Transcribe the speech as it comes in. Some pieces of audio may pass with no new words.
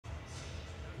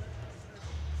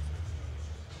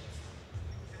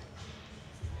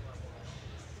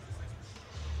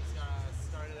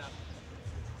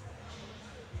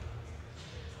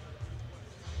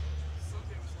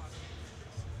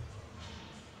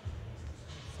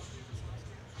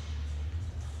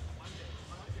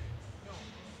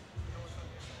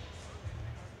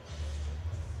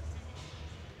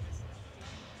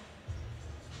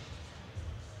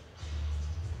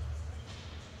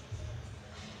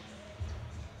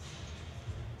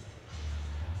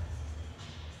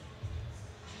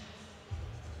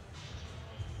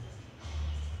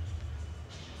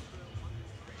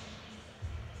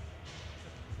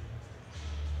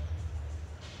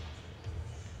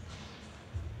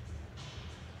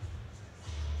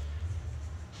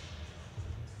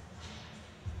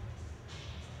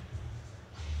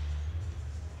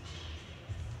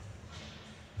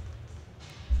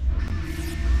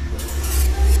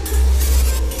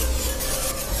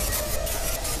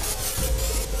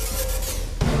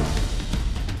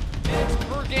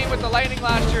team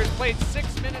last year has played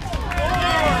 6 minutes.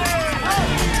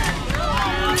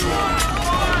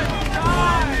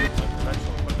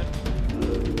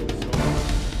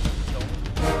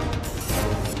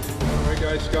 All right,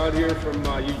 guys, Scott here from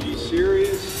UG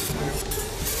Series.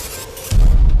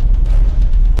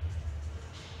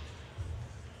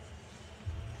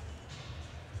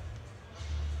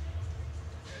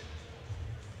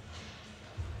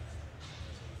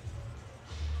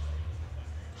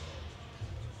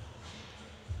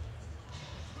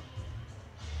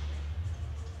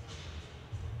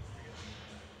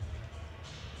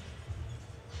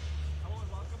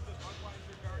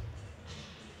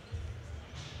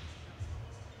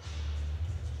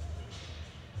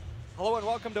 Hello and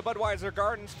welcome to Budweiser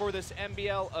Gardens for this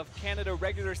NBL of Canada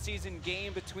regular season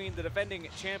game between the defending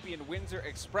champion Windsor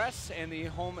Express and the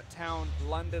hometown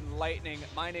London Lightning.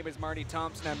 My name is Marty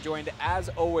Thompson. I'm joined as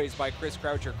always by Chris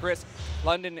Croucher. Chris,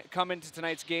 London come into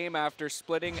tonight's game after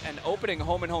splitting an opening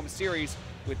home-and-home series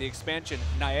with the expansion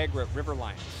Niagara River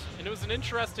Lions. And it was an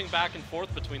interesting back and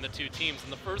forth between the two teams.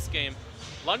 In the first game,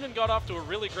 London got off to a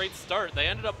really great start. They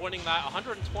ended up winning that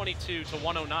 122 to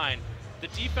 109. The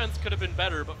defense could have been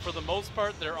better, but for the most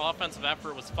part, their offensive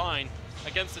effort was fine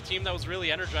against a team that was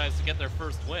really energized to get their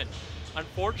first win.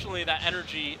 Unfortunately, that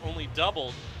energy only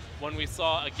doubled when we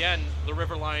saw, again, the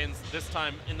River Lions, this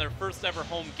time in their first ever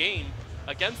home game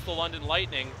against the London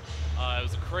Lightning. It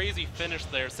was a crazy finish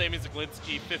there. Sami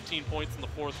Zaglinski, 15 points in the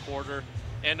fourth quarter.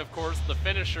 And of course, the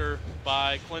finisher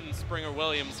by Clinton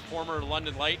Springer-Williams, former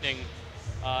London Lightning,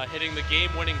 hitting the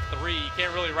game-winning three. You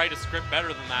can't really write a script better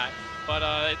than that. But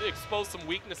it exposed some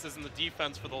weaknesses in the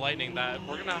defense for the Lightning that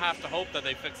we're going to have to hope that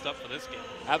they fixed up for this game.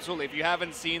 Absolutely. If you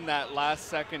haven't seen that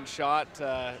last-second shot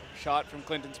from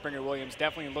Clinton Springer-Williams,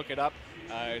 definitely look it up.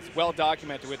 It's well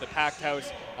documented with the packed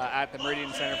house at the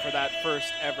Meridian Center for that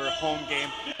first ever home game.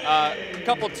 A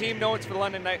couple team notes for the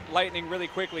London Lightning really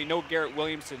quickly. No Garrett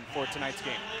Williamson for tonight's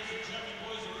game.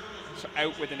 So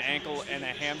out with an ankle and a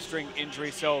hamstring injury,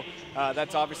 so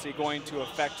that's obviously going to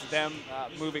affect them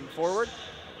moving forward.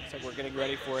 Looks like we're getting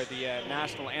ready for the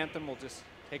national anthem. We'll just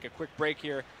take a quick break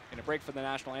here and a break for the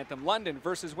national anthem. London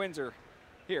versus Windsor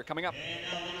here coming up.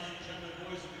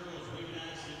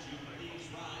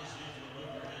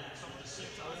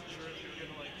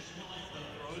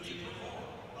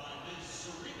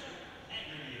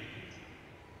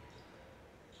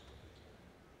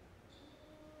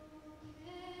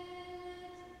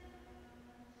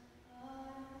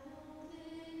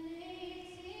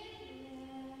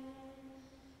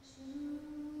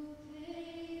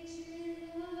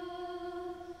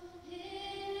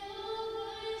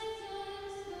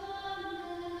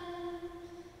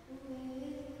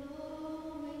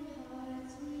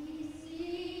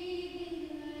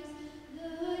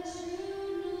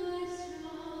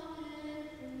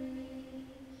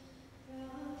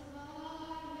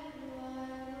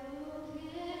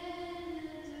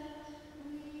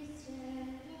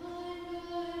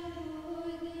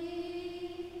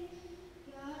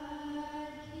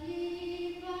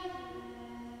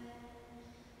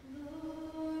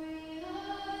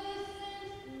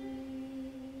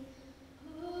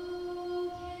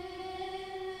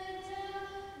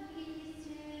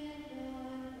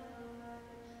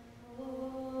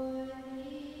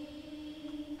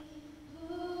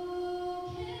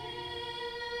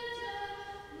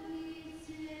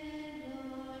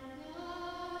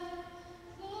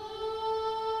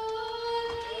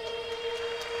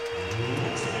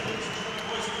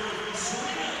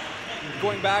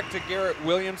 Going back to Garrett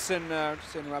Williamson,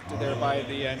 just interrupted there by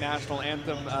the national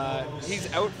anthem.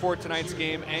 He's out for tonight's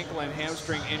game, ankle and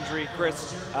hamstring injury.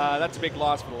 Chris, that's a big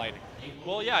loss for the Lightning.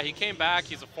 Well, yeah, he came back.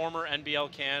 He's a former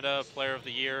NBL Canada Player of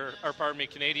the Year, or pardon me,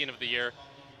 Canadian of the Year.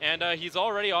 And he's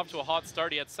already off to a hot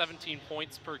start. He had 17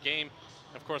 points per game.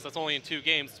 Of course, that's only in 2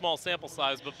 games, small sample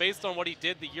size. But based on what he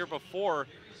did the year before,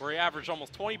 where he averaged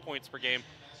almost 20 points per game,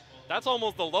 that's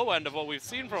almost the low end of what we've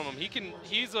seen from him.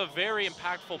 He's a very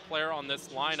impactful player on this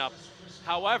lineup.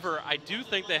 However, I do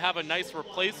think they have a nice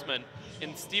replacement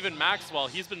in Stephen Maxwell.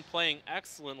 He's been playing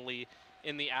excellently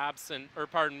in the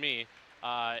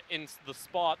in the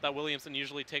spot that Williamson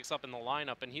usually takes up in the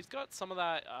lineup, and he's got some of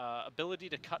that ability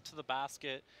to cut to the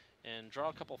basket and draw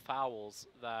a couple fouls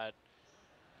that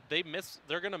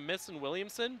they're going to miss in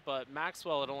Williamson, but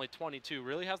Maxwell at only 22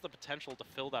 really has the potential to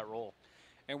fill that role.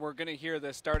 And we're going to hear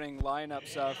the starting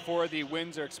lineups for the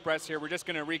Windsor Express here. We're just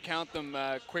going to recount them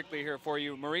quickly here for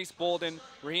you. Maurice Bolden,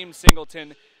 Raheem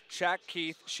Singleton, Shaq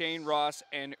Keith, Shane Ross,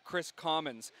 and Chris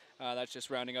Commons. That's just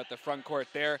rounding out the front court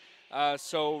there.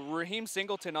 So Raheem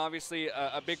Singleton, obviously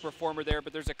a big performer there,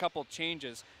 but there's a couple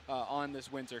changes on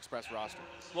this Windsor Express roster.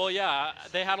 Well, yeah,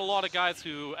 they had a lot of guys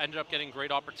who ended up getting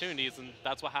great opportunities, and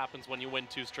that's what happens when you win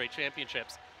 2 straight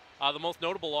championships. The most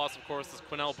notable loss, of course, is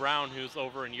Quinnell Brown, who's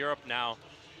over in Europe now,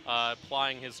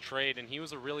 plying his trade, and he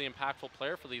was a really impactful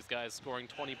player for these guys, scoring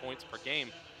 20 points per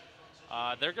game.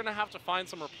 They're going to have to find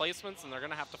some replacements, and they're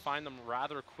going to have to find them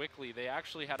rather quickly. They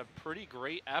actually had a pretty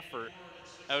great effort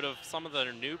out of some of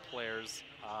their new players.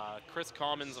 Chris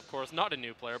Commons, of course, not a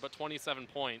new player, but 27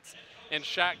 points. And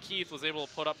Shaq Keith was able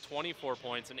to put up 24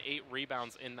 points and 8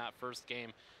 rebounds in that first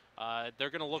game. They're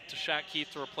going to look to Shaq Keith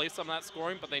to replace some of that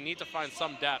scoring, but they need to find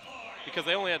some depth because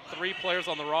they only had 3 players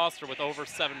on the roster with over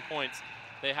 7 points.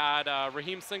 They had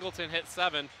Raheem Singleton hit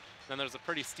 7, then there's a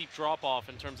pretty steep drop-off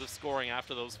in terms of scoring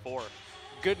after those 4.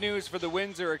 Good news for the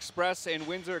Windsor Express and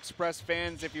Windsor Express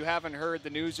fans. If you haven't heard,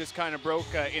 the news just kind of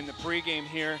broke in the pregame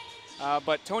here.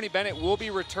 But Tony Bennett will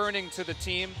be returning to the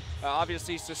team,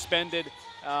 obviously suspended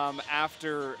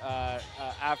after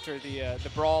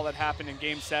the brawl that happened in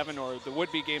Game 7, or the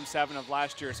would-be Game 7 of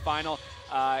last year's final.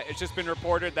 It's just been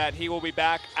reported that he will be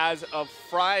back as of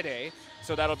Friday.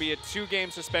 So that'll be a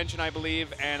 2-game suspension, I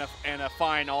believe, and a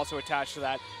fine also attached to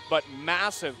that. But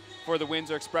massive for the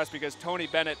Windsor Express because Tony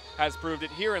Bennett has proved it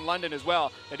here in London as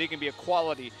well that he can be a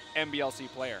quality NBLC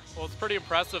player. Well, it's pretty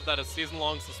impressive that a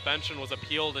season-long suspension was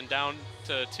appealed and down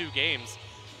to 2 games.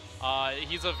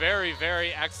 He's a very,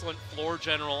 very excellent floor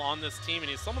general on this team, and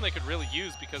he's someone they could really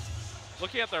use because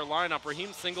looking at their lineup,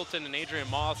 Raheem Singleton and Adrian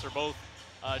Moss are both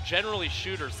generally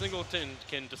shooters. Singleton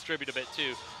can distribute a bit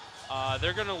too.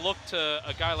 They're going to look to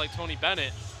a guy like Tony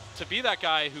Bennett to be that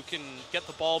guy who can get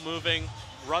the ball moving,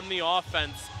 run the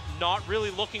offense, not really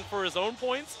looking for his own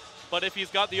points, but if he's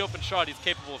got the open shot, he's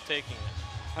capable of taking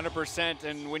it. 100%,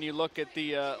 and when you look at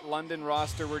the London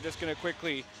roster, we're just going to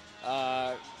quickly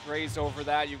graze over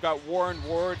that. You've got Warren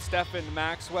Ward, Stephen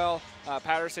Maxwell,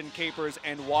 Patterson, Capers,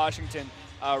 and Washington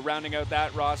rounding out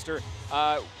that roster.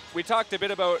 We talked a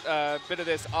bit about bit of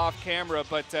this off camera,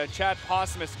 but Chad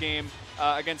Postmus' game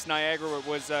against Niagara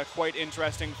was quite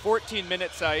interesting. 14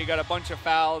 minutes, he got a bunch of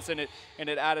fouls, and it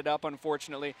added up,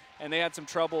 unfortunately. And they had some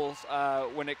troubles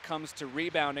when it comes to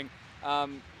rebounding.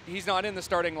 He's not in the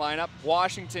starting lineup.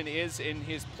 Washington is in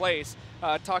his place.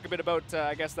 Talk a bit about,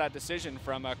 I guess, that decision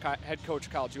from head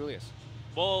coach Kyle Julius.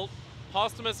 Well,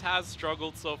 Posthumus has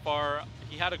struggled so far.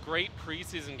 He had a great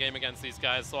preseason game against these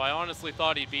guys, so I honestly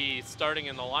thought he'd be starting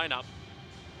in the lineup.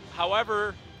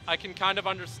 However, I can kind of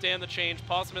understand the change.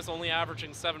 Posthumus only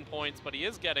averaging 7 points, but he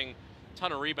is getting a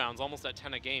ton of rebounds, almost at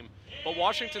 10 a game. But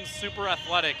Washington's super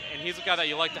athletic, and he's a guy that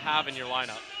you like to have in your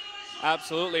lineup.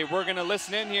 Absolutely. We're going to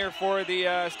listen in here for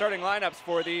the starting lineups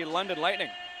for the London Lightning.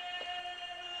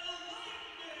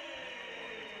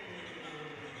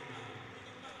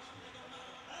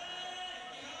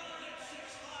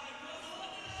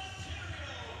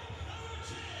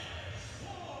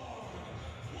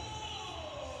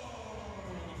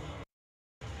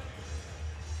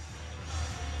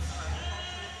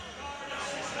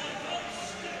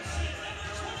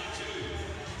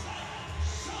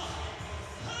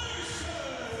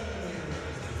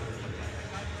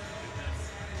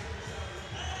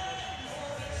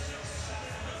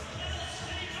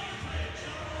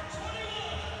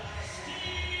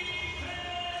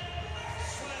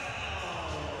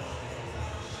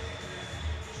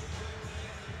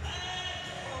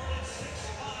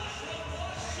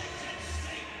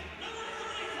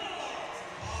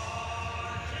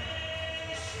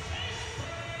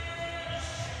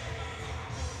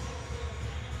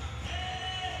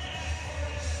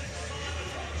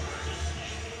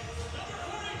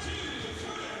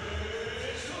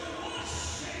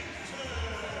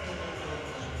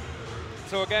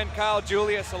 So again, Kyle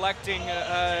Julius electing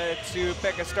to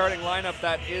pick a starting lineup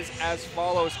that is as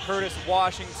follows: Curtis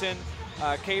Washington,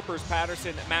 Capers,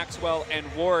 Patterson, Maxwell, and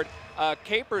Ward.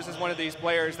 Capers is one of these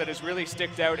players that has really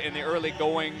sticked out in the early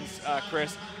goings,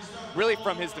 Chris, really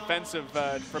from his defensive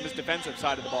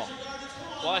side of the ball.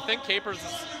 Well, I think Capers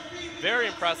is very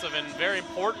impressive and very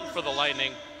important for the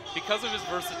Lightning because of his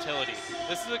versatility.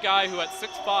 This is a guy who at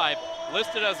 6'5",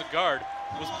 listed as a guard,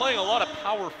 was playing a lot of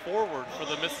power forward for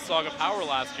the Mississauga Power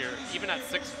last year, even at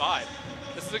 6'5".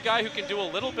 This is a guy who can do a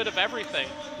little bit of everything,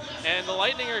 and the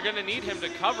Lightning are going to need him to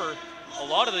cover a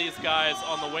lot of these guys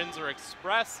on the Windsor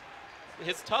Express.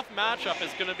 His tough matchup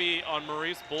is going to be on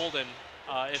Maurice Bolden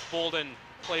if Bolden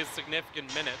plays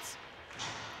significant minutes,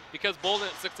 because Bolden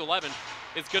at 6'11"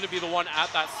 is going to be the one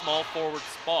at that small forward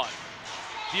spot.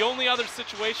 The only other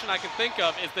situation I can think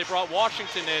of is they brought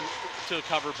Washington in to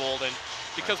cover Bolden,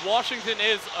 because Washington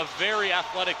is a very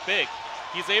athletic big.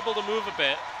 He's able to move a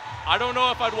bit. I don't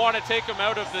know if I'd want to take him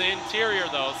out of the interior,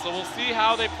 though, so we'll see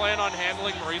how they plan on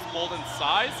handling Maurice Bolden's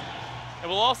size. And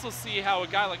we'll also see how a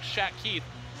guy like Shaq Keith,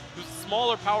 who's a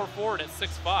smaller power forward at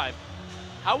 6'5",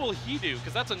 how will he do?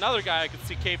 Because that's another guy I could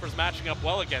see Capers matching up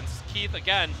well against. Keith,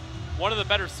 again, one of the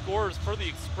better scorers for the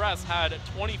Express, had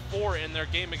 24 in their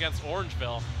game against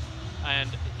Orangeville.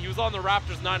 And he was on the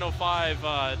Raptors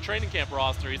 905 training camp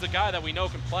roster. He's a guy that we know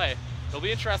can play. It'll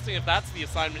be interesting if that's the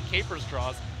assignment Capers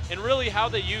draws, and really how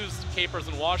they used Capers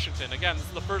in Washington. Again, this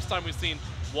is the first time we've seen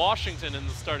Washington in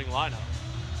the starting lineup.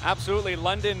 Absolutely.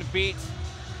 London beat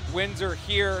Windsor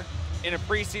here in a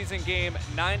preseason game,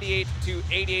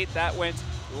 98-88. That went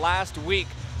last week.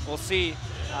 We'll see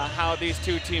how these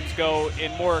two teams go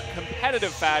in more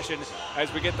competitive fashion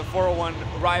as we get the 401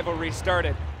 rivalry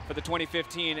started for the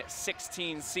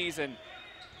 2015-16 season.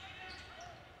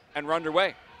 And we're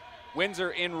underway.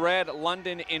 Windsor in red,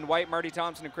 London in white. Marty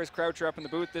Thompson and Chris Croucher up in the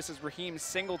booth. This is Raheem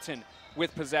Singleton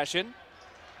with possession.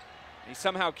 He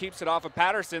somehow keeps it off of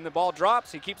Patterson. The ball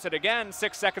drops. He keeps it again.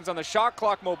 6 seconds on the shot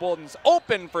clock. Mo Bolden's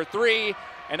open for three,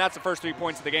 and that's the first 3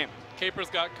 points of the game. Capers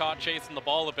got caught chasing the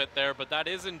ball a bit there, but that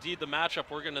is indeed the matchup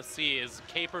we're going to see, is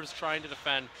Capers trying to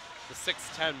defend the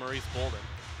 6'10" Maurice Bolden.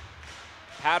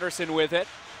 Patterson with it.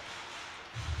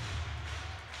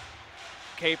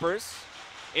 Capers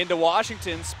into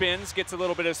Washington, spins, gets a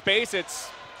little bit of space. It's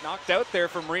knocked out there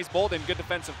from Maurice Bolden. Good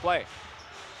defensive play.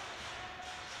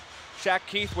 Shaq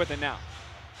Keith with it now.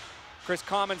 Chris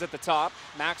Commons at the top.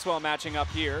 Maxwell matching up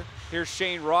here. Here's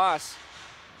Shane Ross.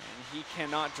 And he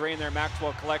cannot drain there.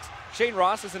 Maxwell collects. Shane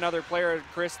Ross is another player,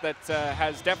 Chris, that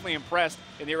has definitely impressed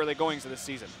in the early goings of this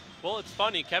season. Well, it's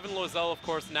funny. Kevin Loiselle, of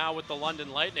course, now with the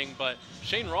London Lightning, but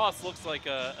Shane Ross looks like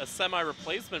a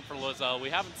semi-replacement for Loiselle. We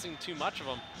haven't seen too much of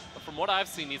him, but from what I've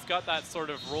seen, he's got that sort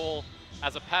of role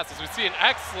as a pass. As we see an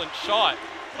excellent shot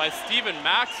by Stephen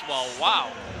Maxwell.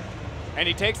 Wow. And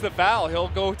he takes the foul. He'll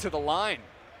go to the line.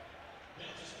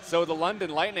 So the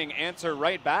London Lightning answer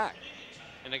right back.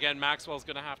 And again, Maxwell's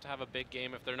going to have a big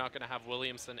game if they're not going to have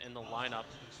Williamson in the lineup.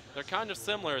 They're kind of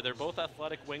similar. They're both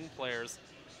athletic wing players,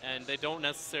 and they don't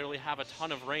necessarily have a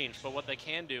ton of range, but what they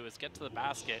can do is get to the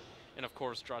basket and, of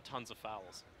course, draw tons of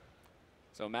fouls.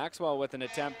 So Maxwell with an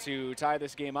attempt to tie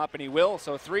this game up, and he will.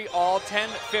 So 3-all,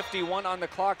 10:51 on the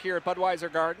clock here at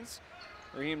Budweiser Gardens.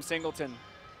 Raheem Singleton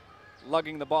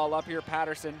lugging the ball up here.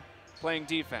 Patterson playing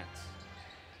defense.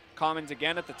 Commons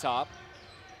again at the top.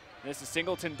 This is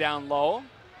Singleton down low.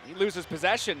 He loses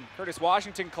possession. Curtis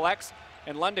Washington collects,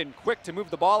 and London quick to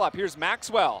move the ball up. Here's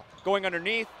Maxwell going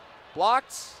underneath.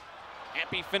 Blocked. Can't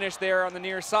be finished there on the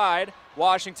near side.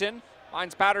 Washington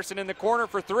finds Patterson in the corner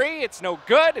for three. It's no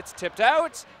good. It's tipped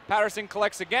out. Patterson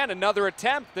collects again. Another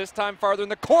attempt, this time farther in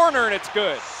the corner, and it's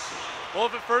good. Well,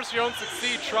 if at first you don't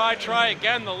succeed, try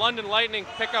again. The London Lightning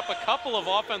pick up a couple of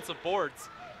offensive boards.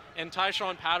 And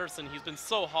Tyshawn Patterson, he's been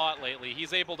so hot lately.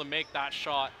 He's able to make that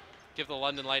shot, give the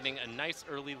London Lightning a nice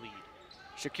early lead.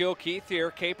 Shaquille Keith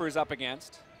here, Capers up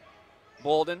against.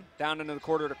 Bolden down into the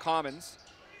quarter to Commons.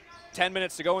 10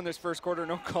 minutes to go in this first quarter,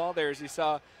 no call there as you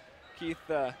saw Keith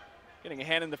getting a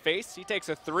hand in the face. He takes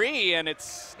a three, and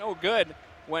it's no good.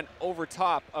 Went over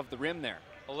top of the rim there.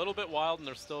 A little bit wild, and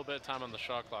there's still a bit of time on the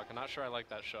shot clock. I'm not sure I like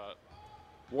that shot.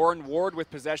 Warren Ward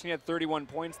with possession. He had 31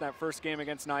 points in that first game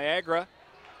against Niagara.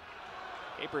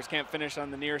 Capers can't finish on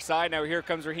the near side. Now here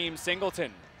comes Raheem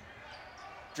Singleton.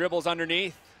 Dribbles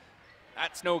underneath.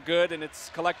 That's no good, and it's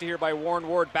collected here by Warren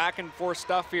Ward. Back and forth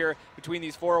stuff here between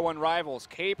these 401 rivals.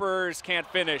 Capers can't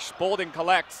finish. Bolden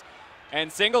collects,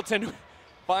 and Singleton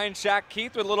finds Shaq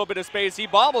Keith with a little bit of space. He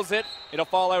bobbles it. It'll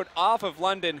fall out off of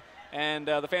London, and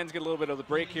the fans get a little bit of the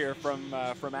break here from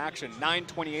action.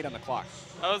 9:28 on the clock.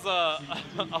 That was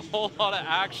a whole lot of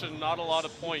action, not a lot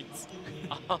of points.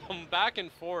 Back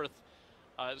and forth.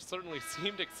 It certainly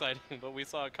seemed exciting, but we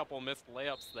saw a couple missed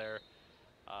layups there.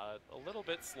 A little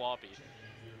bit sloppy,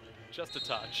 just a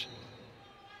touch.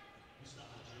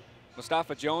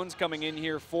 Mustafa Jones coming in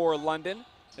here for London.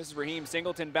 This is Raheem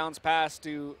Singleton, bounce pass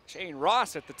to Shane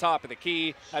Ross at the top of the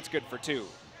key. That's good for two.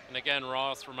 And again,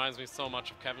 Ross reminds me so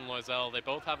much of Kevin Loiselle. They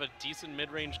both have a decent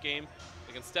mid-range game.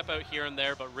 They can step out here and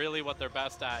there, but really what they're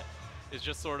best at is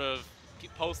just sort of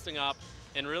keep posting up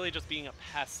and really just being a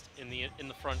pest in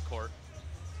the front court.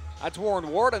 That's Warren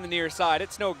Ward on the near side.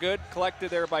 It's no good. Collected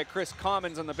there by Chris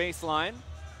Commons on the baseline.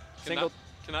 Can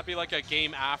that be like a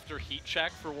game after heat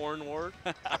check for Warren Ward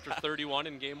after 31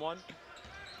 in game one?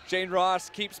 Shane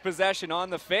Ross keeps possession on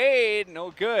the fade.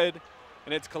 No good.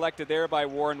 And it's collected there by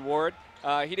Warren Ward.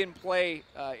 He didn't play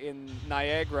in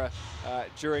Niagara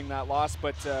during that loss,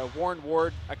 but Warren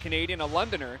Ward, a Canadian, a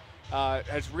Londoner,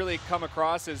 has really come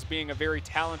across as being a very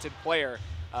talented player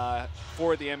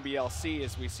for the NBLC,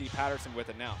 as we see Patterson with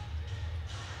it now.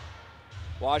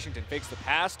 Washington fakes the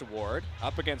pass to Ward,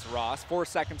 up against Ross. 4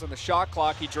 seconds on the shot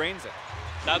clock, he drains it.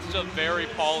 That's just a very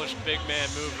polished big man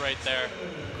move right there.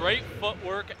 Great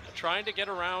footwork, trying to get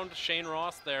around Shane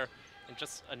Ross there, and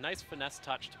just a nice finesse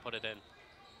touch to put it in.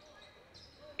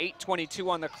 8:22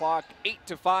 on the clock,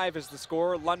 8-5 is the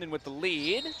score. London with the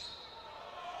lead.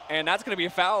 And that's going to be a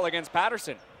foul against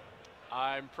Patterson.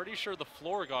 I'm pretty sure the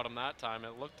floor got him that time.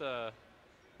 It looked a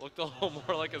little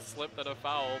more like a slip than a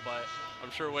foul, but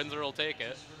I'm sure Windsor will take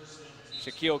it.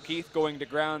 Shaquille Keith going to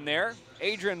ground there.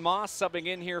 Adrian Moss subbing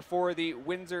in here for the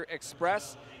Windsor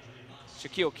Express.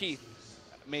 Shaquille Keith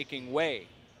making way.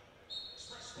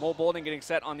 Mo Bolden getting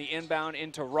set on the inbound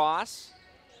into Ross.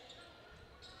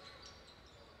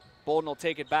 Bolden will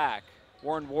take it back.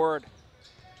 Warren Ward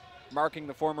marking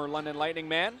the former London Lightning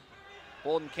man.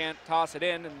 Bolden can't toss it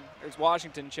in, and there's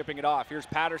Washington chipping it off. Here's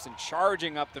Patterson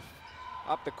charging up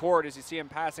the court as you see him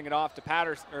passing it off to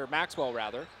Patterson, or Maxwell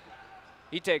rather.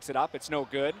 He takes it up, it's no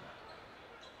good.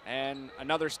 And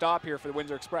another stop here for the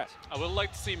Windsor Express. I would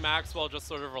like to see Maxwell just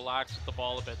sort of relax with the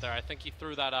ball a bit there. I think he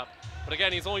threw that up. But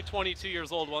again, he's only 22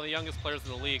 years old, one of the youngest players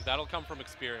in the league. That'll come from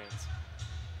experience.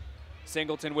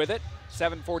 Singleton with it.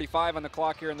 7:45 on the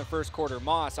clock here in the first quarter.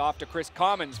 Moss off to Chris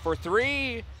Commons for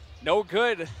three. No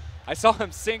good. I saw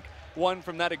him sink one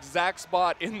from that exact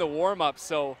spot in the warm-up,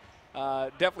 so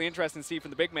definitely interesting to see from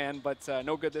the big man, but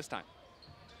no good this time.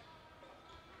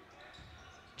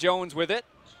 Jones with it.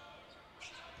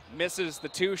 Misses the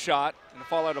two shot and a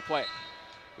fall out of play.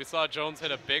 We saw Jones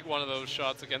hit a big one of those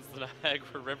shots against the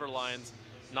Niagara River Lions.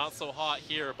 Not so hot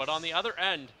here, but on the other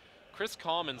end, Chris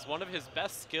Commons, one of his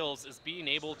best skills is being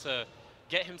able to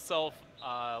get himself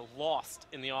lost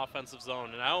in the offensive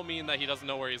zone. And I don't mean that he doesn't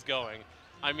know where he's going.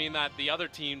 I mean that the other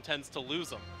team tends to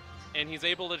lose him. And he's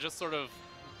able to just sort of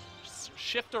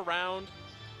shift around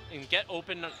and get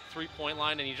open at three-point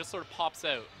line, and he just sort of pops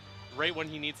out right when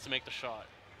he needs to make the shot.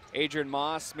 Adrian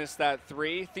Moss missed that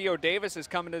three. Theo Davis is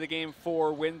coming to the game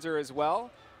for Windsor as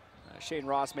well. Shane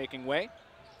Ross making way.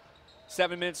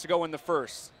 7 minutes to go in the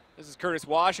first. This is Curtis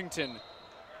Washington.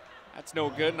 That's no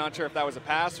good. Not sure if that was a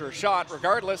pass or a shot.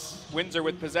 Regardless, Windsor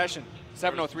with possession.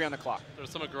 7:03 on the clock. There's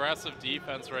some aggressive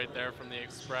defense right there from the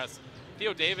Express.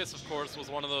 Theo Davis, of course, was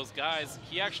one of those guys.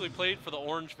 He actually played for the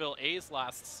Orangeville A's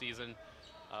last season.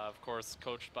 Of course,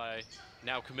 coached by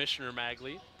now Commissioner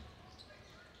Magley.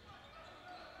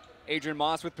 Adrian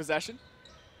Moss with possession.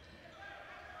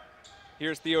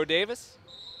 Here's Theo Davis.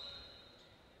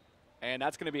 And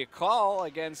that's going to be a call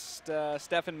against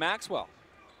Stephen Maxwell.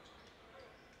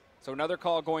 So another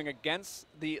call going against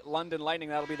the London Lightning.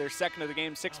 That'll be their second of the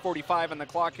game. 6:45 on the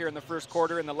clock here in the first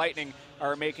quarter, and the Lightning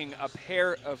are making a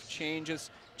pair of changes.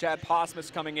 Chad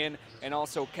Posmus coming in, and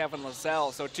also Kevin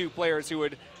Lazelle. So two players who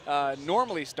would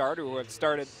normally start, or who have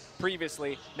started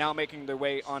previously, now making their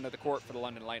way onto the court for the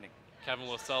London Lightning. Kevin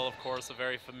Lazelle, of course, a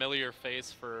very familiar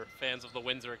face for fans of the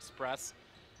Windsor Express.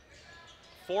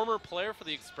 Former player for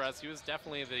the Express. He was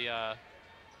definitely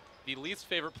the least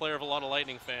favorite player of a lot of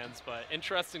Lightning fans, but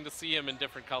interesting to see him in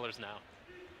different colors now.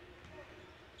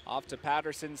 Off to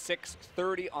Patterson,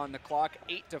 6:30 on the clock.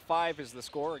 8-5 is the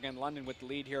score. Again, London with the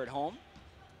lead here at home.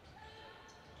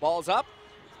 Ball's up,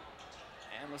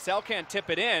 and LaSalle can't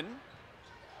tip it in.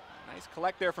 Nice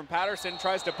collect there from Patterson,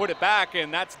 tries to put it back,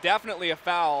 and that's definitely a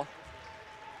foul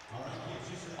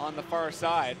on the far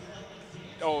side.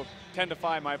 Oh,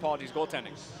 10-5, my apologies,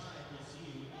 goaltending.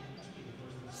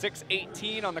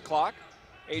 6:18 on the clock.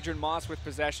 Adrian Moss with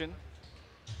possession.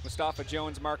 Mustafa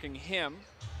Jones marking him.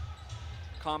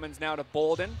 Commons now to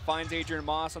Bolden, finds Adrian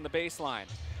Moss on the baseline.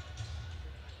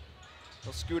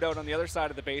 He'll scoot out on the other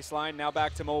side of the baseline. Now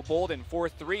back to Mo Bolden,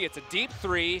 4-3. It's a deep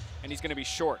three, and he's going to be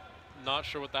short. Not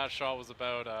sure what that shot was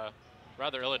about.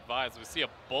 Rather ill-advised. We see a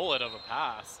bullet of a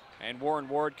pass. And Warren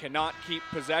Ward cannot keep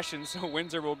possession, so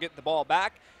Windsor will get the ball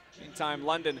back. Meantime,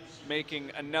 London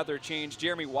making another change.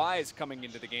 Jeremy Wise coming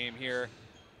into the game here,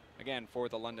 again, for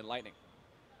the London Lightning.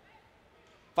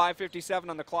 5:57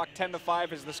 on the clock,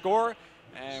 10-5 is the score.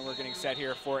 And we're getting set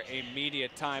here for a media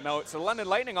timeout. So London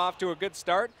Lightning off to a good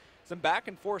start. Some back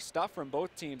and forth stuff from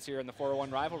both teams here in the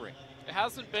 401 rivalry. It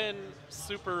hasn't been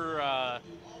super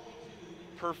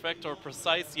perfect or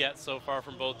precise yet so far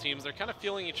from both teams. They're kind of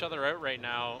feeling each other out right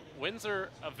now. Windsor,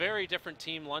 a very different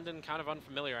team. London, kind of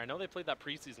unfamiliar. I know they played that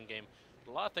preseason game,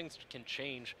 but a lot of things can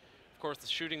change. Of course, the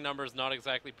shooting number is not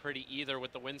exactly pretty either,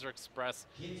 with the Windsor Express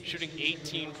shooting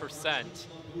 18%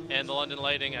 and the London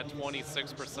Lightning at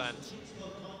 26%.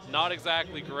 not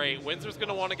exactly great. Windsor's going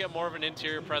to want to get more of an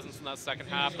interior presence in that second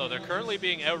half, though. They're currently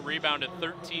being out-rebounded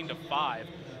 13-5. In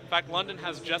fact, London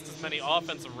has just as many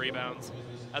offensive rebounds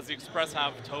as the Express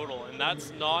have total, and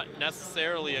that's not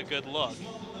necessarily a good look.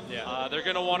 Yeah. They're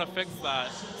going to want to fix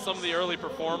that. Some of the early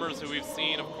performers who we've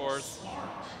seen, of course,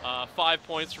 5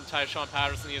 points from Tyshawn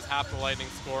Patterson. He has half the Lightning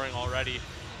scoring already.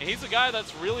 And he's a guy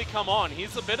that's really come on.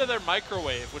 He's a bit of their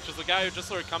microwave, which is a guy who just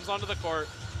sort of comes onto the court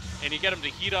and you get him to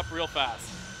heat up real fast.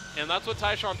 And that's what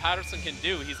Tyshawn Patterson can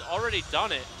do. He's already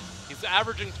done it. He's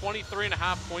averaging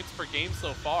 23.5 points per game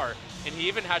so far, and he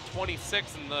even had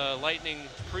 26 in the Lightning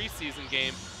preseason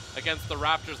game against the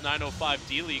Raptors 905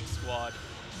 D-League squad.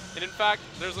 And in fact,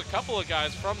 there's a couple of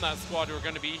guys from that squad who are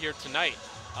going to be here tonight.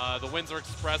 The Windsor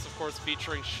Express, of course,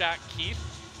 featuring Shaq Keith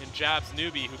and Jabs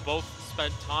Newby, who both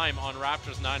spent time on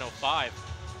Raptors 905.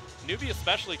 Newby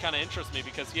especially kind of interests me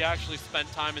because he actually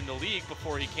spent time in the league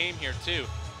before he came here too.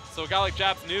 So a guy like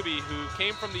Jabs Newby, who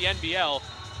came from the NBL,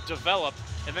 developed,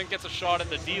 and then gets a shot at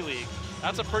the D-League.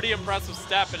 That's a pretty impressive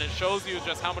step, and it shows you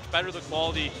just how much better the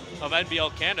quality of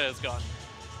NBL Canada has gone.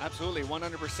 Absolutely,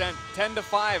 100%.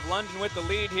 10-5, London with the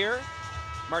lead here.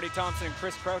 Marty Thompson and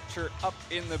Chris Croucher up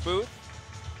in the booth.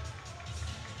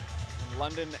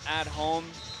 London at home,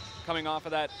 coming off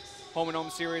of that home and home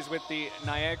series with the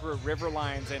Niagara River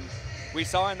Lions, and we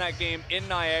saw in that game in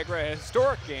Niagara, a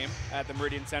historic game at the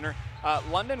Meridian Center,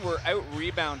 London were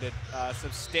out-rebounded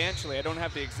substantially. I don't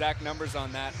have the exact numbers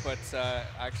on that, but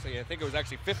actually, I think it was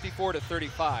actually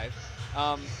 54-35.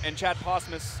 And Chad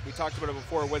Posmus, we talked about it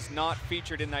before, was not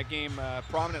featured in that game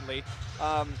prominently.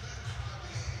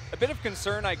 A bit of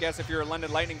concern, I guess, if you're a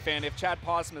London Lightning fan, if Chad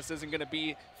Posmus isn't going to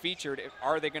be featured,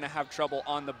 are they going to have trouble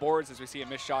on the boards? As we see a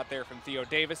missed shot there from Theo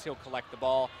Davis, he'll collect the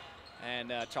ball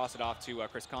and toss it off to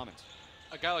Chris Commons.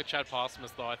 A guy like Chad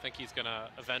Posmus, though, I think he's going to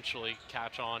eventually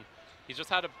catch on. He's just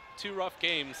had 2 rough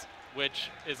games, which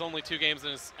is only 2 games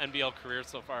in his NBL career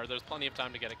so far. There's plenty of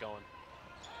time to get it going.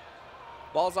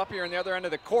 Ball's up here on the other end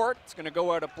of the court. It's going to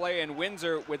go out of play in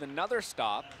Windsor with another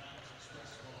stop.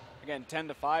 Again,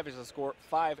 10-5 is the score,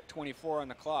 5:24 on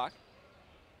the clock.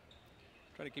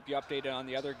 Try to keep you updated on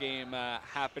the other game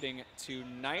happening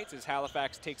tonight as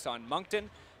Halifax takes on Moncton.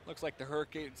 Looks like the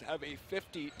Hurricanes have a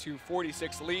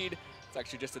 50-46 lead. It's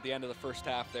actually just at the end of the first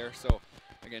half there. So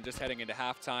again, just heading into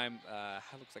halftime,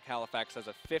 looks like Halifax has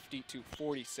a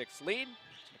 50-46 lead.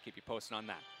 Just gonna keep you posted on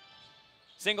that.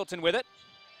 Singleton with it.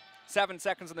 7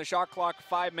 seconds on the shot clock,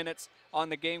 5 minutes on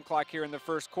the game clock here in the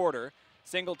first quarter.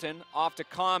 Singleton off to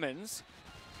Commons.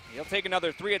 He'll take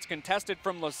another 3. It's contested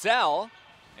from Lozelle,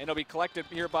 and it'll be collected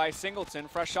here by Singleton.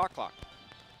 Fresh shot clock.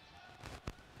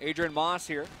 Adrian Moss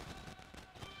here.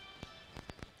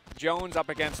 Jones up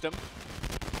against him.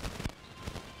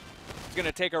 He's going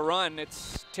to take a run.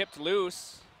 It's tipped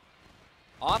loose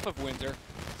off of Windsor,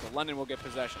 so London will get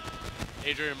possession.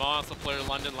 Adrian Moss, a player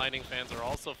London Lightning fans are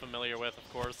also familiar with,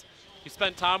 of course. He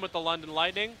spent time with the London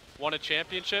Lightning, won a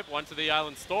championship, went to the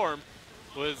Island Storm,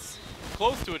 was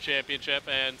close to a championship,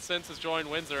 and since has joined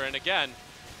Windsor, and again,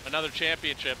 another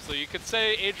championship. So you could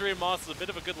say Adrian Moss is a bit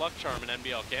of a good luck charm in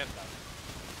NBL Canada.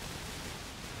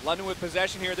 London with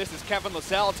possession here. This is Kevin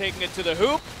Lozelle taking it to the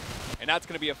hoop, and that's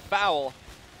going to be a foul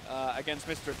against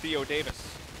Mr. Theo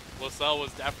Davis. Lozelle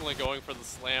was definitely going for the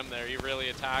slam there. He really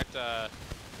attacked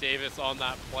Davis on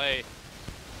that play.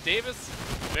 Davis,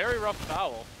 very rough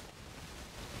foul.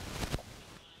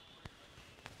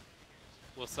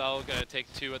 Lozelle going to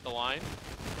take 2 at the line.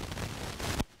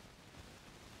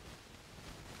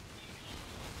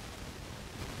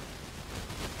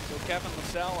 So Kevin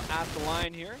Lozelle at the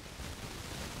line here.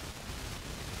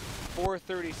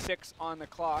 4:36 on the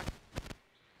clock.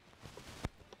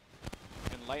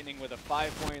 And Lightning with a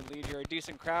 5-point lead here. A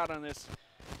decent crowd on this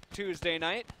Tuesday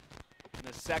night. And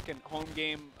the second home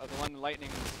game of the London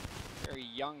Lightning's very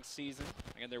young season.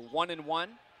 Again, they're 1-1.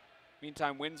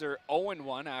 Meantime, Windsor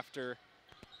 0-1 after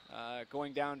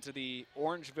going down to the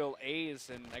Orangeville A's,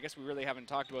 and I guess we really haven't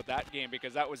talked about that game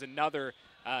because that was another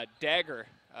dagger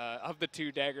of the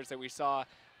 2 daggers that we saw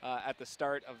at the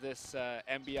start of this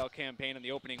NBL campaign in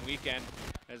the opening weekend,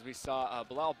 as we saw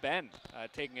Bilal Ben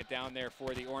taking it down there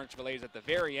for the Orangeville A's at the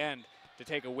very end to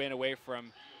take a win away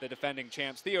from the defending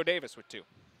champs. Theo Davis with 2.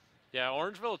 Yeah,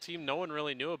 Orangeville, a team no one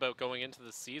really knew about going into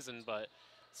the season, but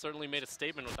certainly made a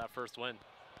statement with that first win.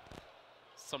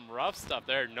 Some rough stuff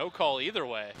there. No call either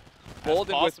way.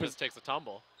 Bolden takes a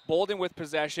tumble. Bolden with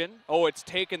possession. Oh, it's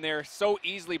taken there so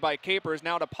easily by Capers.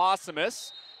 Now to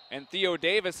Possumus. And Theo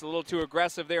Davis a little too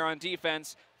aggressive there on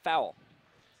defense. Foul.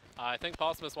 I think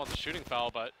Possumus wants a shooting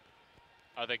foul, but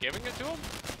are they giving it to him?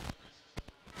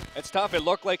 It's tough. It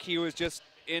looked like he was just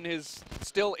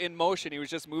still in motion. He was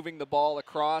just moving the ball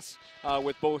across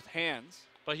with both hands.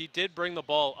 But he did bring the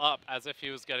ball up as if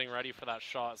he was getting ready for that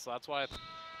shot. So that's why,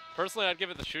 personally, I'd give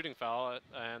it the shooting foul,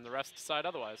 and the refs decide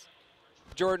otherwise.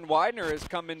 Jordan Widener has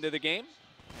come into the game,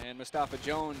 and Mustafa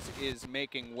Jones is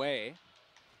making way.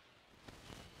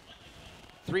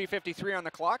 3:53 on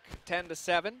the clock,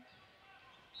 10-7.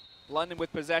 London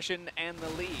with possession and the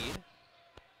lead.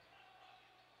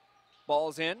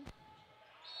 Ball's in.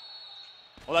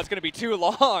 Well, that's going to be too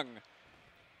long.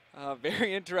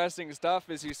 Very interesting stuff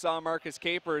as you saw Marcus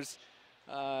Capers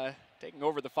taking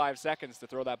over the 5 seconds to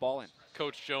throw that ball in.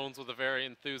 Coach Jones with a very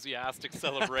enthusiastic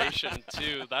celebration,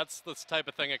 too. That's the type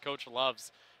of thing a coach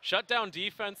loves. Shut down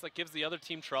defense that gives the other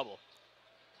team trouble.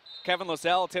 Kevin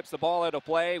Lozelle tips the ball out of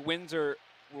play. Windsor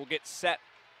will get set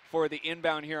for the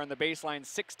inbound here on the baseline.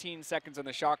 16 seconds on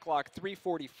the shot clock,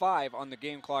 3:45 on the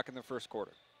game clock in the first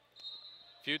quarter.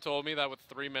 If you told me that with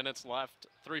 3 minutes left,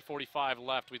 3:45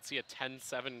 left, we'd see a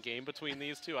 10-7 game between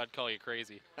these two, I'd call you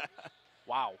crazy.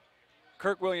 Wow.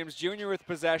 Kirk Williams Jr. with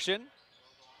possession,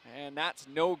 and that's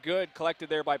no good, collected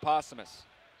there by Posthumus.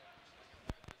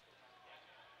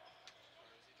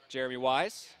 Jeremy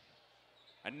Wise.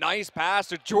 A nice pass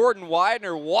to Jordan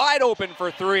Widener, wide open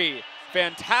for three.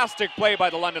 Fantastic play by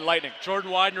the London Lightning.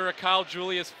 Jordan Widener, a Kyle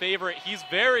Julius favorite. He's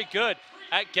very good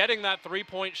at getting that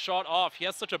three-point shot off. He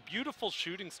has such a beautiful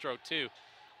shooting stroke, too.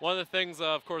 One of the things,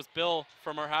 of course, Bill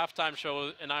from our halftime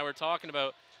show and I were talking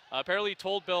about, apparently he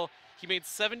told Bill he made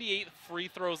 78 free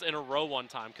throws in a row one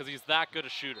time because he's that good a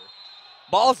shooter.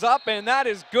 Ball's up, and that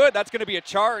is good. That's going to be a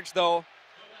charge, though.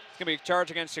 It's going to be a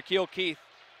charge against Shaquille Keith.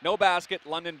 No basket,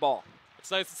 London ball. It's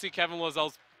nice to see Kevin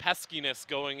Lozelle's peskiness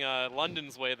going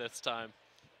London's way this time.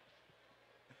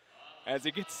 As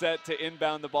he gets set to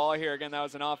inbound the ball here. Again, that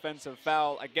was an offensive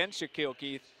foul against Shaquille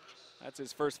Keith. That's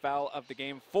his first foul of the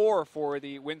game. 4 for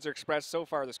the Windsor Express so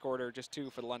far this quarter, just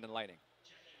 2 for the London Lightning.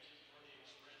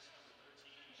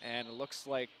 And it looks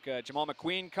like Jamal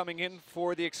McQueen coming in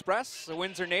for the Express, a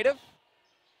Windsor native.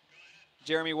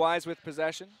 Jeremy Wise with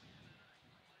possession.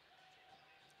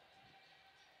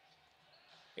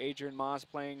 Adrian Moss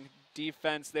playing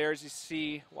defense there as you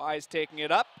see Wise taking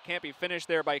it up. Can't be finished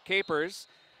there by Capers.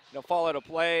 It'll fall out of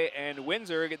play, and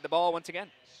Windsor get the ball once again.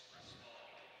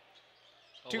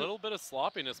 A little bit of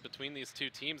sloppiness between these two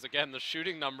teams. Again, the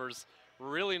shooting numbers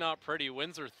really not pretty.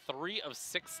 Windsor 3 of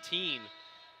 16.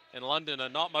 In London, a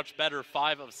not much better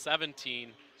 5 of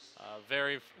 17.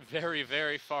 Very, very,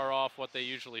 very far off what they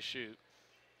usually shoot.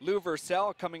 Lou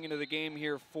Vercel coming into the game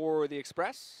here for the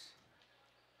Express.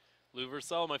 Lou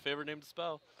Vercel, my favorite name to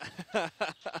spell.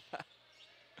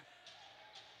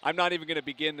 I'm not even going to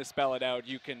begin to spell it out.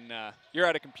 You can, you're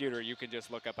at a computer. You can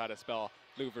just look up how to spell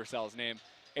Lou Vercel's name.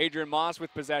 Adrian Moss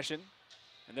with possession,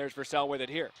 and there's Vercel with it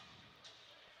here.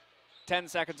 10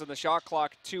 seconds on the shot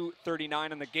clock,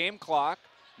 2:39 on the game clock.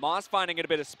 Moss finding it a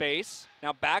bit of space.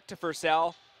 Now back to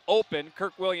Vercel, open.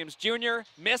 Kirk Williams Jr.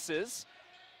 misses.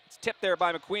 It's tipped there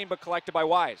by McQueen, but collected by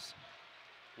Wise.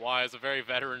 Wise, a very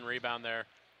veteran rebound there.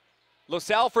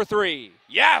 Lozelle for 3.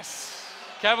 Yes!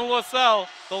 Kevin Lozelle,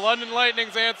 the London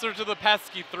Lightning's answer to the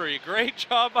pesky 3. Great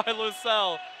job by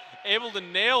Lozelle, able to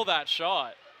nail that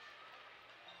shot.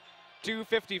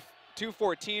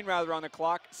 2:14 rather on the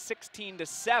clock,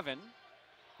 16-7.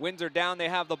 Windsor down, they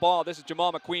have the ball. This is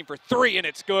Jamal McQueen for 3, and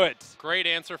it's good. Great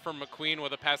answer from McQueen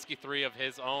with a pesky 3 of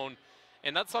his own.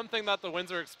 And that's something that the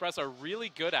Windsor Express are really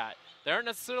good at. They aren't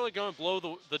necessarily going to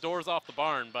blow the doors off the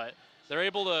barn, but they're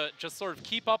able to just sort of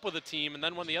keep up with the team, and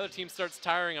then when the other team starts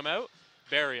tiring them out,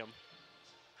 bury them.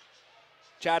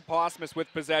 Chad Posthumus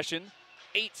with possession.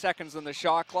 8 seconds on the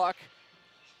shot clock.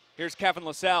 Here's Kevin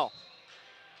Lozelle.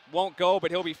 Won't go,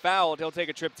 but he'll be fouled. He'll take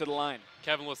a trip to the line.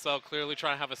 Kevin Lozelle clearly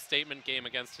trying to have a statement game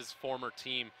against his former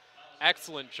team.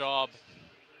 Excellent job.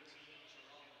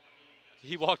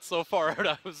 He walked so far out,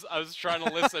 I was trying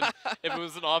to listen if it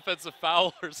was an offensive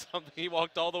foul or something. He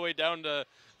walked all the way down to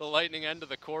the Lightning end of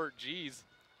the court. Jeez.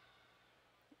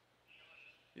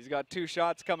 He's got 2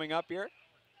 shots coming up here.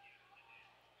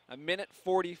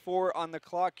 1:44 on the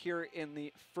clock here in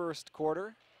the first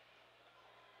quarter.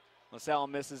 Lozelle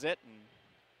misses it and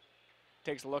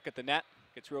takes a look at the net,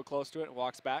 gets real close to it, and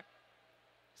walks back.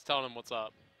 He's telling him what's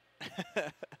up.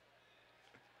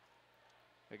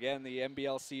 Again, the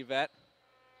NBLC vet.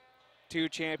 2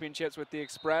 championships with the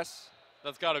Express.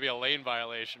 That's got to be a lane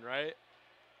violation, right?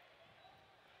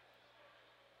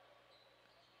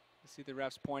 You see the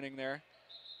refs pointing there.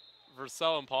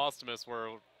 Vercel and Posthumus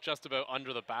were just about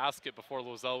under the basket before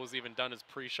Lozelle was even done his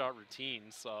pre-shot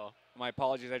routine, so. My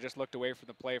apologies, I just looked away from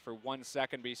the play for 1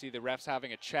 second, but you see the refs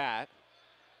having a chat.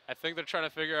 I think they're trying to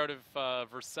figure out if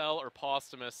Vercel or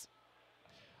Posthumus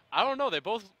I don't know. They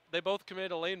both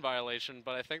committed a lane violation,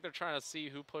 but I think they're trying to see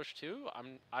who pushed who.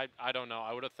 I don't know.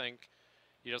 I would have think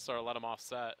you just sort of let them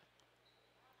offset.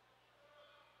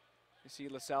 You see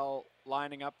LaSalle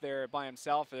lining up there by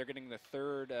himself. They're getting the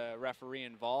third referee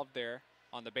involved there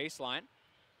on the baseline.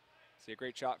 See a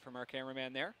great shot from our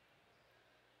cameraman there.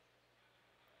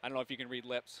 I don't know if you can read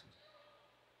lips.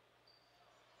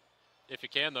 If you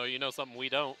can, though, you know something we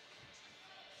don't.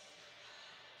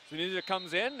 So Windsor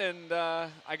comes in, and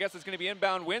I guess it's going to be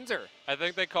inbound Windsor. I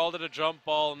think they called it a jump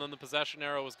ball, and then the possession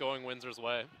arrow was going Windsor's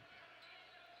way.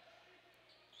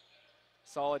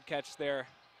 Solid catch there.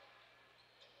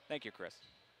 Thank you, Chris.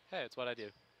 Hey, it's what I do.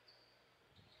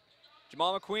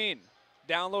 Jamal McQueen,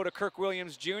 down low to Kirk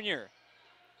Williams Jr.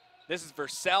 This is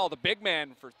Vercel, the big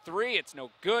man for three. It's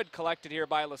no good. Collected here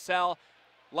by LaSalle.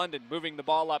 London moving the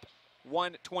ball up.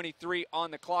 1:23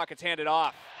 on the clock. It's handed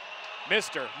off.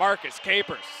 Mr. Marcus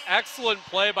Capers. Excellent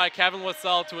play by Kevin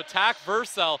LaSalle to attack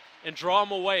Vercel and draw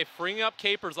him away, freeing up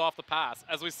Capers off the pass.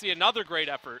 As we see another great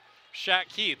effort, Shaq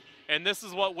Keith. And this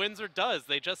is what Windsor does.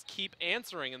 They just keep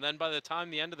answering, and then by the time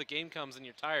the end of the game comes and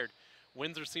you're tired,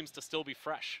 Windsor seems to still be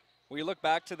fresh. When you look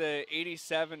back to the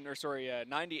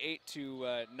 98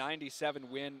 to 97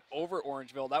 win over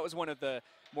Orangeville, that was one of the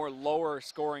more lower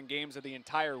scoring games of the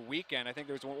entire weekend. I think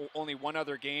there was only one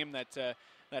other game that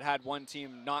that had one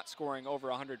team not scoring over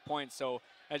 100 points. So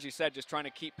as you said, just trying to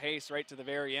keep pace right to the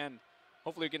very end.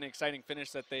 Hopefully we get an exciting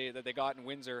finish that they got in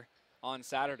Windsor on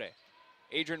Saturday.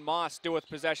 Adrian Moss still with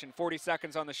possession. 40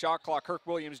 seconds on the shot clock. Kirk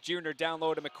Williams Jr. down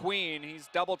low to McQueen. He's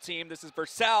double teamed. This is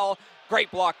Vercel.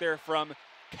 Great block there from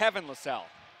Kevin LaSalle.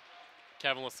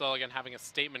 Kevin LaSalle again having a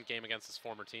statement game against his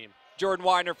former team. Jordan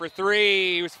Widener for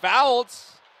three. He was fouled.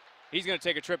 He's going to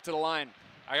take a trip to the line.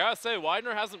 I gotta say,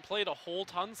 Widener hasn't played a whole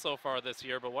ton so far this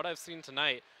year, but what I've seen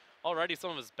tonight, already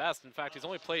some of his best. In fact, he's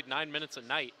only played 9 minutes a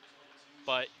night,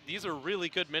 but these are really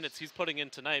good minutes he's putting in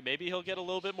tonight. Maybe he'll get a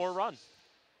little bit more run.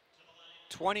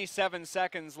 27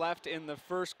 seconds left in the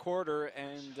first quarter,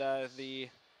 and the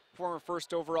former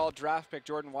first overall draft pick,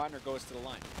 Jordan Widener, goes to the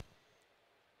line.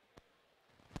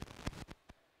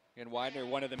 And Widener,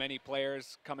 one of the many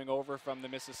players coming over from the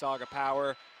Mississauga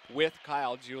Power with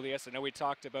Kyle Julius. I know we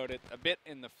talked about it a bit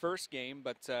in the first game,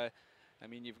 but I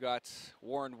mean, you've got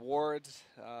Warren Ward.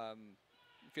 I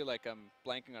feel like I'm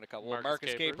blanking on a couple.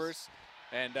 Marcus Capers.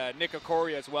 And Nick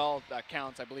Okoria as well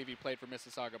counts. I believe he played for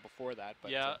Mississauga before that.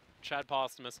 But, yeah, Chad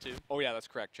Postumus too. Oh yeah, that's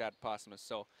correct, Chad Postumus.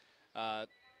 So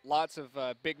lots of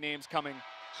big names coming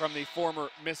from the former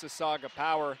Mississauga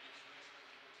Power.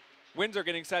 Windsor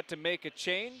getting set to make a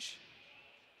change.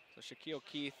 So Shaquille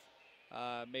Keith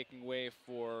making way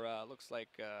for, looks like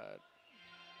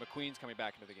McQueen's coming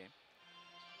back into the game.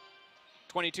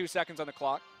 22 seconds on the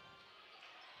clock.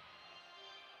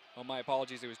 Oh, my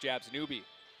apologies, it was Jabs Newby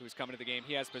who's coming to the game.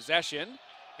 He has possession,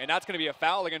 and that's going to be a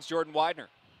foul against Jordan Widener.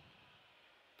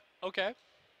 Okay.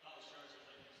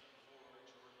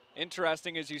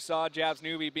 Interesting, as you saw Jabs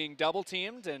Newby being double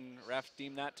teamed, and ref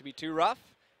deemed that to be too rough.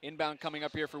 Inbound coming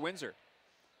up here for Windsor.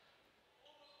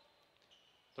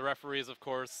 The referees, of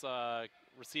course,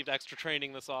 received extra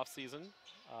training this offseason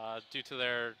due to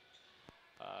their,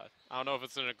 I don't know if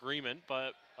it's an agreement,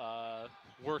 but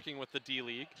working with the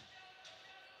D-League.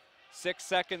 6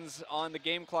 seconds on the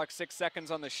game clock, 6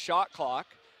 seconds on the shot clock.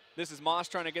 This is Moss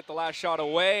trying to get the last shot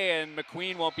away, and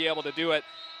McQueen won't be able to do it.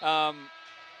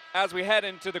 As we head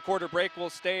into the quarter break, we'll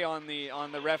stay on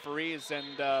the referees, and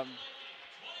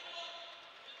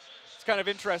it's kind of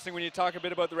interesting when you talk a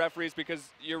bit about the referees, because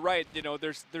you're right. You know,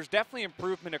 there's definitely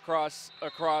improvement across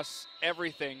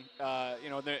everything. You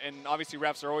know, and obviously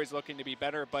refs are always looking to be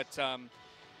better, but.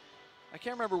 I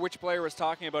can't remember which player was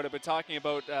talking about it, but talking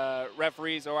about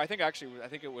referees, or I think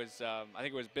it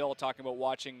was Bill talking about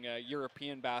watching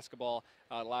European basketball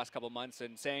the last couple of months,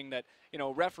 and saying that, you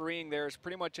know, refereeing there is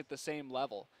pretty much at the same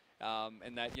level,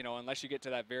 and that, you know, unless you get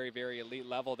to that very, very elite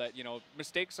level, that, you know,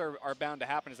 mistakes are bound to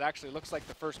happen. It actually looks like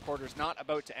the first quarter is not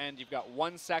about to end. You've got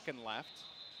 1 second left,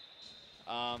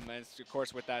 and of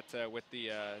course with that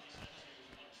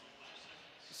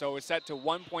so it's set to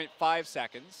 1.5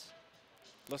 seconds.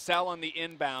 LaSalle on the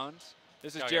inbound.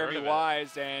 This is Jeremy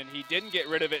Wise, and he didn't get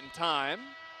rid of it in time.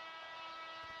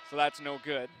 So that's no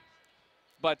good.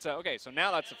 But, okay, so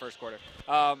now that's the first quarter.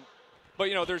 But,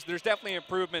 you know, there's definitely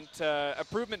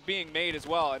improvement being made as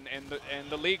well. And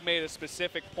the league made a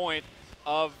specific point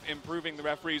of improving the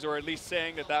referees, or at least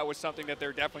saying that that was something that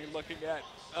they're definitely looking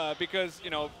at. Because,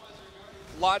 you know,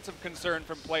 lots of concern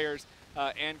from players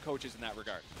and coaches in that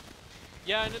regard.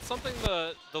 Yeah, and it's something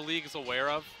the league is aware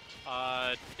of.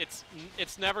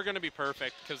 It's never going to be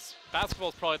perfect, because basketball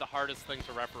is probably the hardest thing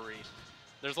to referee.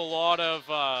 There's a lot of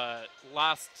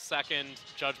last-second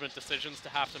judgment decisions to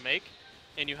have to make,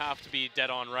 and you have to be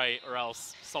dead on right, or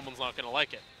else someone's not going to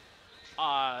like it.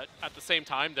 At the same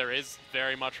time, there is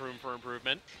very much room for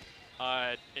improvement.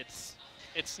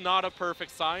 It's not a perfect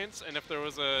science, and if there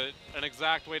was an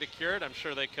exact way to cure it, I'm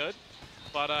sure they could.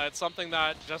 But it's something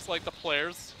that, just like the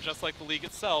players, just like the league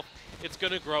itself, it's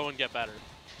going to grow and get better.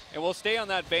 And we'll stay on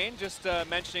that vein, just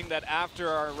mentioning that after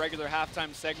our regular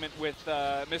halftime segment with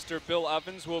Mr. Bill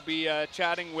Ovens, we'll be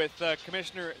chatting with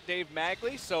Commissioner Dave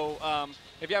Magley. So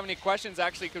if you have any questions,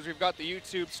 actually, because we've got the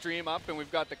YouTube stream up and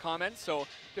we've got the comments, so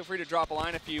feel free to drop a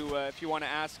line if you want to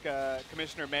ask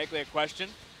Commissioner Magley a question.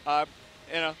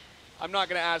 I'm not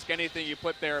going to ask anything you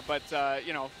put there, but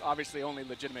obviously only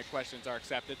legitimate questions are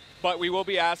accepted. But we will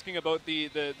be asking about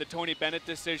the Tony Bennett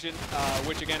decision,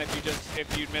 which again,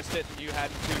 if you'd missed it and you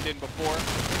hadn't tuned in before,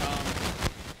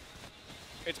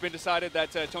 it's been decided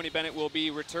that Tony Bennett will be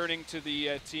returning to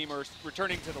the team, or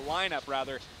returning to the lineup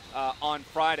rather, on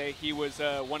Friday. He was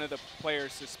one of the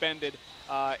players suspended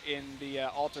in the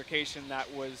altercation that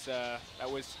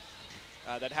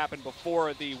happened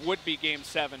before the would-be Game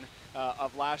 7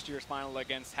 of last year's final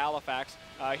against Halifax.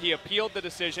 He appealed the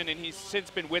decision, and he's since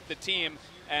been with the team.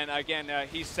 And again,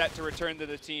 he's set to return to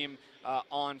the team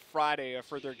on Friday, a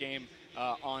further game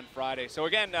on Friday. So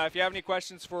again, if you have any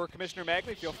questions for Commissioner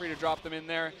Magley, feel free to drop them in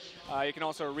there. You can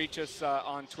also reach us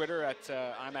on Twitter at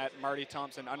I'm at Marty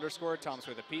Thompson _ Thompson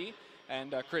with a P,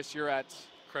 and Chris, you're at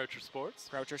Croucher Sports.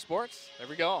 Croucher Sports. There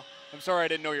we go. I'm sorry I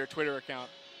didn't know your Twitter account.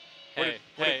 Hey,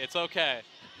 it's okay.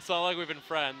 It's not like we've been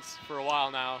friends for a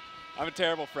while now. I'm a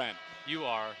terrible friend. You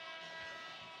are.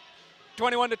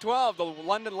 21-12, the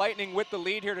London Lightning with the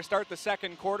lead here to start the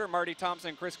second quarter. Marty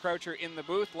Thompson and Chris Croucher in the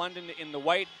booth. London in the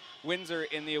white, Windsor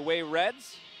in the away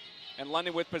reds. And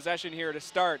London with possession here to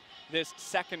start this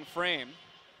second frame.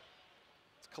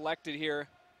 It's collected here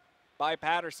by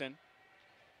Patterson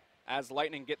as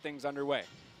Lightning get things underway.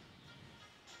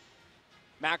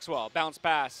 Maxwell, bounce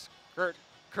pass.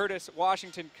 Curtis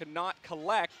Washington could not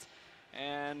collect,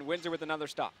 and Windsor with another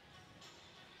stop.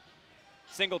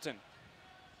 Singleton.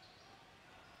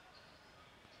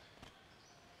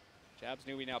 Jabs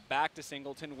Newby now back to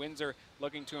Singleton. Windsor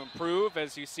looking to improve,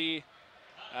 as you see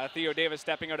Theo Davis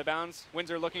stepping out of bounds.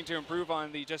 Windsor looking to improve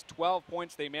on the just 12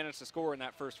 points they managed to score in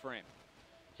that first frame.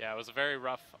 Yeah, it was a very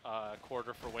rough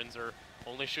quarter for Windsor,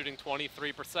 only shooting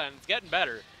 23%. It's getting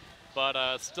better,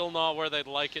 but still not where they'd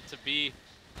like it to be.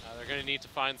 They're going to need to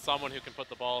find someone who can put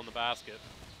the ball in the basket.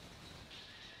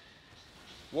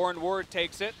 Warren Ward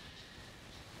takes it.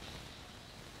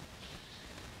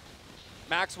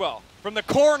 Maxwell from the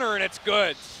corner, and it's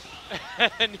good.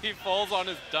 And he falls on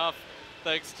his duff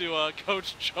thanks to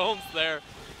Coach Jones there.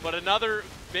 But another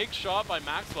big shot by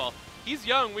Maxwell. He's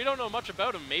young. We don't know much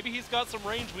about him. Maybe he's got some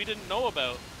range we didn't know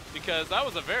about, because that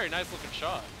was a very nice looking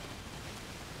shot.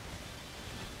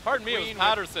 Pardon me, it was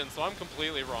Patterson, so I'm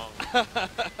completely wrong.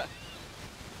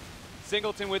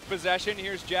 Singleton with possession.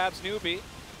 Here's Jabs Newby,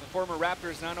 the former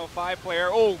Raptors 905 player.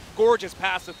 Oh, gorgeous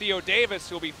pass to Theo Davis,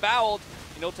 who'll be fouled,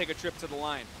 and he'll take a trip to the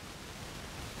line.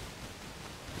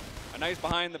 A nice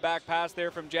behind-the-back pass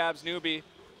there from Jabs Newby.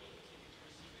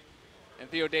 And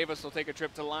Theo Davis will take a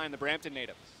trip to the line, the Brampton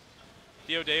native.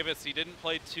 Theo Davis, he didn't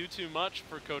play too much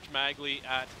for Coach Magley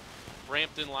at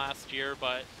Brampton last year,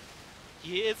 but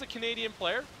he is a Canadian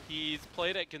player. He's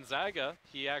played at Gonzaga.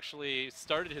 He actually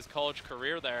started his college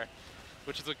career there,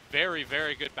 which is a very,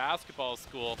 very good basketball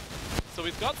school. So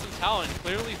he's got some talent.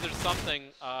 Clearly there's something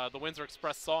the Windsor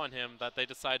Express saw in him that they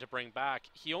decided to bring back.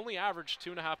 He only averaged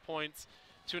 2.5 points,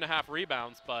 2.5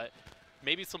 rebounds, but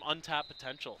maybe some untapped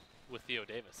potential with Theo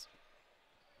Davis.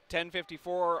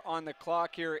 10:54 on the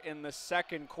clock here in the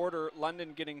second quarter.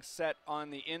 London getting set on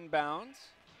the inbounds.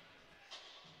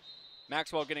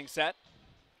 Maxwell getting set.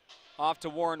 Off to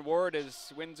Warren Ward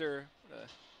as Windsor,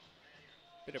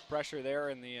 bit of pressure there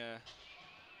in the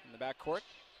backcourt.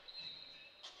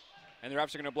 And the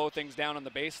refs are going to blow things down on the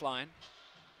baseline.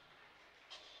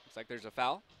 Looks like there's a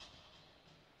foul.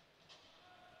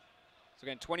 So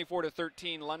again,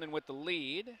 24-13, London with the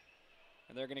lead.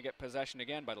 And they're going to get possession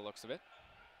again by the looks of it.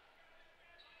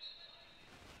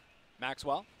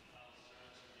 Maxwell.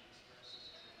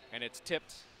 And it's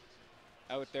tipped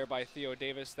out there by Theo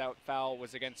Davis. That foul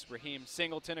was against Raheem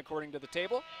Singleton, according to the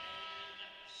table.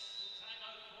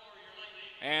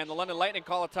 And the London Lightning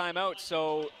call a timeout.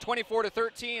 So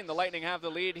 24-13, the Lightning have the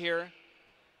lead here.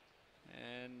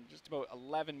 And just about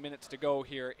 11 minutes to go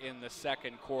here in the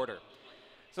second quarter.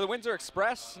 So the Windsor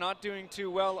Express not doing too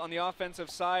well on the offensive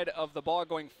side of the ball,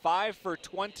 going 5 for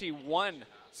 21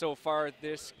 so far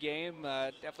this game.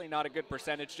 Definitely not a good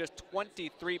percentage, just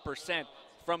 23%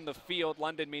 from the field.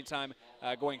 London, meantime,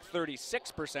 going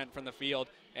 36% from the field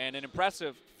and an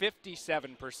impressive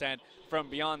 57% from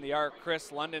beyond the arc.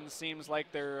 Chris, London seems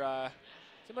like they're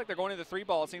going to the three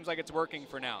ball. It seems like it's working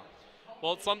for now.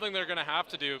 Well, it's something they're going to have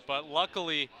to do, but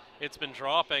luckily it's been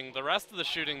dropping. The rest of the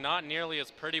shooting not nearly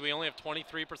as pretty. We only have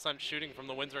 23% shooting from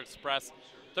the Windsor Express,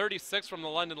 36 from the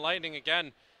London Lightning.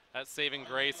 Again, that saving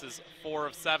grace is 4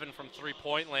 of 7 from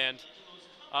three-point land.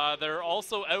 They're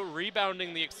also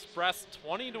out-rebounding the Express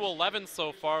 20-11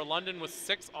 so far. London with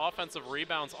 6 offensive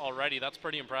rebounds already. That's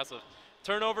pretty impressive.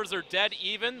 Turnovers are dead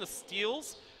even. The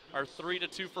steals are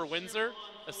 3-2 for Windsor.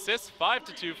 Assists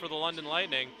 5-2 for the London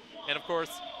Lightning. And of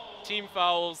course, team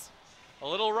fouls a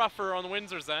little rougher on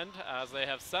Windsor's end, as they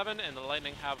have 7 and the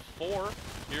Lightning have 4.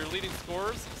 Your leading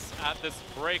scorers at this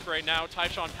break right now,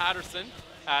 Tyshawn Patterson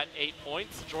at 8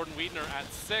 points, Jordan Wiedner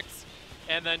at 6,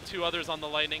 and then 2 others on the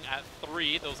Lightning at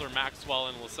 3. Those are Maxwell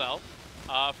and LaSalle.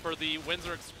 For the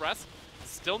Windsor Express,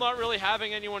 still not really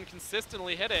having anyone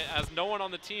consistently hit it, as no one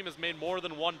on the team has made more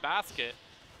than 1 basket.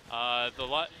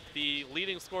 The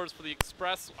leading scorers for the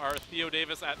Express are Theo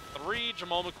Davis at 3,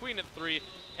 Jamal McQueen at 3,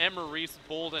 and Maurice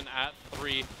Bolden at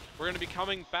 3. We're going to be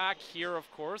coming back here, of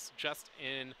course, just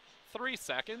in 3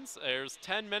 seconds. There's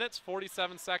 10 minutes,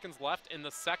 47 seconds left in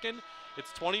the second. It's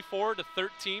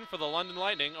 24-13 for the London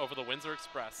Lightning over the Windsor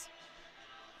Express.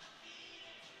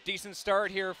 Decent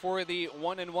start here for the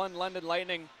 1-1 London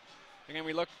Lightning. Again,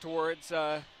 we look towards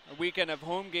a weekend of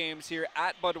home games here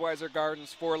at Budweiser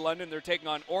Gardens for London. They're taking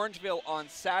on Orangeville on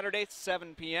Saturday,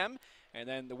 7 p.m., and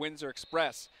then the Windsor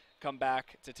Express come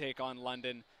back to take on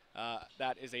London.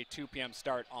 That is a 2 p.m.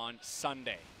 start on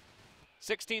Sunday.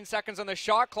 16 seconds on the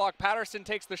shot clock. Patterson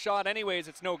takes the shot anyways.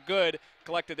 It's no good.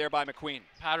 Collected there by McQueen.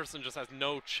 Patterson just has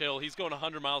no chill. He's going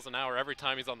 100 miles an hour every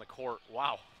time he's on the court.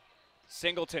 Wow.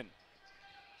 Singleton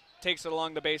takes it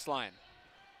along the baseline.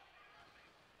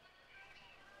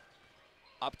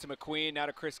 Up to McQueen, now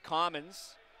to Chris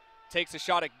Commons. Takes a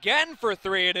shot again for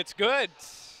 3, and it's good.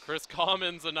 Chris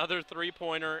Commons, another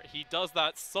three-pointer. He does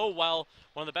that so well.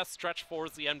 One of the best stretch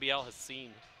fours the NBL has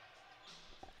seen.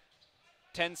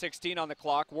 10:16 on the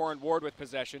clock. Warren Ward with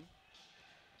possession.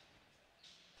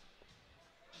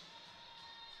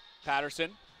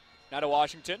 Patterson, now to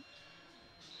Washington.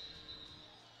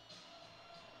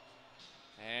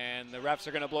 And the refs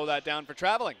are going to blow that down for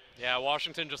traveling. Yeah,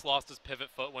 Washington just lost his pivot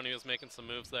foot when he was making some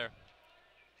moves there.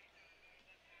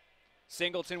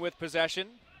 Singleton with possession,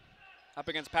 up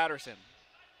against Patterson.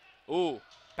 Ooh,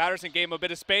 Patterson gave him a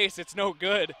bit of space. It's no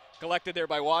good. Collected there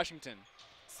by Washington.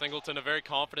 Singleton, a very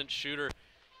confident shooter.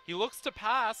 He looks to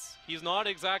pass. He's not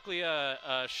exactly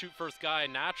a shoot-first guy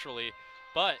naturally,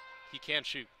 but he can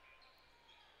shoot.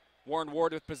 Warren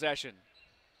Ward with possession.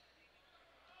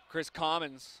 Chris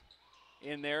Commons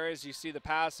in there as you see the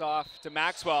pass off to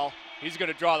Maxwell. He's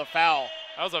going to draw the foul.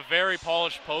 That was a very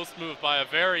polished post move by a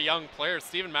very young player.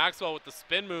 Stephen Maxwell with the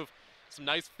spin move. Some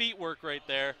nice feet work right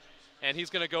there. And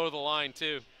he's going to go to the line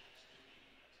too.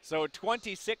 So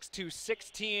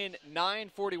 26-16,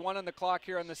 9:41 on the clock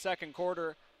here in the second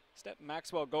quarter.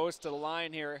 Maxwell goes to the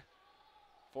line here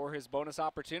for his bonus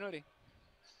opportunity.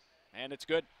 And it's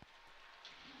good.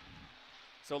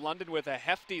 So London with a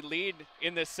hefty lead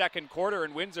in this second quarter,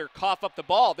 and Windsor cough up the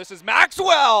ball. This is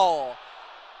Maxwell!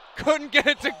 Couldn't get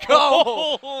it to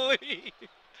go. Holy!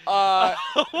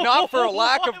 Not for a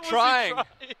lack of Why was he trying.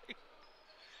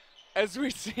 As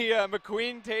we see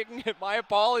McQueen taking it. My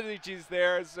apologies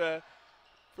there. It's a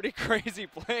pretty crazy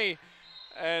play.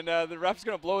 And the ref's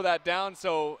going to blow that down.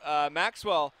 So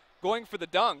Maxwell going for the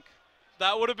dunk.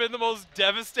 That would have been the most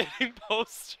devastating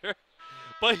poster.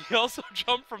 But he also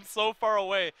jumped from so far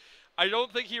away. I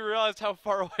don't think he realized how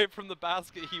far away from the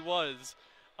basket he was.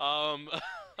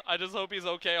 I just hope he's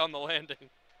okay on the landing.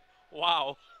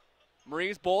 Wow.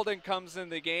 Maurice Bolden comes in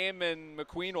the game, and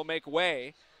McQueen will make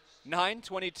way.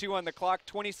 9:22 on the clock,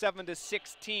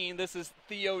 27-16. This is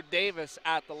Theo Davis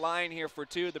at the line here for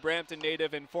 2, the Brampton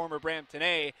native and former Brampton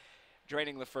A,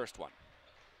 draining the first one.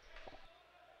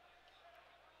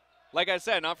 Like I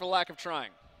said, not for lack of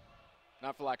trying.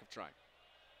 Not for lack of trying.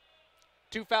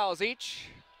 2 fouls each.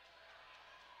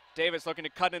 Davis looking to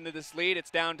cut into this lead. It's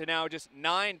down to now just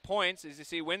 9 points as you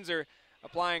see Windsor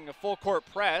applying a full court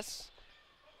press.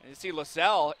 And you see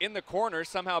LaSalle in the corner,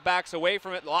 somehow backs away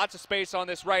from it. Lots of space on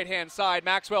this right-hand side.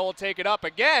 Maxwell will take it up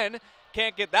again.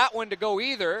 Can't get that one to go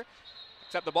either,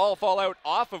 except the ball will fall out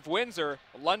off of Windsor.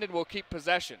 London will keep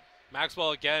possession.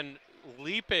 Maxwell again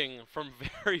leaping from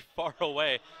very far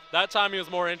away. That time he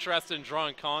was more interested in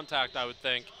drawing contact, I would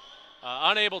think.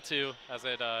 Unable to, as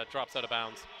it drops out of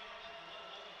bounds.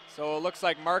 So it looks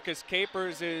like Marcus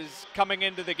Capers is coming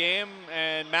into the game,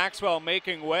 and Maxwell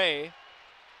making way.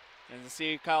 And you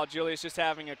see Kyle Julius just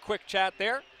having a quick chat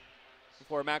there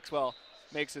before Maxwell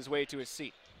makes his way to his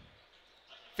seat.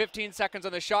 15 seconds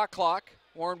on the shot clock.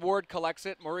 Warren Ward collects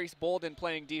it. Maurice Bolden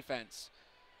playing defense.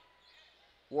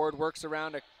 Ward works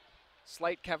around a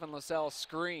slight Kevin LaSalle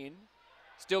screen.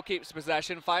 Still keeps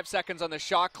possession. 5 seconds on the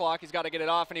shot clock. He's got to get it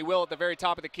off, and he will at the very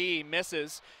top of the key. He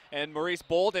misses, and Maurice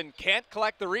Bolden can't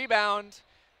collect the rebound,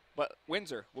 but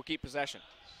Windsor will keep possession.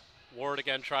 Ward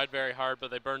again tried very hard,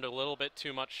 but they burned a little bit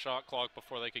too much shot clock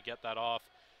before they could get that off,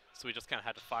 so we just kind of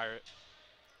had to fire it.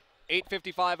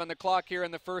 8:55 on the clock here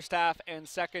in the first half and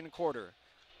second quarter.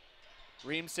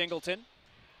 Reem Singleton.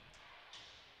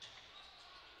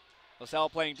 LaSalle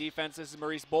playing defense. This is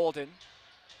Maurice Bolden.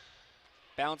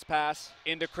 Bounce pass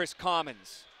into Chris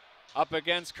Commons. Up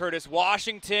against Curtis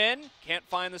Washington. Can't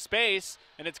find the space,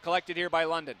 and it's collected here by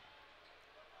London.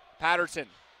 Patterson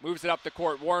moves it up the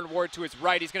court. Warren Ward to his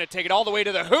right. He's going to take it all the way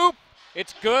to the hoop.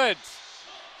 It's good.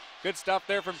 Good stuff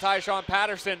there from Tyshawn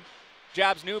Patterson.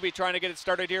 Jabs Newby trying to get it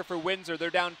started here for Windsor. They're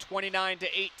down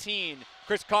 29-18.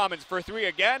 Chris Commons for three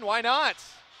again. Why not?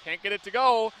 Can't get it to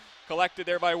go. Collected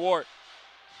there by Ward.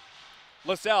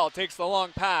 LaSalle takes the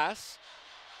long pass.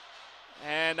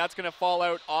 And that's going to fall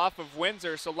out off of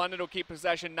Windsor, so London will keep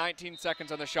possession. 19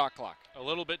 seconds on the shot clock. A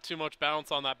little bit too much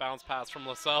bounce on that bounce pass from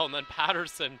LaSalle, and then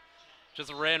Patterson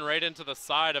just ran right into the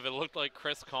side of it. Looked like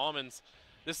Chris Commons.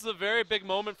 This is a very big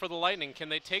moment for the Lightning. Can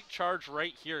they take charge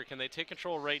right here? Can they take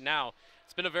control right now?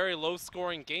 It's been a very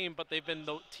low-scoring game, but they've been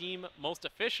the team most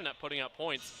efficient at putting up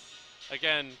points.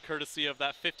 Again, courtesy of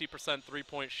that 50%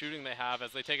 three-point shooting they have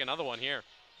as they take another one here.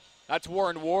 That's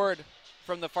Warren Ward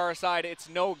from the far side. It's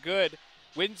no good.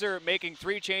 Windsor making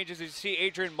three changes. You see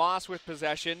Adrian Moss with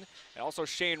possession, and also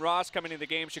Shane Ross coming into the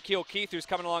game. Shaquille Keith, who's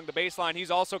coming along the baseline, he's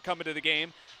also coming to the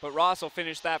game, but Ross will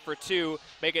finish that for two,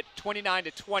 make it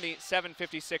 29-20,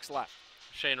 7:56 left.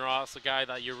 Shane Ross, a guy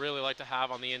that you really like to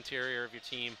have on the interior of your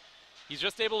team. He's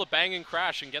just able to bang and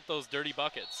crash and get those dirty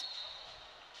buckets.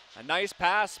 A nice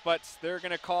pass, but they're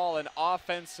going to call an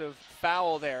offensive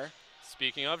foul there.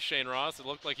 Speaking of Shane Ross, it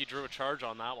looked like he drew a charge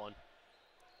on that one.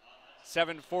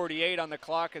 7:48 on the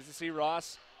clock as you see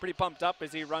Ross pretty pumped up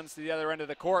as he runs to the other end of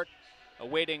the court,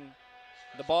 awaiting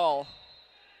the ball.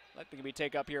 Let them be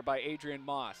taken up here by Adrian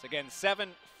Moss. Again,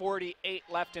 7:48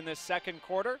 left in this second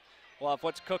quarter. We'll have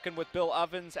what's cooking with Bill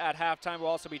Ovens at halftime. We'll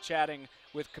also be chatting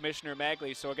with Commissioner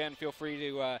Magley. So again, feel free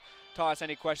to toss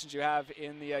any questions you have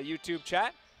in the YouTube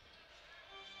chat.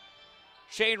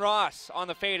 Shane Ross on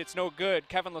the fade, it's no good.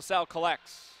 Kevin LaSalle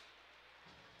collects.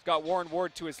 He's got Warren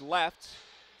Ward to his left.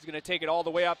 He's going to take it all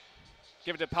the way up,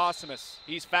 give it to Posthumus.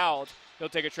 He's fouled. He'll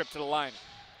take a trip to the line.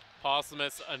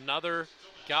 Posthumus, another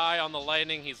guy on the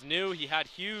Lightning. He's new. He had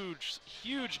huge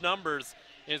numbers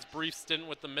in his brief stint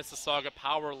with the Mississauga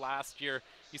Power last year.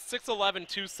 He's 6'11",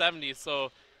 270,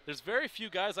 so there's very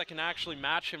few guys that can actually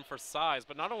match him for size.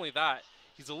 But not only that,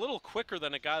 he's a little quicker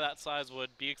than a guy that size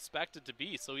would be expected to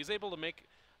be. So he's able to make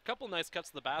a couple nice cuts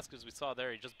to the basket, as we saw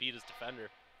there. He just beat his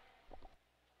defender.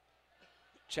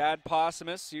 Chad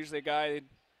Posthumus, usually a guy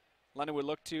London would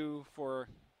look to for a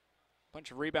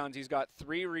bunch of rebounds. He's got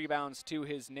 3 rebounds to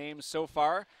his name so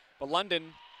far. But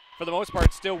London, for the most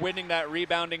part, still winning that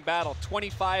rebounding battle.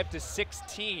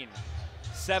 25-16.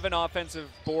 7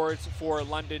 offensive boards for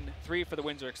London, 3 for the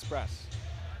Windsor Express.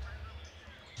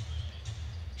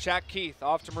 Shaq Keith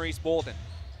off to Maurice Bolden.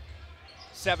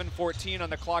 7:14 on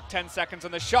the clock, 10 seconds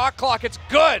on the shot clock. It's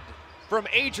good from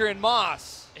Adrian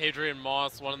Moss. Adrian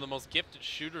Moss, one of the most gifted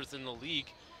shooters in the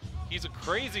league. He's a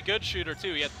crazy good shooter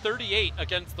too. He had 38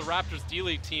 against the Raptors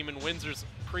D-League team in Windsor's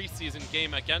preseason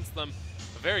game against them.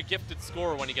 A very gifted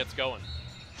scorer when he gets going.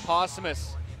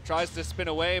 Posthumus tries to spin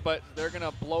away, but they're going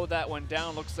to blow that one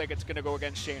down. Looks like it's going to go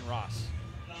against Shane Ross.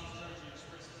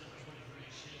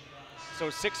 So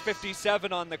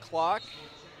 6:57 on the clock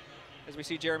as we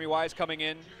see Jeremy Wise coming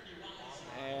in.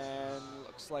 And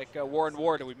looks like Warren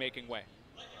Ward will be making way.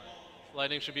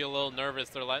 Lightning should be a little nervous.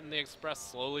 They're letting the Express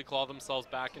slowly claw themselves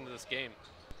back into this game.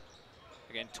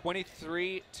 Again,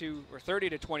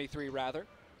 30-23 rather.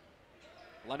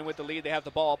 London with the lead. They have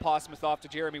the ball. Posthumus off to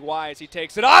Jeremy Wise. He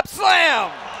takes it up.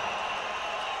 Slam!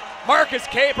 Marcus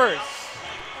Capers.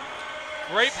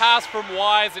 Great pass from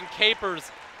Wise, and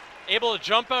Capers able to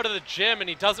jump out of the gym, and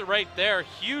he does it right there.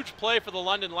 Huge play for the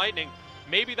London Lightning.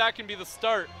 Maybe that can be the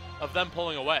start of them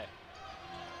pulling away.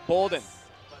 Bolden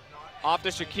off to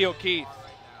Shaquille Keith.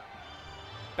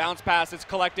 Bounce pass is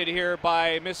collected here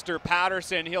by Mr.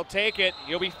 Patterson. He'll take it.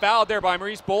 He'll be fouled there by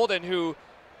Maurice Bolden, who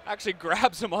actually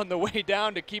grabs him on the way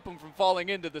down to keep him from falling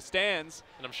into the stands.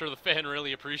 And I'm sure the fan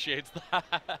really appreciates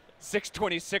that.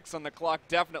 6:26 on the clock.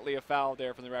 Definitely a foul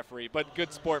there from the referee, but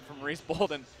good sport from Maurice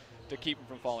Bolden to keep him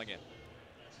from falling in.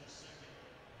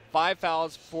 5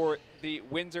 fouls for the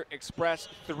Windsor Express,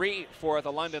 3 for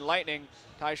the London Lightning.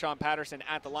 Tyshawn Patterson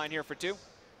at the line here for 2.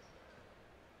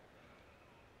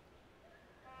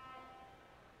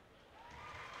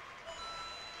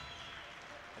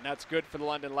 And that's good for the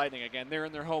London Lightning. Again, they're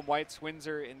in their home whites,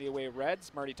 Windsor in the away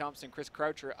reds. Marty Thompson, Chris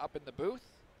Croucher up in the booth.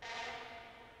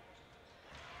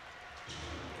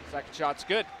 Second shot's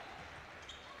good.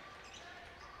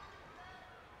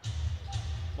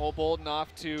 Mo Bolden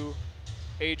off to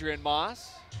Adrian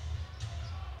Moss.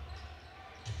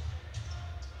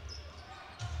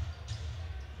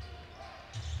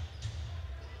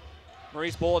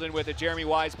 Maurice Bolden with it. Jeremy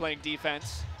Wise playing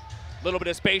defense. Little bit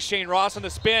of space. Shane Ross on the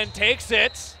spin, takes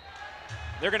it.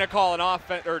 They're going to call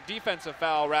an defensive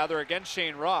foul rather against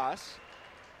Shane Ross.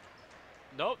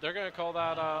 Nope, they're going to call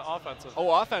that offensive.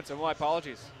 Oh, offensive. My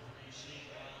apologies.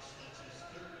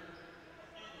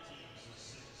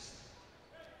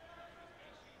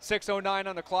 .609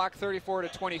 on the clock,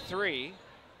 34-23.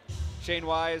 Shane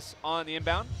Wise on the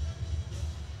inbound.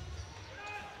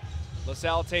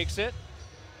 LaSalle takes it.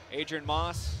 Adrian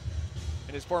Moss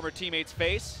in his former teammate's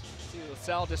face. See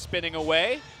LaSalle just spinning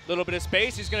away. Little bit of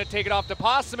space. He's going to take it off to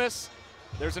Posthumus.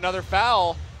 There's another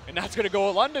foul, and that's going to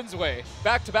go London's way.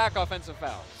 Back-to-back offensive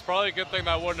fouls. It's probably a good thing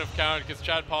that wouldn't have counted because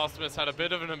Chad Posthumus had a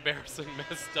bit of an embarrassing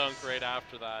missed dunk right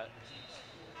after that.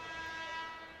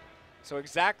 So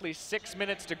exactly 6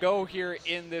 minutes to go here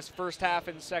in this first half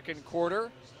and second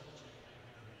quarter.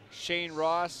 Shane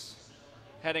Ross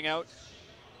heading out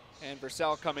and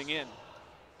Vercel coming in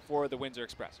for the Windsor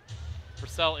Express.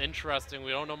 Vercel, interesting. We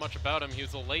don't know much about him. He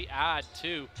was a late add,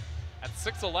 too. At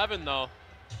 6'11", though,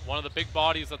 one of the big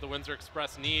bodies that the Windsor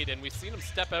Express need, and we've seen him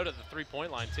step out at the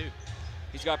three-point line, too.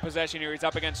 He's got possession here. He's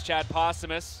up against Chad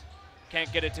Posthumus.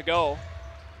 Can't get it to go.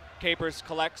 Capers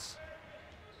collects.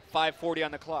 5:40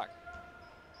 on the clock.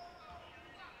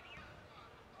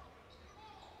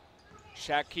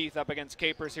 Shaq Keith up against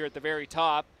Capers here at the very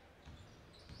top.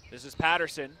 This is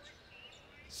Patterson.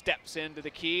 Steps into the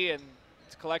key, and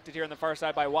it's collected here on the far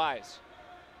side by Wise.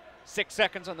 6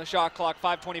 seconds on the shot clock,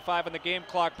 5:25 on the game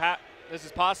clock. This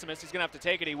is Posthumus. He's going to have to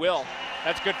take it. He will.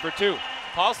 That's good for 2.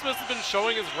 Posthumus has been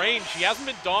showing his range. He hasn't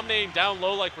been dominating down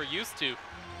low like we're used to.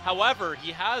 However,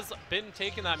 he has been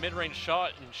taking that mid-range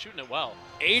shot and shooting it well.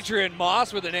 Adrian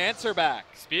Moss with an answer back.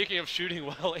 Speaking of shooting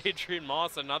well, Adrian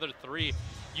Moss, another 3.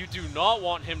 You do not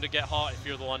want him to get hot if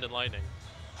you're the London Lightning.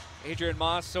 Adrian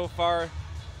Moss so far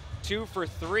 2 for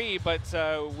 3, but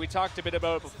we talked a bit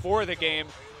about it before the game.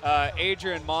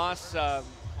 Adrian Moss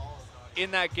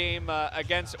in that game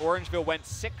against Orangeville went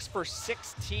 6 for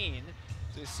 16.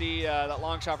 So you see that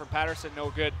long shot from Patterson,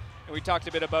 no good. And we talked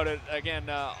a bit about it again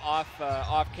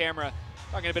off camera,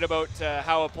 talking a bit about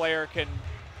how a player can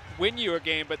win you a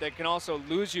game, but they can also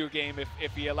lose you a game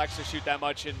if he elects to shoot that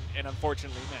much and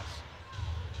unfortunately miss.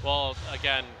 Well,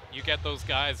 again, you get those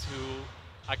guys who,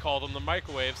 I call them the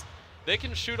microwaves. They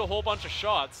can shoot a whole bunch of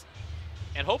shots,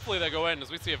 and hopefully they go in, as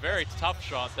we see a very tough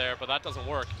shot there, but that doesn't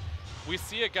work. We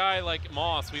see a guy like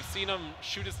Moss. We've seen him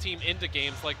shoot his team into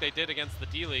games like they did against the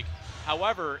D-League.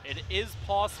 However, it is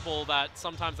possible that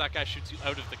sometimes that guy shoots you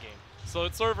out of the game. So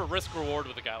it's sort of a risk-reward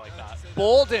with a guy like that.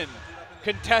 Bolden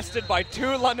contested by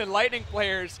 2 London Lightning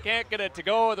players. Can't get it to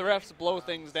go. The refs blow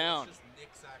things down.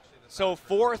 So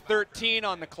 4:13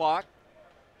 on the clock.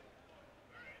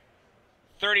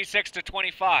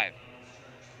 36-25.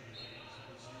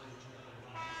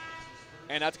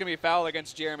 And that's going to be a foul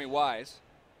against Jeremy Wise.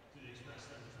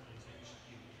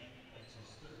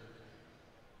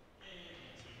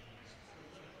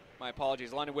 My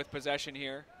apologies. London with possession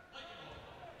here.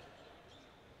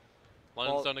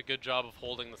 London's done a good job of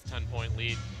holding this 10-point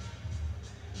lead.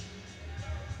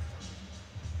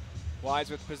 Wise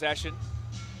with possession.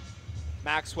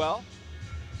 Maxwell.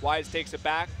 Wise takes it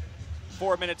back.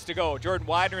 4 minutes to go. Jordan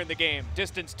Widener in the game.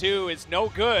 Distance 2 is no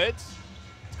good.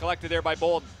 It's collected there by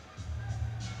Bolden.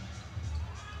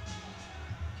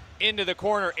 Into the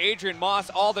corner. Adrian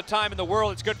Moss, all the time in the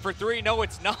world. It's good for 3. No,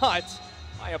 it's not.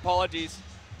 My apologies.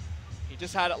 He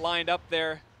just had it lined up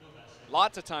there.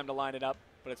 Lots of time to line it up,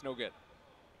 but it's no good.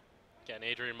 Again,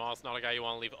 Adrian Moss, not a guy you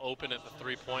want to leave open at the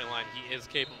three-point line. He is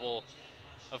capable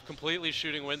of completely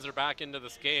shooting Windsor back into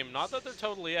this game. Not that they're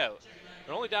totally out.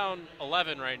 They're only down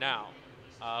 11 right now.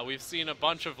 We've seen a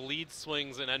bunch of lead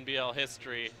swings in NBL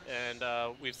history, and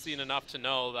we've seen enough to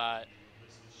know that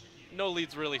no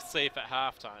lead's really safe at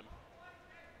halftime.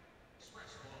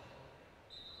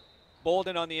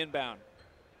 Bolden on the inbound.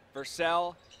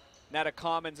 Vercel, Netta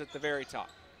Commons at the very top.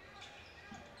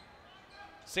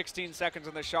 16 seconds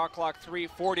on the shot clock,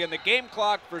 3:40 on the game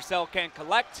clock. Vercel can't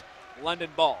collect. London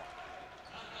ball.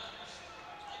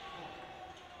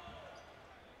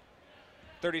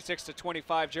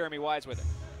 36-25, Jeremy Wise with it.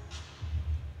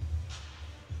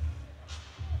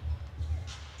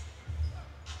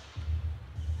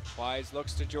 Wise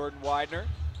looks to Jordan Widener.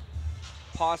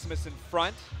 Possumus in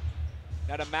front.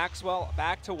 Now to Maxwell,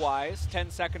 back to Wise. 10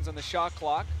 seconds on the shot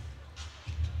clock.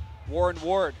 Warren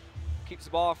Ward keeps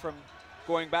the ball from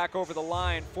going back over the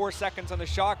line. 4 seconds on the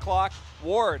shot clock.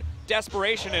 Ward,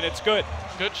 desperation, and it's good.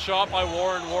 Good shot by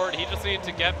Warren Ward. He just needed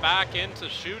to get back into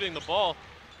shooting the ball.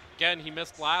 Again, he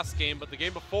missed last game, but the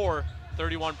game before,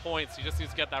 31 points. He just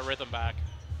needs to get that rhythm back.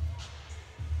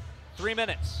 3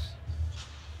 minutes.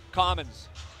 Commons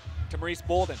to Maurice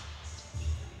Bolden.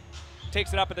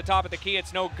 Takes it up at the top of the key.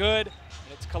 It's no good.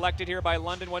 And it's collected here by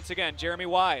London once again. Jeremy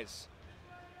Wise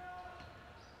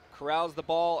corrals the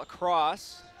ball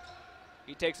across.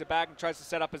 He takes it back and tries to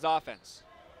set up his offense.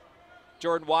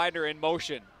 Jordan Widener in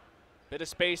motion. Bit of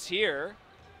space here.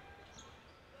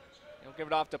 He'll give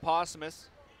it off to Possumus.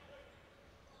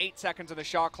 8 seconds on the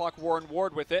shot clock. Warren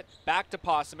Ward with it. Back to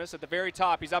Possumus at the very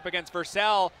top. He's up against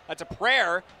Vercel. That's a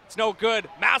prayer. It's no good.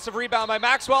 Massive rebound by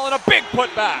Maxwell and a big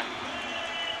putback.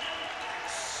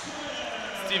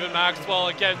 Stephen Maxwell,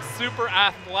 again, super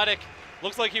athletic.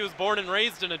 Looks like he was born and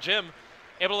raised in a gym.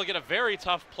 Able to get a very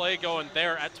tough play going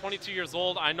there at 22 years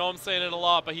old. I know I'm saying it a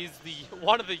lot, but he's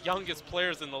one of the youngest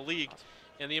players in the league.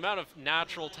 And the amount of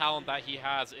natural talent that he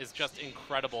has is just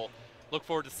incredible. Look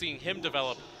forward to seeing him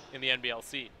develop in the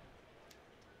NBLC.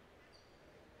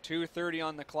 2:30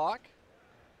 on the clock.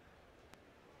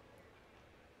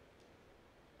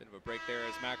 Bit of a break there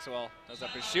as Maxwell does up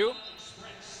his shoe.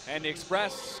 And the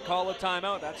Express call a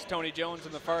timeout. That's Tony Jones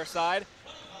on the far side.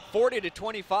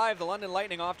 40-25, the London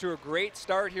Lightning off to a great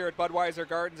start here at Budweiser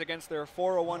Gardens against their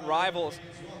 401 rivals.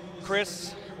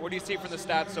 Chris, what do you see from the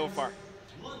stats so far?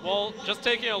 Well, just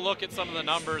taking a look at some of the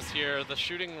numbers here, the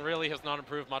shooting really has not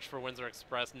improved much for Windsor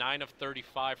Express. 9 of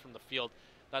 35 from the field.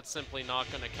 That's simply not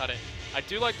going to cut it. I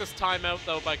do like this timeout,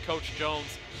 though, by Coach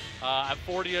Jones. At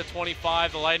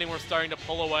 40-25, the Lightning were starting to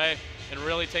pull away and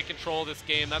really take control of this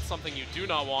game. That's something you do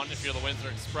not want if you're the Windsor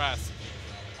Express.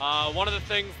 One of the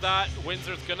things that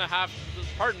Windsor's going to have,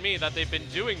 pardon me, that they've been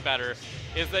doing better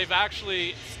is they've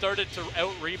actually started to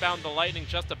out-rebound the Lightning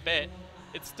just a bit.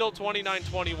 It's still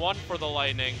 29-21 for the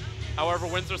Lightning. However,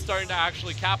 Windsor's starting to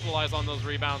actually capitalize on those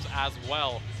rebounds as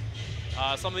well.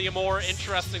 Some of the more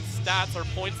interesting stats are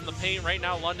points in the paint. Right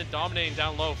now, London dominating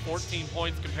down low, 14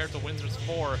 points compared to Windsor's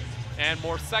 4, and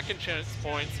more second chance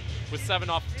points with 7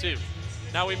 off of 2.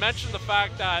 Now, we mentioned the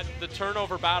fact that the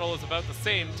turnover battle is about the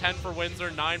same, 10 for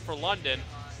Windsor, 9 for London.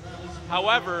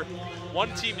 However,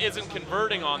 one team isn't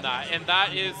converting on that, and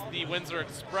that is the Windsor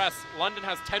Express. London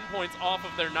has 10 points off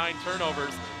of their 9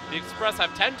 turnovers. The Express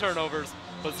have 10 turnovers,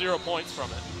 but 0 points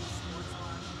from it.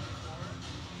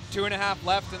 2.5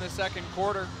 left in the second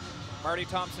quarter. Marty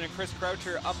Thompson and Chris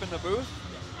Croucher up in the booth.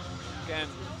 Again,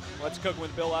 Let's Cook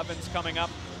with Bill Evans coming up.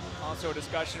 Also a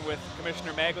discussion with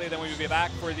Commissioner Magley. Then we will be back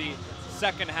for the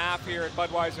second half here at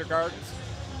Budweiser Gardens.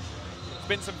 It's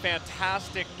been some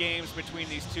fantastic games between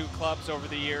these two clubs over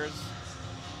the years.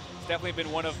 It's definitely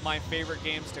been one of my favorite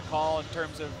games to call in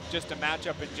terms of just a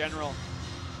matchup in general.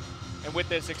 And with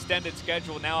this extended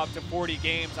schedule now up to 40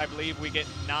 games, I believe we get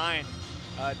 9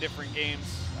 different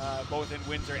games, both in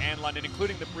Windsor and London,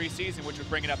 including the preseason, which would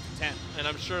bring it up to 10. And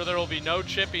I'm sure there will be no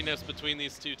chippiness between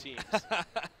these two teams.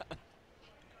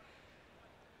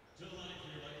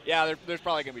 Yeah, there's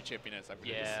probably gonna be chippiness. I'm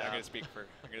gonna speak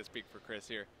for Chris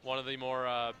here. One of the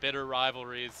more bitter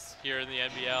rivalries here in the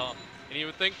NBL, and you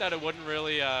would think that it wouldn't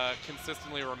really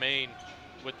consistently remain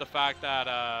with the fact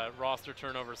that roster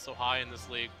turnover is so high in this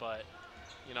league, but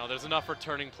you know, there's enough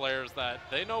returning players that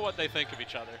they know what they think of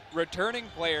each other. Returning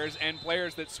players and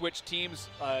players that switch teams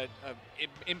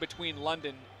in between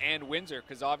London and Windsor,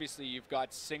 because obviously you've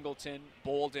got Singleton,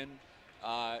 Bolden,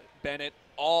 Bennett,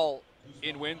 all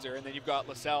in Windsor, and then you've got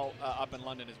LaSalle up in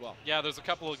London as well. Yeah, there's a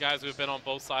couple of guys who have been on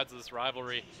both sides of this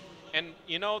rivalry. And,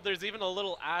 you know, there's even a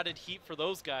little added heat for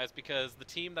those guys because the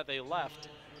team that they left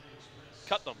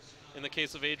cut them, in the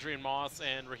case of Adrian Moss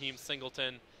and Raheem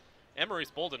Singleton and Maurice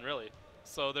Bolden, really.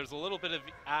 So there's a little bit of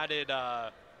added,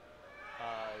 I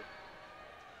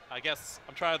guess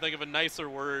I'm trying to think of a nicer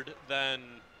word than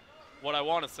what I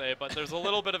want to say, but there's a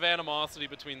little bit of animosity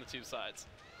between the two sides.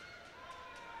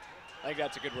 I think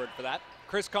that's a good word for that.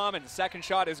 Chris Commons, second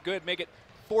shot is good. Make it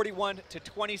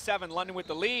 41-27. London with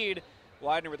the lead.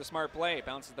 Widener with a smart play.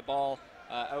 Bounces the ball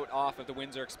out off of the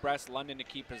Windsor Express. London to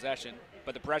keep possession,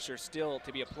 but the pressure still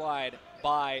to be applied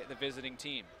by the visiting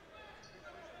team.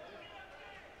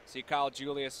 See Kyle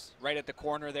Julius right at the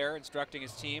corner there instructing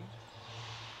his team.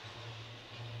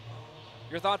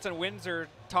 Your thoughts on Windsor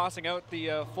tossing out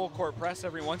the full court press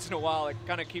every once in a while? It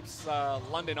kind of keeps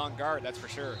London on guard, that's for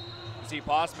sure. You see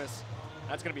Posmus,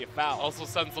 that's going to be a foul. Also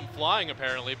sends them flying,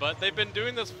 apparently, but they've been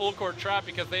doing this full court trap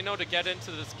because they know to get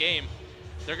into this game,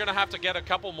 they're going to have to get a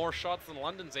couple more shots than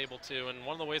London's able to, and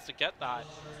one of the ways to get that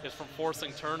is from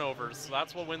forcing turnovers. So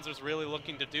that's what Windsor's really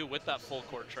looking to do with that full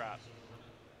court trap.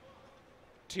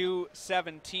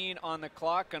 2:17 on the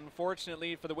clock.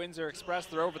 Unfortunately for the Windsor Express,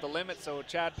 they're over the limit, so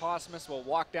Chad Posmus will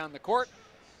walk down the court,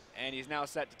 and he's now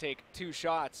set to take 2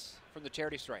 shots from the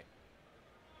charity stripe.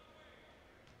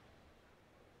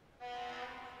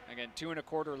 Again, 2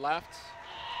 1/4 left.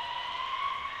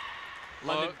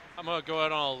 London. I'm going to go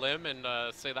out on a limb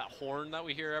and say that horn that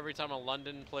we hear every time a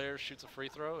London player shoots a free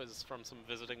throw is from some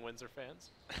visiting Windsor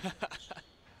fans.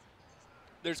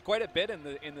 There's quite a bit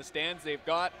in the stands. They've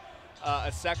got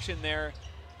a section there,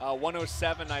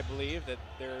 107, I believe, that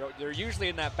they're usually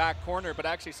in that back corner, but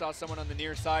I actually saw someone on the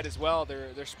near side as well.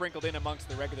 They're sprinkled in amongst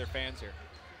the regular fans here.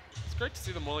 It's great to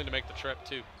see them willing to make the trip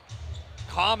too.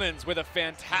 Commons with a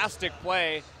fantastic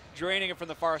play, draining it from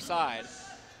the far side.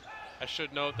 I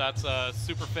should note that's a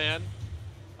super fan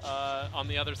on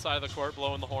the other side of the court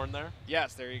blowing the horn there.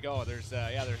 Yes, there you go. There's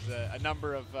a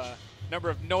number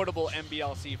of notable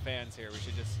NBLC fans here. We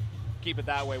should just keep it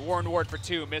that way. Warren Ward for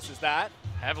 2, misses that.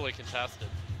 Heavily contested.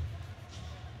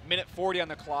 Minute 40 on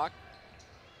the clock.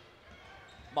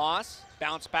 Moss,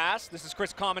 bounce pass. This is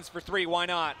Chris Commons for 3, why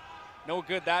not? No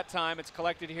good that time. It's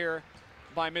collected here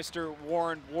by Mr.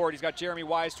 Warren Ward. He's got Jeremy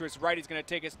Wise to his right. He's going to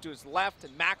take it to his left.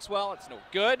 And Maxwell, it's no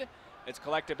good. It's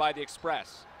collected by the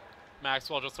Express.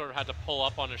 Maxwell just sort of had to pull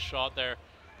up on his shot there.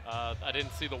 I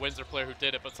didn't see the Windsor player who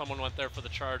did it, but someone went there for the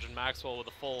charge, and Maxwell with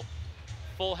a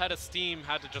full head of steam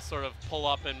had to just sort of pull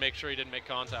up and make sure he didn't make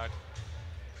contact.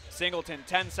 Singleton,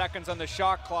 10 seconds on the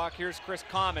shot clock. Here's Chris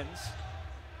Commons.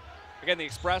 Again, the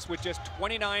Express with just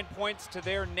 29 points to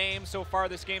their name so far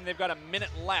this game. They've got a minute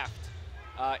left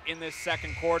in this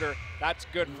second quarter. That's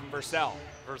good from Vercel.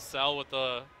 Vercel with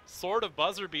the sort of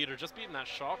buzzer beater, just beating that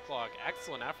shot clock.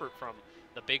 Excellent effort from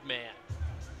the big man.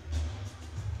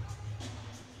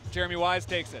 Jeremy Wise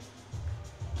takes it.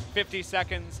 50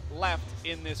 seconds left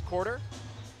in this quarter.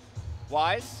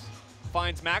 Wise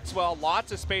finds Maxwell.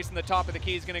 Lots of space in the top of the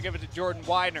key. He's going to give it to Jordan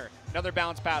Widener. Another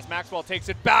bounce pass. Maxwell takes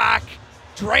it back.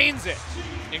 Drains it.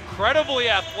 Incredibly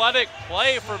athletic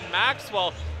play from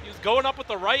Maxwell. He was going up with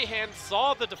the right hand,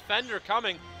 saw the defender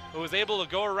coming, but was able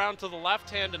to go around to the left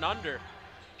hand and under.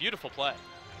 Beautiful play.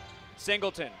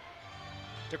 Singleton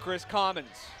to Chris Commons.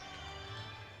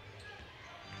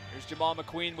 Here's Jamal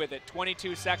McQueen with it.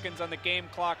 22 seconds on the game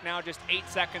clock now, just 8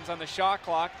 seconds on the shot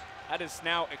clock. That is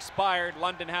now expired.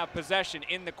 London have possession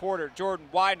in the quarter. Jordan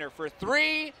Widener for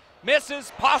 3,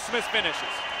 misses. Posmus finishes.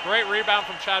 Great rebound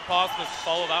from Chad Posmus to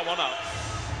follow that one up.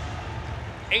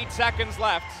 8 seconds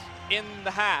left in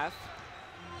the half.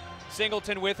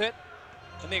 Singleton with it.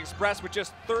 And the Express with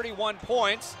just 31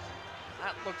 points.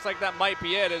 That looks like that might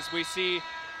be it as we see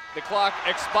the clock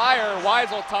expire.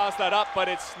 Wise will toss that up, but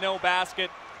it's no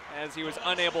basket as he was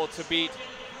unable to beat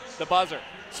the buzzer.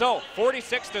 So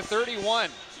 46-31.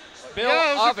 Bill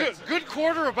yeah, it was Ovens. a good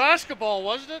quarter of basketball,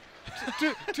 wasn't it?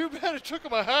 too bad it took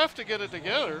him a half to get it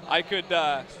together. I could,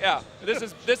 yeah. This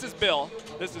is Bill.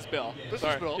 This is Bill. This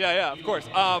is Bill. Yeah, of course.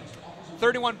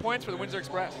 31 points for the Windsor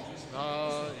Express.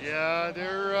 Yeah,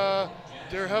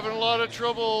 they're having a lot of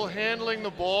trouble handling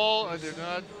the ball. They're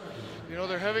not,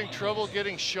 they're having trouble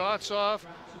getting shots off.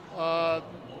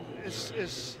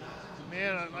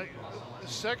 Man,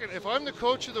 if I'm the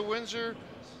coach of the Windsor,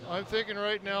 I'm thinking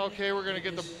right now, okay, we're going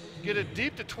to get it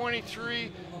deep to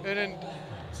 23 and then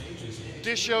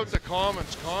dish out the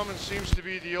Commons. Commons seems to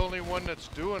be the only one that's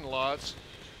doing lots.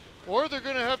 Or they're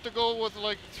going to have to go with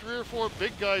like 3 or 4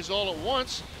 big guys all at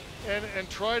once and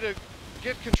try to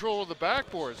get control of the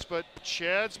backboards. But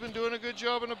Chad's been doing a good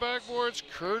job on the backboards.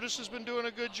 Curtis has been doing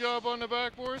a good job on the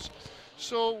backboards.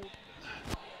 So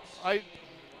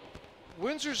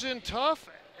Windsor's in tough,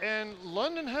 and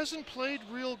London hasn't played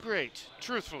real great,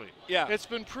 truthfully. Yeah. It's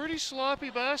been pretty sloppy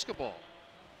basketball.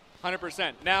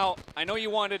 100%. Now, I know you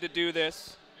wanted to do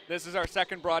this. This is our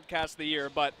second broadcast of the year,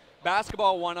 but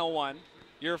Basketball 101,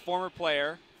 you're a former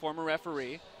player, former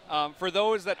referee. For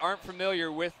those that aren't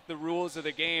familiar with the rules of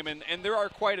the game, and there are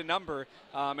quite a number,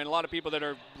 and a lot of people that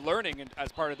are learning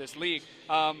as part of this league,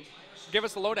 give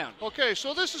us the lowdown. Okay,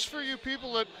 so this is for you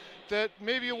people that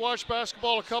maybe you watch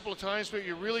basketball a couple of times, but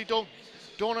you really don't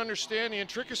understand the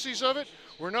intricacies of it.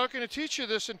 We're not going to teach you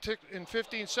this in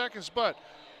 15 seconds, but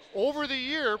over the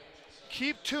year,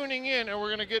 keep tuning in, and we're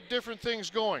going to get different things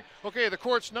going. Okay, the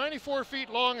court's 94 feet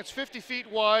long, it's 50 feet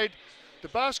wide. The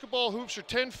basketball hoops are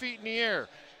 10 feet in the air.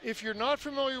 if you're not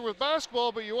familiar with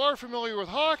basketball, but you are familiar with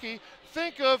hockey,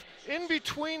 think of in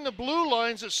between the blue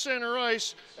lines at center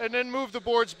ice and then move the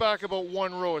boards back about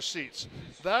 1 row of seats.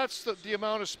 That's the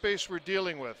amount of space we're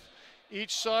dealing with.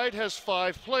 Each side has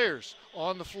 5 players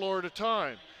on the floor at a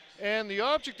time. And the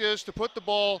object is to put the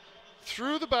ball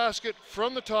through the basket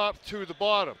from the top to the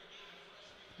bottom.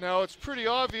 Now, it's pretty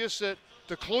obvious that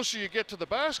the closer you get to the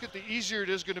basket, the easier it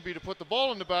is going to be to put the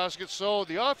ball in the basket. So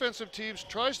the offensive team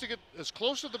tries to get as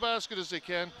close to the basket as they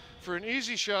can for an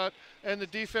easy shot, and the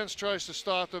defense tries to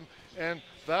stop them. And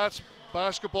that's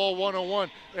basketball 101.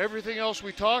 Everything else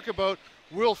we talk about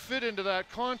will fit into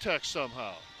that context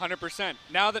somehow. 100%.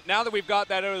 Now that we've got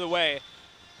that out of the way,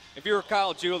 if you were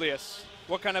Kyle Julius,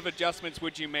 what kind of adjustments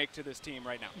would you make to this team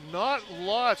right now? Not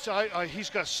lots. He's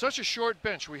got such a short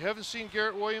bench. We haven't seen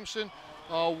Garrett Williamson.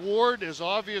 Ward is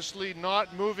obviously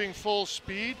not moving full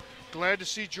speed. Glad to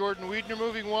see Jordan Wiedner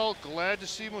moving well. Glad to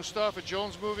see Mustafa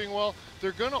Jones moving well.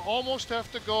 They're going to almost have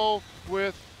to go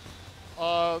with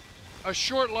a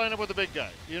short lineup with a big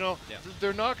guy. You know,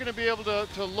 they're not going to be able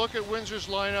to look at Windsor's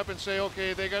lineup and say,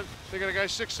 okay, they got a guy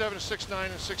 6'7", 6'9",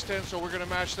 and 6'10", so we're going to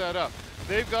match that up.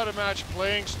 They've got to match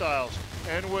playing styles,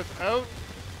 and without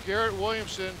Garrett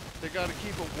Williamson, they got to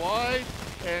keep it wide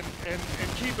and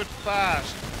keep it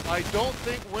fast. I don't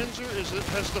think Windsor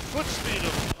has the foot speed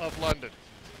of London.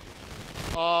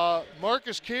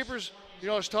 Marcus Capers, you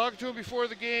know, I was talking to him before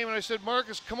the game, and I said,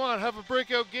 Marcus, come on, have a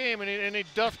breakout game. And he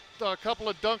duffed a couple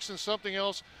of dunks and something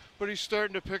else, but he's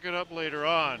starting to pick it up later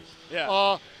on.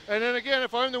 Yeah. And then again,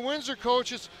 if I'm the Windsor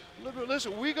coach, it's,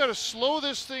 listen, we got to slow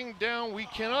this thing down. We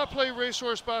cannot play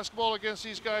racehorse basketball against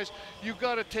these guys. You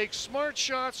got to take smart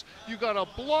shots. You got to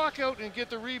block out and get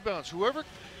the rebounds.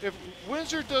 If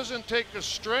Windsor doesn't take a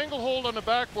stranglehold on the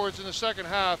backboards in the second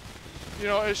half, you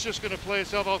know, it's just going to play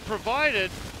itself out,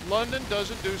 provided London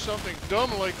doesn't do something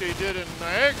dumb like they did in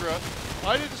Niagara.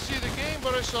 I didn't see the game,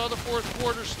 but I saw the fourth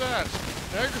quarter stats.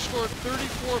 Niagara scored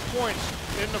 34 points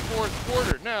in the fourth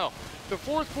quarter. Now, the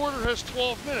fourth quarter has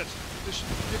 12 minutes.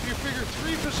 If you figure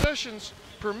 3 possessions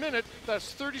per minute,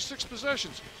 that's 36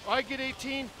 possessions. I get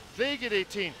 18, they get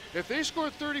 18. If they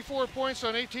scored 34 points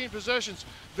on 18 possessions,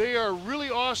 they are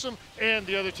really awesome, and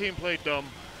the other team played dumb.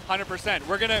 100%.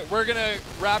 We're gonna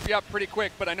wrap you up pretty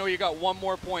quick, but I know you got one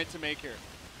more point to make here.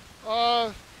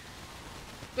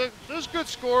 There's good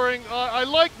scoring. I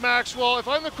like Maxwell. If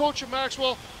I'm the coach of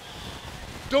Maxwell,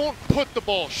 don't put the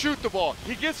ball, shoot the ball.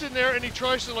 He gets in there and he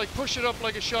tries to like push it up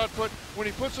like a shot put. When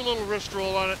he puts a little wrist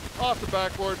roll on it, off the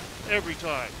backboard every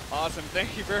time. Awesome.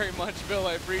 Thank you very much, Bill.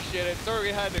 I appreciate it. Sorry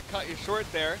we had to cut you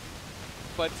short there,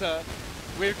 but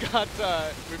we've got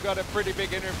a pretty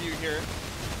big interview here.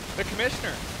 The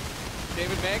commissioner,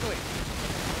 David Magley.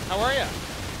 How are you?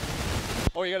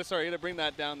 Oh, you gotta bring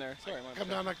that down there. Sorry, come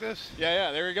down like this?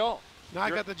 Yeah, there we go. Now I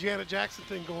got the Janet Jackson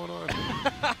thing going on.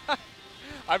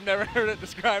 I've never heard it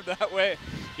described that way.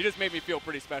 You just made me feel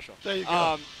pretty special. There you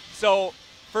go. So,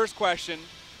 first question,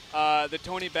 the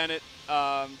Tony Bennett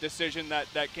decision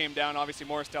that came down, obviously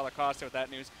Morris Della Costa with that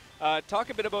news. Talk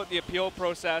a bit about the appeal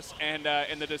process and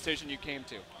the decision you came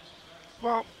to.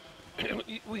 Well,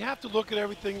 we have to look at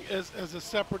everything as a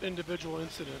separate individual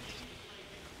incident.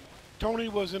 Tony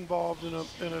was involved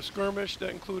in a skirmish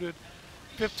that included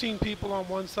 15 people on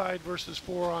one side versus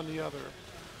 4 on the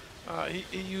other.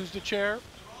 He used a chair.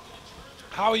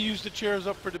 How he used the chair is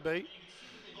up for debate.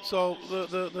 So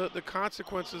the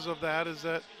consequences of that is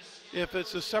that if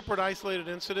it's a separate isolated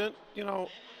incident, you know,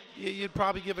 you'd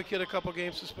probably give a kid a couple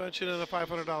game suspension and a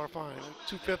 $500 fine,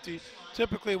 $250.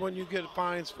 Typically when you get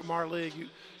fines from our league,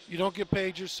 you don't get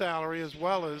paid your salary as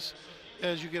well as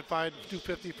you get fined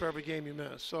 $250 for every game you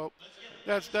miss. So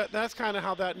that's kind of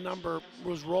how that number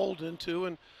was rolled into.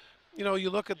 And you know, you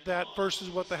look at that versus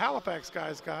what the Halifax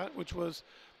guys got, which was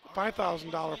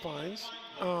 $5,000 fines.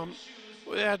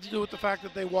 It had to do with the fact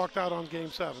that they walked out on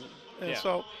Game 7. And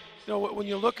so, you know, when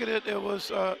you look at it, it was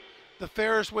the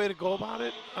fairest way to go about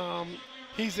it.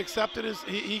 He's accepted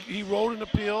he wrote an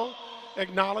appeal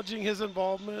acknowledging his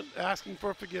involvement, asking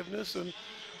for forgiveness, and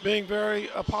being very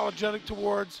apologetic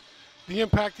towards the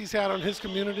impact he's had on his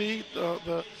community,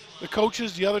 the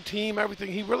coaches, the other team,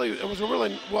 everything. It was a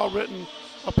really well-written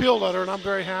appeal letter, and I'm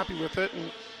very happy with it.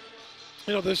 And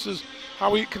you know, this is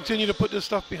how we continue to put this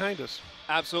stuff behind us.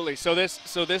 Absolutely. So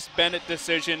this Bennett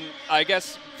decision, I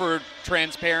guess for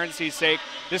transparency's sake,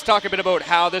 just talk a bit about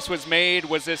how this was made.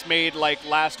 Was this made like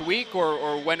last week,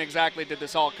 or when exactly did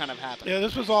this all kind of happen? Yeah,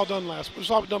 this was all done it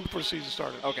was all done before the season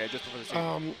started. Okay, just before the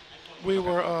season. We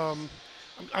were,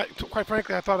 quite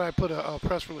frankly, I thought I put a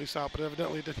press release out, but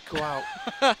evidently it didn't go out.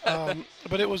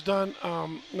 But it was done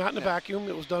not in a vacuum.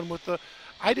 It was done with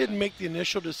I didn't make the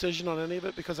initial decision on any of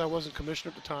it because I wasn't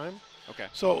commissioner at the time. Okay.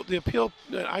 So the appeal,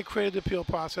 I created the appeal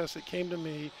process. It came to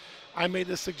me. I made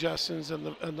the suggestions, and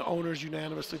the owners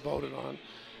unanimously voted on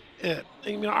it.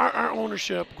 Our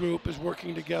ownership group is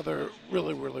working together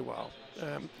really, really well.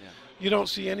 You don't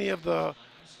see any of the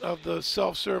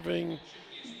self-serving,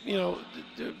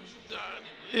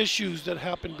 issues that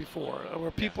happened before,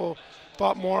 where people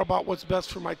thought more about what's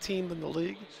best for my team than the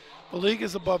league. The league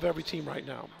is above every team right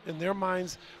now. In their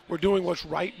minds, we're doing what's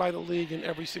right by the league in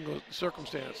every single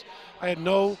circumstance. I had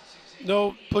no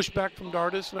pushback from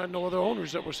Dardis, and I had no other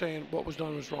owners that were saying what was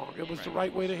done was wrong. It was the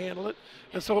right way to handle it,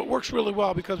 and so it works really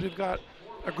well because we've got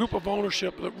a group of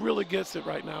ownership that really gets it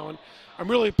right now, and I'm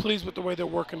really pleased with the way they're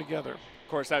working together. Of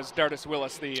course, that was Dardis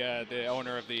Willis, the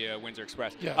owner of the Windsor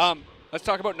Express. Yes. Let's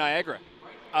talk about Niagara.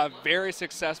 A very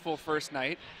successful first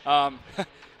night.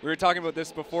 We were talking about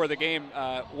this before the game.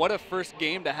 What a first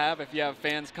game to have if you have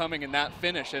fans coming and that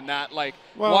finish and that,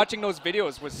 watching those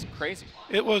videos was crazy.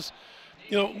 It was,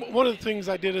 one of the things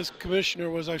I did as commissioner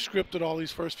was I scripted all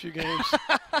these first few games.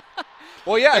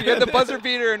 Well, yeah, you had the buzzer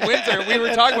beater in Windsor. We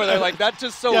were talking about it, that's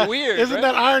just so weird. Isn't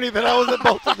that irony that I was at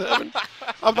both of them? And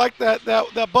I'm like that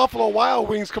Buffalo Wild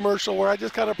Wings commercial where I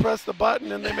just kind of press the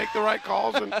button and they make the right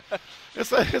calls. And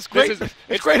it's great.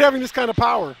 It's great having this kind of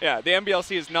power. Yeah, the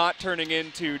NBLC is not turning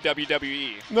into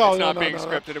WWE. No, it's not being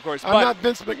scripted, of course. I'm not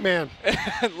Vince McMahon.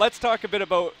 Let's talk a bit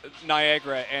about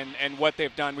Niagara and what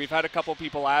they've done. We've had a couple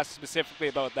people ask specifically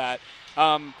about that.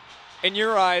 In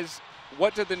your eyes,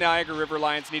 what did the Niagara River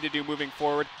Lions need to do moving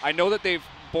forward? I know that they've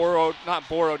not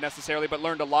borrowed necessarily, but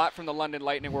learned a lot from the London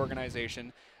Lightning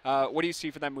organization. What do you see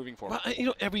for them moving forward?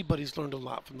 Well, everybody's learned a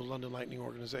lot from the London Lightning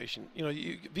organization.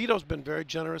 Vito's been very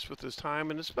generous with his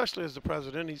time, and especially as the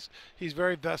president, he's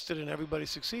very vested in everybody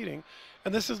succeeding.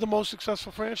 And this is the most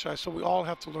successful franchise, so we all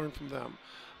have to learn from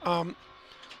them.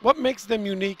 What makes them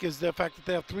unique is the fact that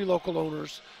they have 3 local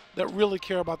owners that really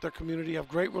care about their community, have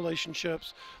great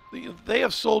relationships. They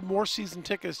have sold more season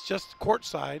tickets just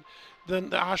courtside than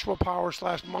the Oshawa Power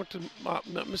 / Moncton,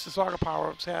 Mississauga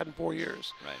Power has had in 4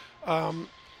 years. Right.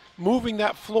 Moving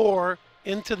that floor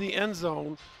into the end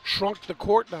zone shrunk the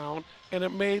court down, and it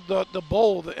made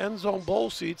the end zone bowl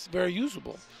seats very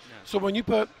usable. Yeah. So when you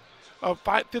put a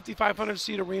 5,500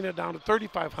 seat arena down to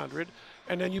 3,500,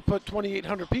 and then you put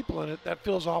 2,800 people in it, that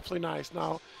feels awfully nice.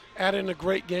 Now, add in a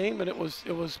great game, and it was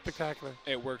spectacular.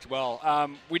 It worked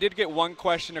well. We did get one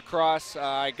question across.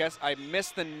 I guess I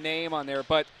missed the name on there,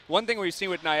 but one thing we've seen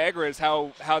with Niagara is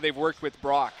how they've worked with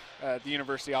Brock, the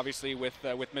university, obviously with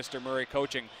Mr. Murray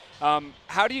coaching.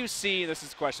 How do you see, this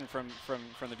is a question from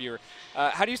the viewer,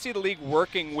 how do you see the league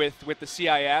working with the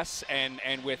CIS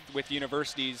and with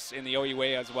universities in the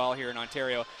OUA as well here in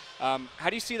Ontario? How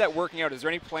do you see that working out? Is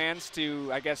there any plans to,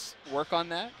 I guess, work on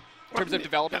that in terms of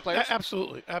developing players?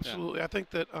 Absolutely. Yeah. I think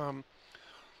that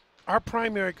our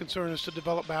primary concern is to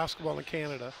develop basketball in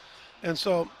Canada. And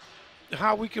so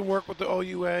how we can work with the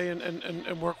OUA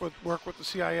and work with the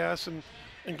CIS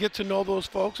and get to know those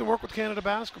folks and work with Canada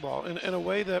basketball in a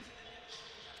way that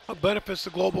benefits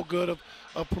the global good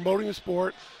of promoting the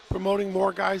sport, promoting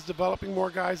more guys, developing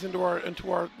more guys into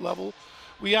our level.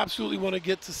 We absolutely want to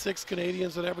get to 6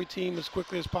 Canadians on every team as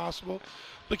quickly as possible.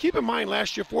 But keep in mind,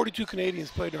 last year 42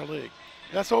 Canadians played in our league.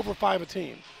 That's over 5 a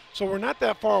team. So we're not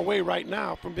that far away right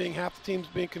now from being half the teams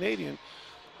being Canadian.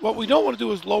 What we don't want to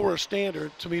do is lower a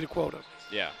standard to meet a quota.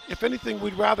 Yeah. If anything,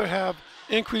 we'd rather have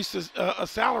increased a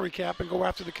salary cap and go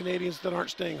after the Canadians that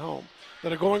aren't staying home,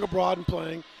 that are going abroad and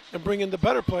playing, and bring in the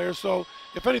better players. So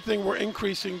if anything, we're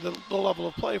increasing the level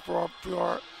of play for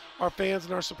our fans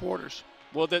and our supporters.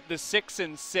 Well, the 6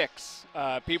 and 6,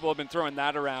 people have been throwing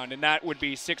that around, and that would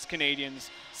be 6 Canadians,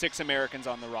 6 Americans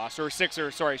on the roster, or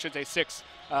 6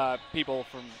 people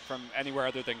from anywhere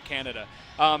other than Canada.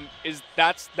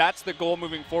 That's the goal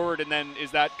moving forward, and then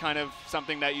is that kind of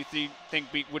something that you think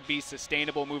would be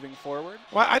sustainable moving forward?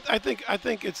 Well, I think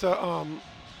it's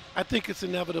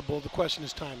inevitable. The question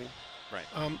is timing.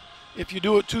 Right. If you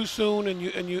do it too soon and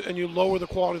you lower the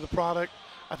quality of the product,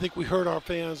 I think we hurt our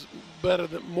fans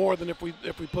more than if we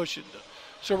push it.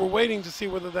 So we're waiting to see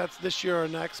whether that's this year or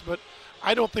next, but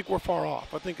I don't think we're far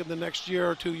off. I think in the next year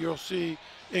or two you'll see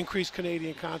increased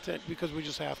Canadian content because we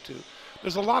just have to.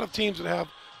 There's a lot of teams that have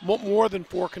more than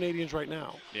 4 Canadians right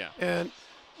now. Yeah. And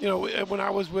when I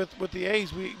was with the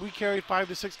A's, we carried 5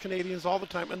 to 6 Canadians all the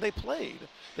time, and they played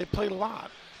a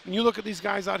lot. And you look at these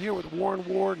guys out here with Warren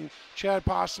Ward and Chad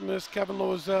Posthumus, Kevin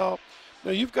Loisel,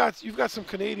 Now you've got some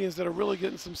Canadians that are really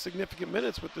getting some significant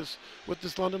minutes with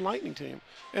this London Lightning team,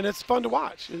 and it's fun to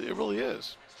watch. It really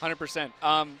is. 100%.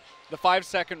 The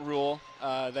 5-second rule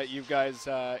that you guys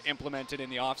implemented in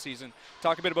the offseason.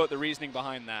 Talk a bit about the reasoning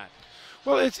behind that.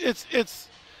 Well, it's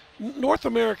North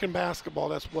American basketball.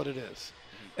 That's what it is.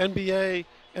 NBA,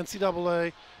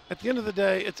 NCAA. At the end of the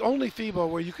day, it's only FIBA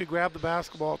where you could grab the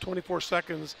basketball 24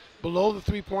 seconds below the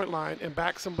three-point line and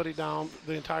back somebody down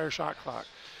the entire shot clock.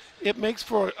 It makes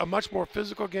for a much more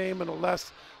physical game and a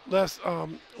less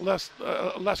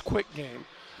quick game.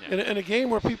 Yeah. In a game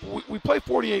where we play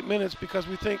 48 minutes because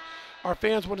we think our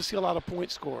fans want to see a lot of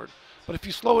points scored. But if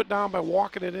you slow it down by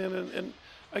walking it in, and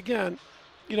again,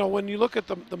 you know, when you look at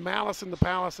the malice in the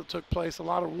palace that took place, a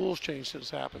lot of rules changes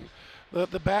happened.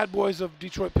 The bad boys of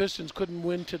Detroit Pistons couldn't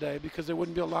win today because they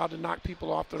wouldn't be allowed to knock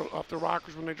people off their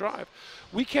rockers when they drive.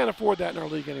 We can't afford that in our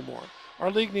league anymore. Our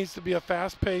league needs to be a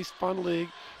fast-paced, fun league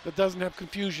that doesn't have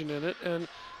confusion in it, and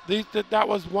that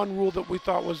was one rule that we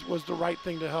thought was the right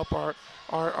thing to help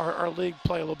our league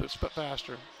play a little bit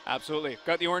faster. Absolutely.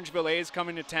 Got the Orangeville A's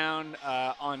coming to town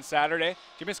on Saturday. Do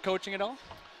you miss coaching at all?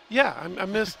 Yeah,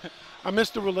 I miss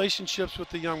the relationships with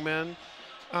the young men.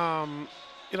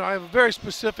 You know, I have a very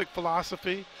specific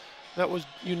philosophy that was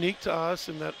unique to us,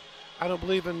 in that I don't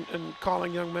believe in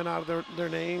calling young men out of their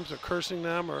names or cursing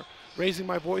them or raising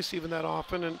my voice even that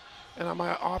often. And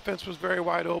my offense was very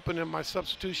wide open, and my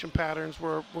substitution patterns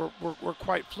were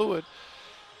quite fluid.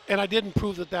 And I didn't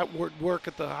prove that would work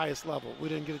at the highest level. We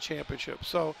didn't get a championship.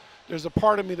 So there's a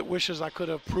part of me that wishes I could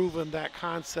have proven that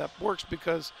concept works,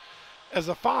 because as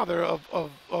a father of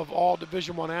all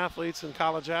Division I athletes and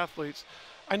college athletes,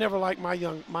 I never liked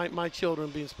my children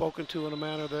being spoken to in a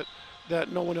manner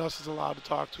that no one else is allowed to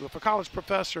talk to. If a college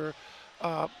professor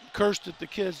cursed at the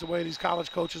kids the way these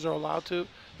college coaches are allowed to,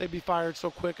 they'd be fired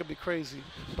so quick it'd be crazy.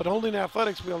 But only in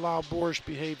athletics we allow boorish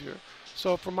behavior.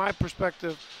 So from my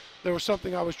perspective, there was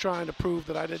something I was trying to prove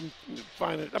that I didn't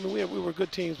find it. I mean, we were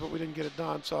good teams, but we didn't get it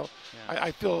done. So yeah.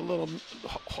 I feel a little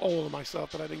hole in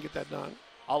myself that I didn't get that done.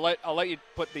 I'll let you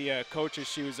put the coach's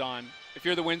shoes on. If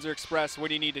you're the Windsor Express, what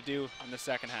do you need to do on the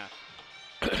second half?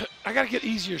 I got to get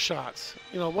easier shots.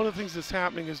 You know, one of the things that's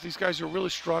happening is these guys are really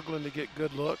struggling to get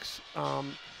good looks.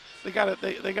 They got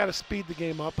to speed the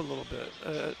game up a little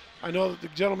bit. I know that the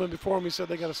gentleman before me said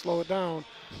they got to slow it down,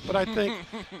 but I think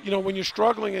you know, when you're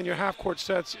struggling in your half-court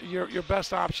sets, your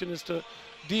best option is to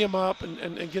D them up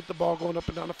and get the ball going up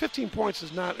and down. Now, 15 points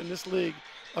is not in this league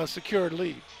a secured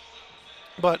lead,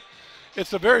 but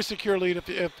it's a very secure lead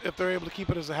if they're able to keep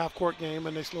it as a half-court game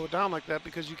and they slow it down like that,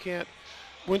 because you can't.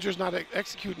 Windsor's not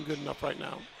executing good enough right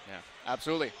now. Yeah,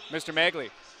 absolutely. Mr.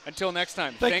 Magley, until next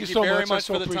time, thank you very so much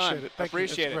for the appreciate time. It.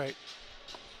 Appreciate it. Great.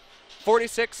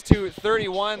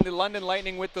 46-31, the London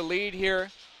Lightning with the lead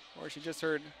here. Or she just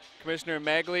heard Commissioner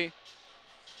Magley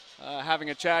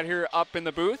having a chat here up in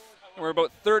the booth. And we're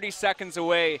about 30 seconds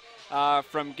away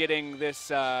from getting this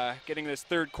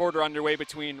third quarter underway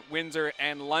between Windsor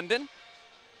and London.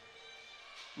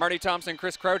 Marty Thompson,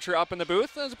 Chris Croucher up in the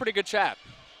booth. That was a pretty good chat.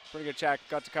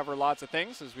 Got to cover lots of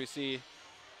things, as we see.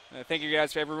 Thank you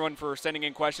guys, everyone, for sending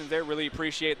in questions there. Really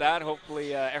appreciate that.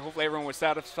 Hopefully everyone was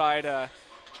satisfied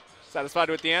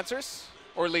with the answers,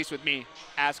 or at least with me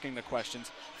asking the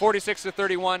questions.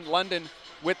 46-31, London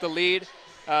with the lead.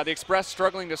 The Express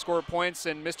struggling to score points,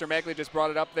 and Mr. Magley just brought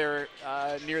it up there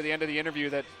near the end of the interview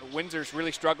that Windsor's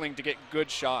really struggling to get good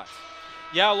shots.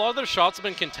 Yeah, a lot of their shots have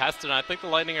been contested, and I think the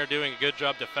Lightning are doing a good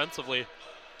job defensively.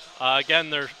 Again,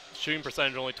 their shooting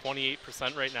percentage only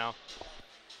 28% right now.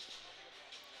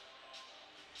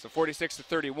 So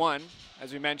 46-31,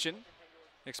 as we mentioned.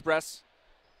 Express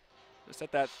just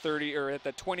at that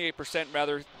 28%,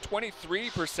 rather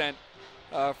 23%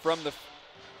 from the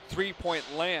three-point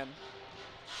land.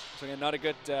 So again, not a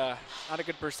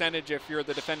good percentage if you're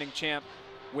the defending champ,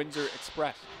 Windsor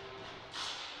Express.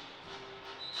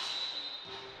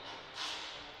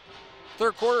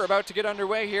 Third quarter about to get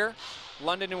underway here.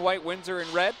 London in white, Windsor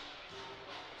in red.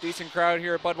 Decent crowd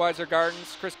here at Budweiser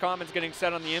Gardens. Chris Commons getting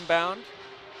set on the inbound.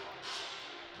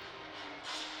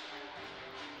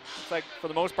 Looks like for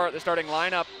the most part the starting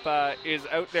lineup is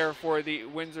out there for the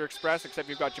Windsor Express, except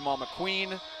you've got Jamal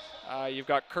McQueen, you've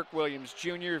got Kirk Williams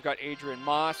Jr., you've got Adrian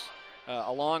Moss,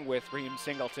 along with Raheem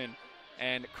Singleton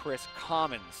and Chris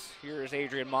Commons. Here's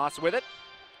Adrian Moss with it.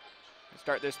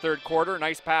 Start this third quarter.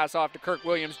 Nice pass off to Kirk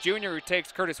Williams Jr., who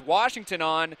takes Curtis Washington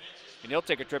on, and he'll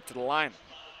take a trip to the line.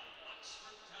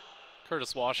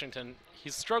 Curtis Washington,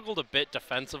 he's struggled a bit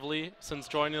defensively since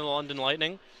joining the London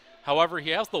Lightning. However, he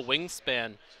has the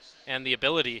wingspan and the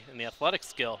ability and the athletic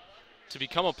skill to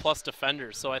become a plus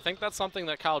defender. So I think that's something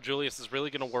that Kyle Julius is really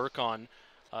going to work on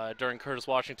during Curtis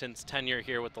Washington's tenure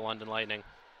here with the London Lightning.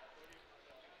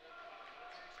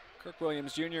 Kirk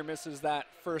Williams Jr. misses that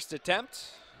first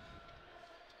attempt.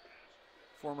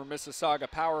 Former Mississauga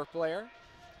power player.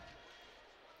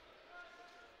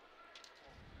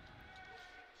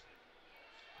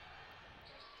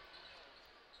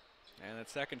 And that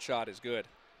second shot is good.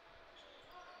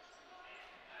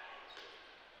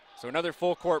 So another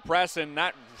full court press, and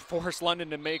that forced London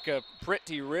to make a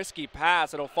pretty risky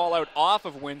pass. It'll fall out off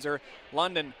of Windsor.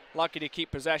 London lucky to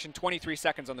keep possession. 23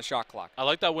 seconds on the shot clock. I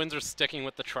like that Windsor's sticking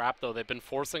with the trap, though. They've been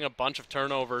forcing a bunch of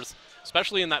turnovers,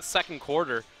 especially in that second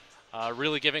quarter,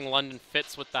 really giving London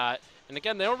fits with that. And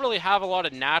again, they don't really have a lot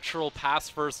of natural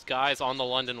pass-first guys on the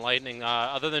London Lightning,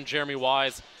 other than Jeremy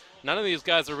Wise. None of these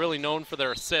guys are really known for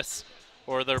their assists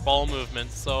or their ball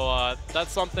movements. So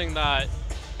that's something that,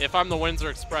 if I'm the Windsor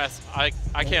Express, I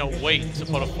can't wait to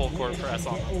put a full court press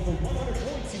on them.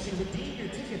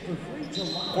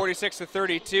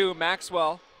 46-32,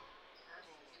 Maxwell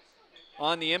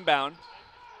on the inbound.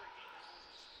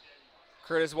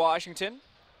 Curtis Washington.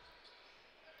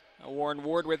 Warren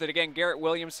Ward with it again. Garrett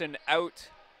Williamson out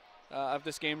of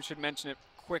this game. Should mention it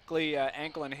quickly.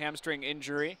 Ankle and hamstring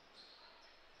injury.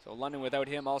 So London without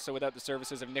him, also without the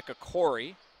services of Nick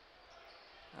Corey.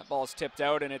 That ball's tipped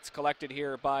out, and it's collected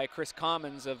here by Chris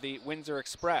Commons of the Windsor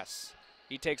Express.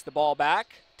 He takes the ball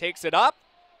back, takes it up,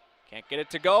 can't get it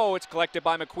to go. It's collected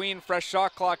by McQueen. Fresh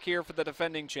shot clock here for the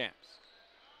defending champs.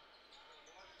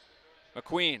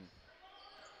 McQueen,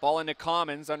 ball into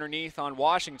Commons underneath on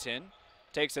Washington.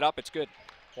 Takes it up, it's good.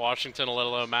 Washington a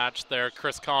little outmatched there.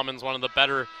 Chris Commons, one of the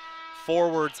better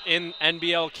forwards in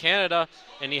NBL Canada,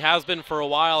 and he has been for a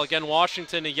while. Again,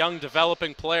 Washington, a young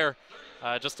developing player.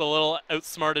 Just a little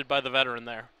outsmarted by the veteran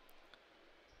there.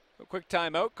 A quick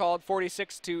timeout called,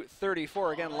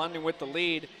 46-34. Again, London with the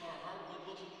lead.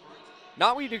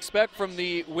 Not what you'd expect from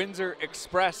the Windsor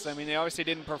Express. I mean, they obviously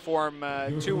didn't perform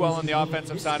too well on the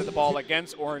offensive side of the ball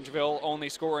against Orangeville, only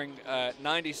scoring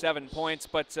 97 points.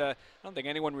 But I don't think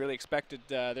anyone really expected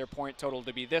their point total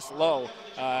to be this low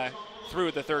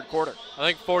through the third quarter.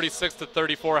 I think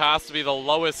 46-34 has to be the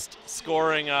lowest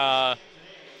scoring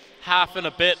half and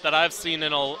a bit that I've seen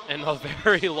in a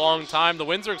very long time. The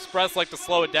Windsor Express like to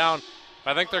slow it down,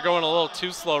 but I think they're going a little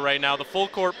too slow right now. The full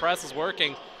court press is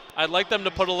working. I'd like them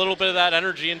to put a little bit of that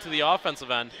energy into the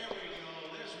offensive end.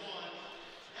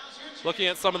 Looking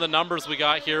at some of the numbers we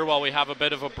got here while we have a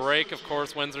bit of a break, of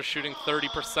course, Windsor shooting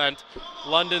 30%,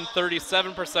 London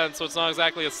 37%, so it's not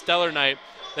exactly a stellar night.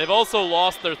 They've also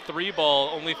lost their three ball,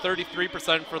 only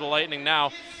 33% for the Lightning now.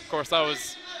 Of course, that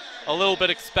was a little bit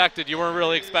expected. You weren't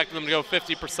really expecting them to go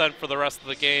 50% for the rest of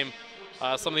the game.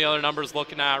 Some of the other numbers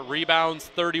looking at rebounds,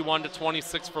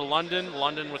 31-26 for London.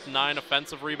 London with 9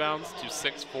 offensive rebounds to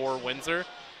 6 for Windsor.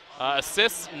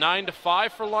 Assists,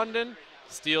 9-5 for London.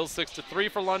 Steals,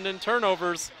 6-3 for London.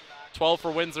 Turnovers, 12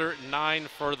 for Windsor, 9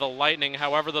 for the Lightning.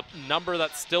 However, the number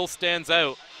that still stands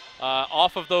out,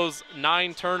 off of those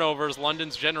 9 turnovers,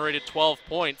 London's generated 12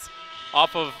 points.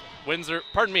 Off of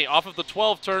the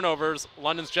 12 turnovers,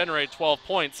 London's generated 12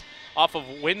 points. Off of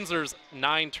Windsor's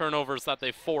 9 turnovers that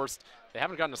they forced, they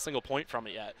haven't gotten a single point from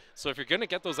it yet. So if you're going to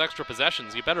get those extra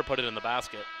possessions, you better put it in the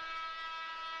basket.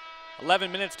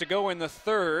 11 minutes to go in the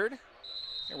third.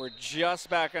 And we're just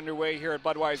back underway here at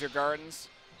Budweiser Gardens.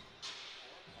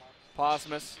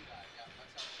 Posmus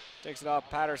takes it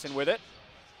off, Patterson with it.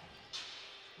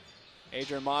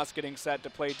 Adrian Moss getting set to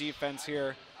play defense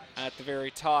here at the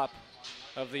very top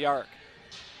of the arc.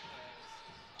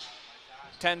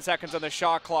 10 seconds on the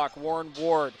shot clock. Warren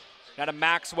Ward now to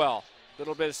Maxwell. A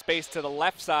little bit of space to the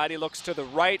left side. He looks to the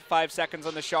right. 5 seconds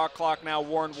on the shot clock now.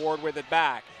 Warren Ward with it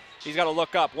back. He's got to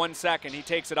look up. 1 second. He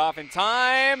takes it off in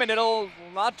time, and it'll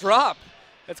not drop.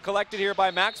 It's collected here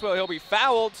by Maxwell. He'll be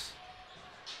fouled.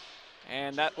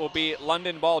 And that will be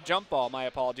London ball, jump ball. My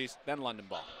apologies. Then London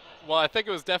ball. Well, I think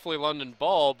it was definitely London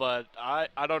ball, but I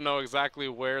don't know exactly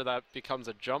where that becomes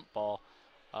a jump ball.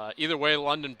 Either way,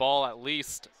 London ball at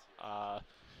least.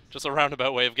 Just a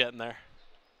roundabout way of getting there.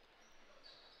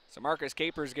 So Marcus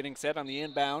Capers getting set on the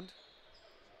inbound.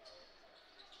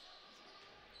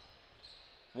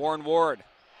 Warren Ward,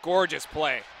 gorgeous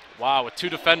play. Wow, with 2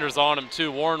 defenders on him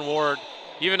too. Warren Ward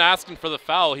even asking for the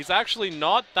foul. He's actually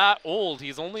not that old.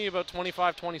 He's only about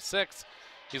 25, 26.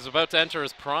 He's about to enter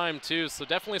his prime too, so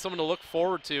definitely someone to look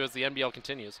forward to as the NBL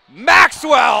continues.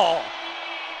 Maxwell!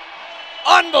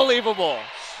 Unbelievable!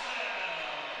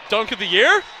 Dunk of the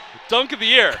year? Dunk of the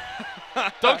year.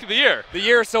 Dunk of the year. The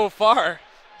year so far.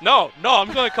 No,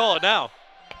 I'm going to call it now.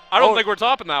 I don't think we're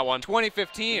topping that one.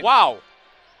 2015. Wow.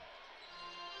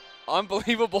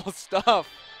 Unbelievable stuff.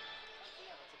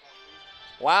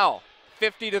 Wow.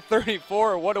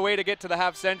 50-34. What a way to get to the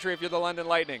half century if you're the London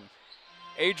Lightning.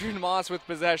 Adrian Moss with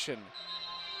possession.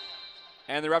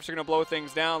 And the refs are going to blow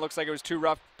things down. Looks like it was too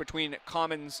rough between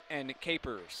Commons and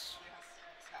Capers.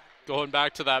 Going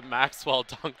back to that Maxwell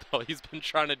dunk, though, he's been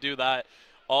trying to do that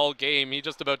all game. He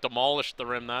just about demolished the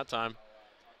rim that time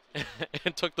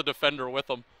and took the defender with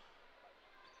him.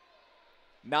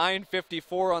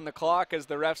 9:54 on the clock as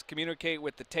the refs communicate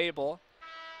with the table.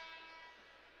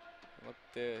 Look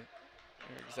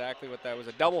exactly what that was.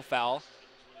 A double foul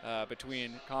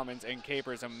between Commons and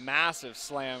Capers. A massive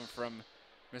slam from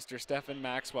Mr. Stephen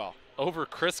Maxwell. Over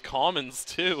Chris Commons,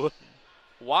 too.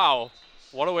 Wow.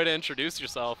 What a way to introduce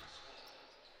yourself.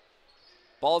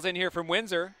 Ball's in here from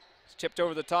Windsor. It's chipped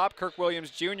over the top. Kirk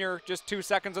Williams Jr. just 2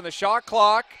 seconds on the shot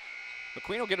clock.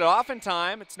 McQueen will get it off in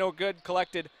time. It's no good.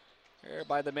 Collected here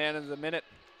by the man of the minute,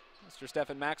 Mr.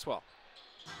 Stephen Maxwell.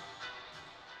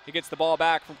 He gets the ball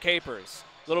back from Capers.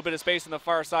 A little bit of space on the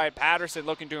far side. Patterson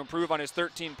looking to improve on his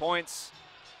 13 points.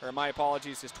 Or my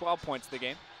apologies, his 12 points of the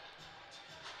game.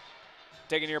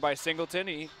 Taken here by Singleton.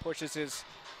 He pushes his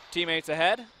teammates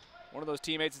ahead. One of those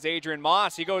teammates is Adrian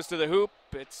Moss. He goes to the hoop.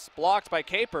 It's blocked by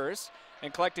Capers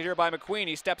and collected here by McQueen.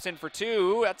 He steps in for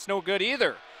two. That's no good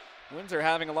either. Windsor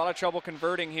having a lot of trouble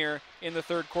converting here in the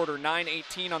third quarter.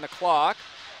 9:18 on the clock.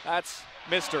 That's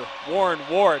Mr. Warren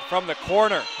Ward from the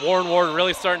corner. Warren Ward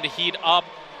really starting to heat up.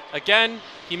 Again,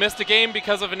 he missed a game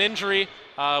because of an injury.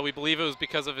 We believe it was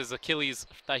because of his Achilles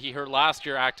that he hurt last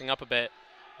year, acting up a bit.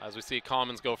 As we see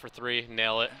Commons go for three,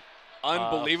 nail it.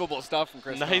 Unbelievable stuff from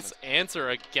Chris Nice Commons. answer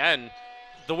again.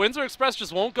 The Windsor Express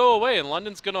just won't go away, and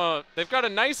London's they've got a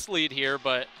nice lead here,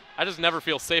 but I just never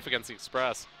feel safe against the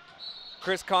Express.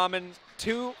 Chris Commons,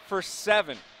 2 for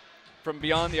 7 from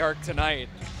beyond the arc tonight,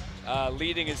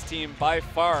 leading his team by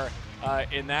far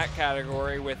in that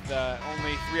category with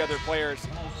only 3 other players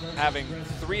having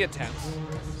 3 attempts.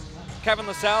 Kevin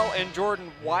LaSalle and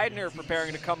Jordan Widener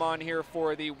preparing to come on here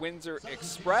for the Windsor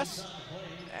Express.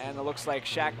 And it looks like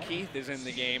Shaq Keith is in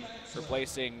the game,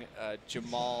 replacing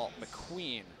Jamal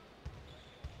McQueen.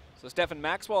 So Stephen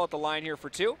Maxwell at the line here for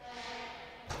 2.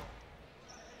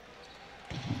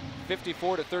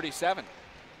 54-37.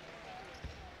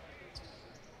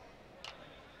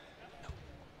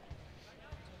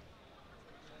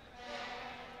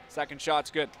 Second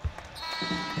shot's good.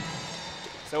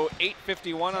 So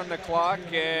 8:51 on the clock,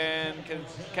 and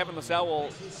Kevin LaSalle will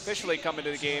officially come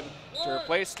into the game to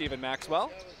replace Stephen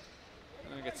Maxwell.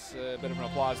 I think it's a bit of an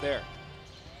applause there.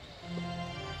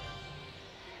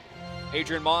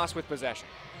 Adrian Moss with possession.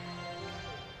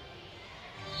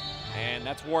 And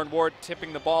that's Warren Ward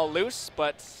tipping the ball loose,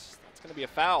 but it's going to be a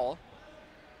foul.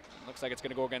 Looks like it's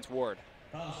going to go against Ward.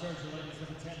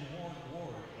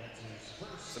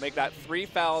 So make that 3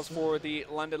 fouls for the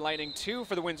London Lightning, 2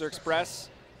 for the Windsor Express.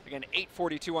 Again,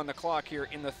 8:42 on the clock here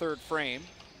in the third frame.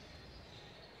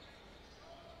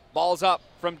 Ball's up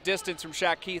from distance from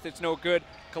Shaq Keith. It's no good.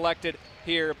 Collected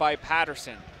here by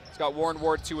Patterson. He's got Warren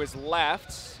Ward to his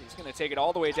left. He's going to take it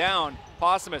all the way down.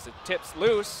 Posthumous, it tips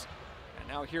loose. And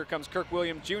now here comes Kirk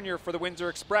Williams Jr. for the Windsor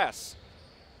Express.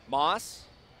 Moss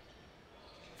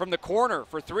from the corner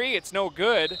for 3. It's no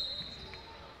good.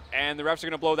 And the refs are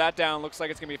going to blow that down. Looks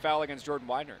like it's going to be a foul against Jordan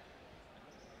Widener.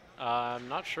 I'm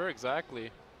not sure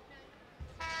exactly.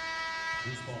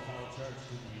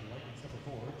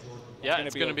 Yeah,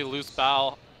 it's going to be loose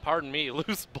ball. Pardon me,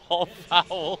 loose ball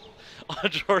foul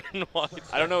on Jordan Widener.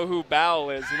 I don't know who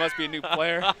Bowell is. He must be a new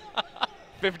player.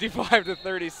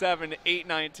 55-37,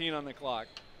 8:19 on the clock.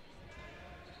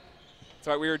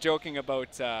 So we were joking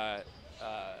about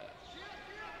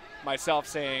myself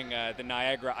saying the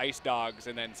Niagara Ice Dogs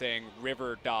and then saying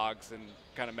River Dogs and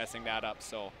kind of messing that up.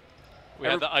 So we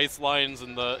had the Ice Lions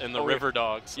and the River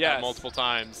Dogs multiple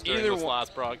times during this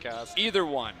last broadcast. Either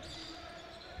one.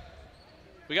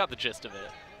 We got the gist of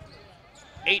it.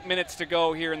 8 minutes to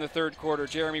go here in the third quarter.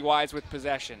 Jeremy Wise with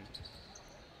possession.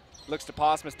 Looks to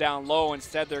Posmus down low.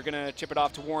 Instead, they're going to chip it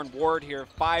off to Warren Ward here.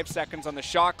 5 seconds on the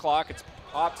shot clock. It's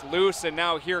popped loose, and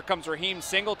now here comes Raheem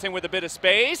Singleton with a bit of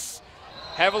space.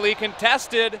 Heavily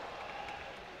contested.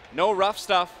 No rough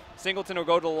stuff. Singleton will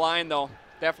go to the line, though.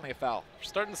 Definitely a foul. We're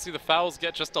starting to see the fouls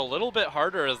get just a little bit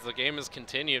harder as the game has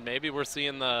continued. Maybe we're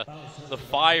seeing the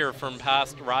fire from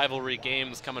past rivalry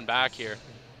games coming back here.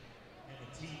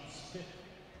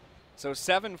 So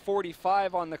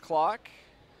 7:45 on the clock.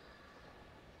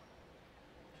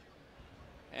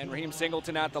 And Raheem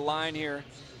Singleton at the line here.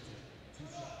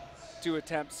 2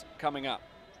 attempts coming up.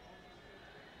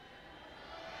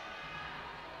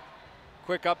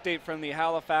 Quick update from the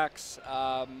Halifax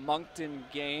Moncton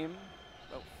game.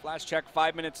 Flash check,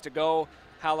 5 minutes to go.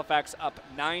 Halifax up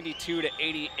 92 to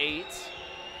 88.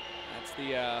 That's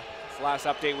the last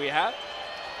update we have.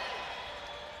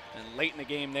 And late in the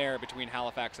game there between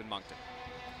Halifax and Moncton.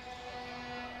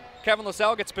 Kevin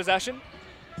LaSalle gets possession.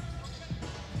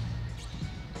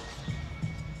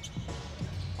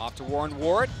 Off to Warren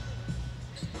Ward.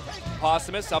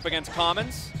 Posthumus up against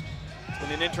Commons. It's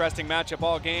been an interesting matchup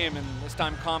all game, and this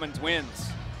time Commons wins.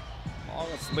 Ball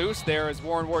gets loose there as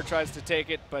Warren Ward tries to take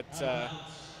it, but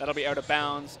that'll be out of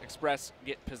bounds. Express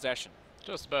get possession.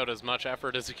 Just about as much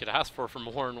effort as he could ask for from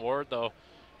Warren Ward, though.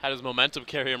 Had his momentum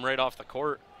carry him right off the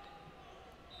court.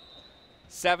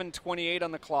 7:28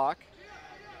 on the clock.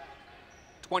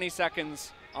 20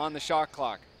 seconds on the shot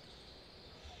clock.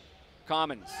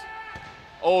 Commons.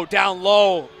 Oh, down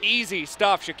low. Easy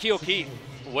stuff, Shaquille Keith.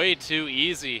 Way too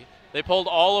easy. They pulled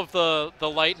all of the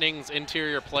Lightning's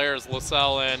interior players,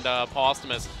 LaSalle and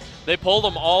Posthumus. They pulled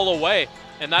them all away,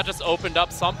 and that just opened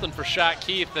up something for Shaq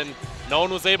Keith, and no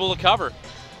one was able to cover.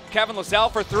 Kevin LaSalle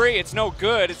for three. It's no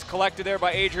good. It's collected there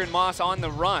by Adrian Moss on the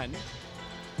run.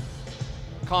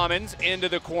 Commons into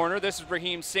the corner. This is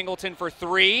Raheem Singleton for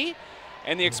three.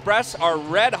 And the Express are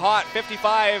red hot,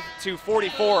 55 to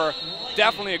 44.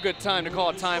 Definitely a good time to call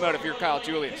a timeout if you're Kyle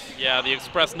Julius. Yeah, the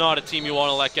Express not a team you want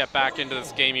to let get back into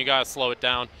this game. You got to slow it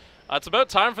down. It's about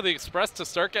time for the Express to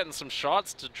start getting some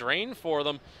shots to drain for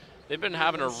them. They've been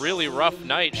having a really rough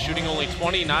night, shooting only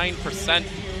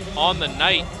 29% on the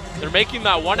night. They're making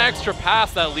that one extra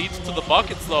pass that leads to the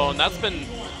buckets, though, and that's been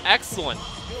excellent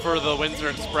for the Windsor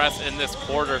Express in this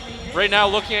quarter. Right now,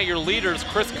 looking at your leaders,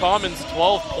 Chris Commons,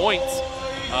 12 points.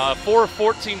 4 of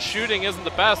 14 shooting isn't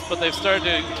the best, but they've started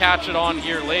to catch it on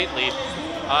here lately.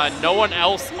 No one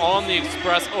else on the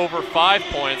Express over 5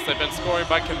 points. They've been scoring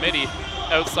by committee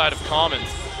outside of Commons.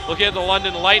 Looking at the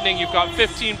London Lightning, you've got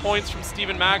 15 points from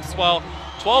Stephen Maxwell,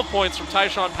 12 points from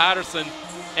Tyshawn Patterson,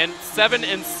 and 7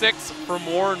 and 6 from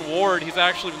Warren Ward. He's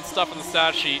actually been stuffing the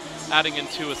stat sheet, adding in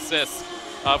 2 assists.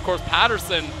 Of course,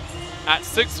 Patterson at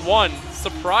 6'1",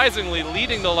 surprisingly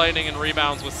leading the Lightning in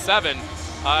rebounds with 7.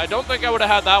 I don't think I would have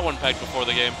had that one pegged before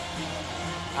the game.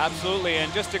 Absolutely,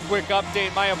 and just a quick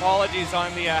update, my apologies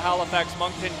on the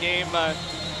Halifax-Moncton game. Of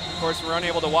course, we're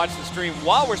unable to watch the stream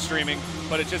while we're streaming,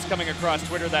 but it's just coming across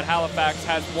Twitter that Halifax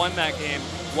has won that game,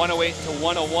 108 to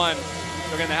 101.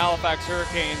 So again, the Halifax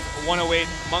Hurricanes, 108,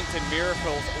 Moncton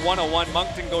Miracles, 101.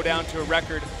 Moncton go down to a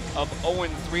record of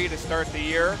 0-3 to start the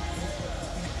year.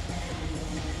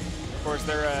 Of course,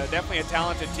 they're definitely a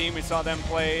talented team. We saw them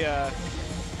play,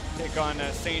 take on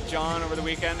St. John over the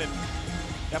weekend, and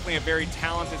definitely a very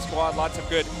talented squad. Lots of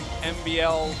good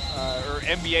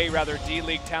NBA rather,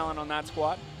 D-League talent on that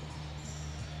squad.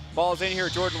 Ball's in here,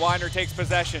 Jordan Widener takes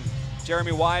possession.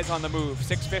 Jeremy Wise on the move,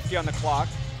 6:50 on the clock.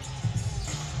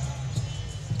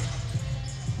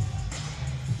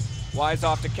 Wise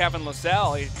off to Kevin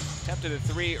LaSalle. He attempted a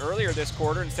 3 earlier this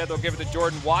quarter. Instead, they'll give it to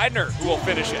Jordan Widener, who will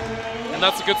finish it. And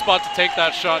that's a good spot to take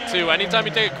that shot, too. Anytime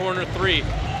you take a corner 3,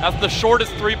 that's the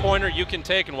shortest three-pointer you can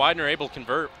take, and Widener able to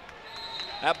convert.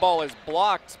 That ball is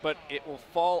blocked, but it will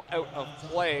fall out of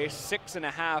play.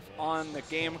 6.5 on the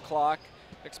game clock.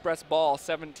 Express ball,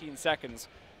 17 seconds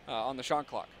on the shot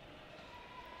clock.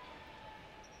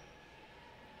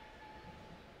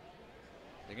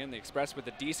 Again, the Express with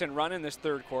a decent run in this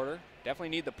third quarter. Definitely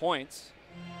need the points.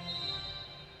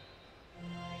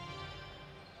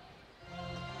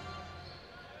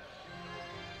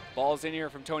 Ball's in here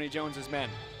from Tony Jones's men.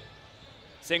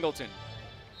 Singleton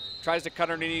tries to cut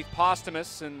underneath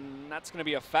Posthumus, and that's going to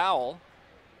be a foul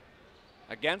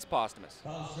against Posthumus.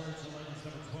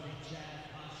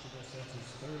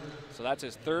 So that's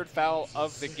his third foul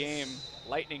of the game.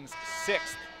 Lightning's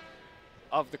 6th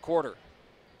of the quarter.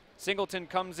 Singleton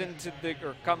comes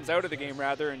out of the game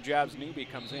rather, and Jabs Newby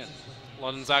comes in.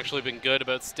 London's actually been good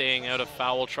about staying out of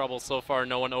foul trouble so far.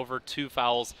 No one over 2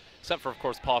 fouls, except for, of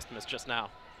course, Posthumus just now.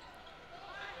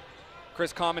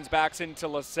 Chris Commons backs into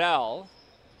LaSalle.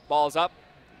 Ball's up,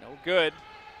 no good.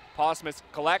 Posthumus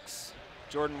collects.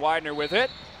 Jordan Widener with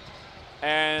it.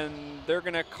 And they're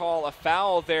going to call a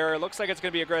foul there. It looks like it's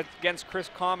going to be against Chris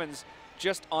Commons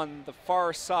just on the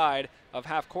far side of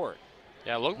half court.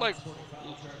 Yeah, it looked like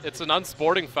it's an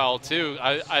unsporting foul, too.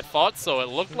 I thought so. It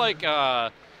looked like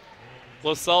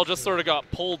LaSalle just sort of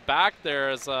got pulled back there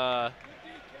as I'm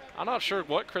not sure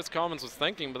what Chris Commons was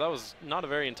thinking, but that was not a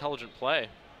very intelligent play.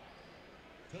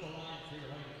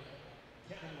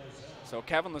 So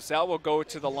Kevin LaSalle will go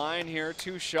to the line here,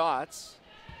 2 shots.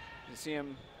 You see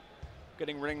him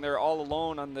getting ring there all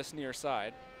alone on this near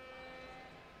side.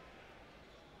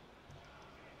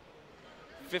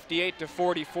 58 to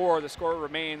 44, the score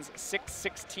remains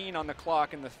 6:16 on the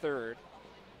clock in the third.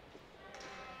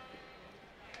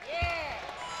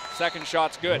 second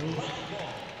shot's good.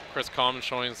 Chris Common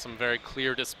showing some very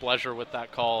clear displeasure with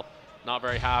that call. Not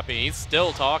very happy. He's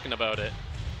still talking about it.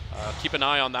 Keep an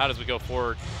eye on that as we go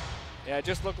forward. Yeah, it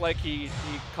just looked like he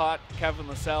caught Kevin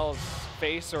Lascelles'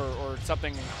 face or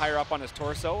something higher up on his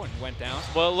torso and went down.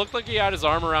 Well, it looked like he had his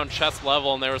arm around chest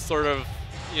level, and they were sort of,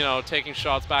 you know, taking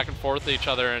shots back and forth at each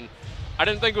other. And I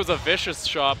didn't think it was a vicious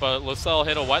shot, but Lascelles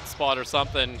hit a wet spot or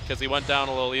something because he went down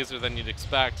a little easier than you'd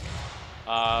expect.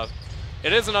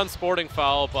 It is an unsporting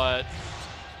foul, but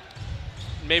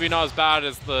maybe not as bad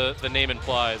as the name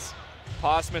implies.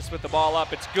 Postmus with the ball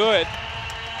up. It's good.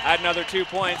 Add another 2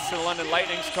 points to the London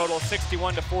Lightning's total,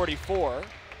 61-44.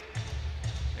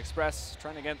 Express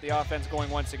trying to get the offense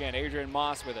going once again. Adrian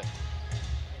Moss with it.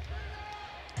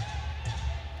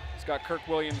 He's got Kirk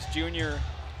Williams Jr.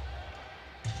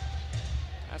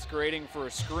 masquerading for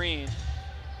a screen.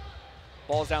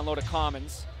 Ball's down low to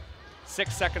Commons.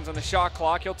 6 seconds on the shot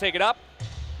clock. He'll take it up.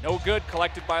 No good,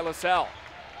 collected by Lascelles.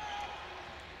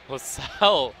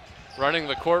 Lascelles running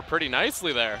the court pretty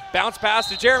nicely there. Bounce pass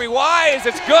to Jeremy Wise.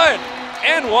 It's good.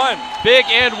 And one. Big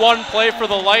and one play for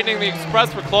the Lightning. The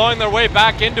Express were clawing their way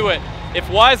back into it. If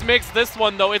Wise makes this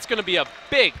one, though, it's going to be a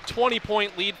big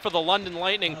 20-point lead for the London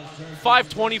Lightning.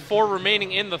 5:24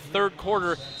 remaining in the third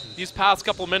quarter. These past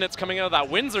couple minutes coming out of that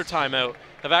Windsor timeout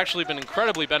have actually been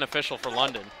incredibly beneficial for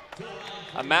London.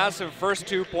 A massive first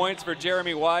 2 points for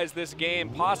Jeremy Wise this game,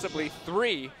 possibly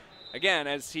 3, again,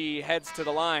 as he heads to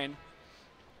the line.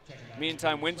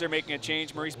 Meantime, Windsor making a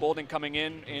change. Maurice Bolden coming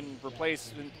in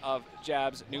replacement of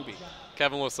Jabs Newby.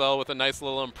 Kevin Lascelles with a nice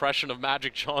little impression of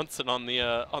Magic Johnson on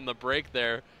the break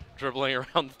there, dribbling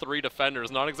around 3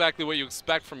 defenders. Not exactly what you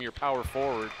expect from your power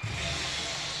forward.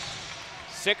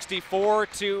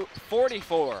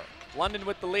 64-44. London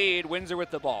with the lead, Windsor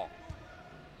with the ball.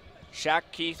 Shaq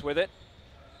Keith with it.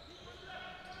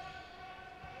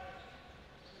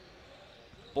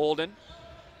 Bolden.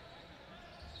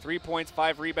 3 points,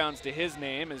 5 rebounds to his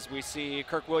name as we see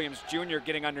Kirk Williams Jr.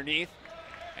 getting underneath.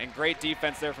 And great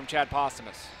defense there from Chad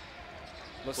Posthumus.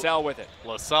 Lascelles with it.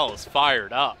 Lascelles is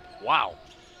fired up. Wow.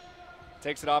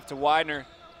 Takes it off to Widener.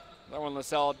 That one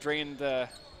Lascelles drained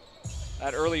that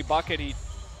early bucket. He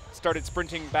started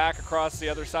sprinting back across the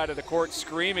other side of the court,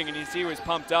 screaming, and you see he was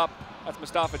pumped up. That's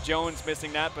Mustafa Jones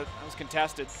missing that, but that was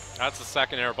contested. That's a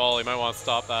second air ball. He might want to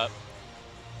stop that.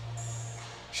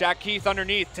 Shaq Keith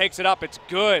underneath, takes it up, it's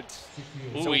good.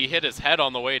 Ooh, so he hit his head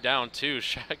on the way down too.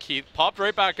 Shaq Keith popped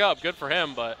right back up, good for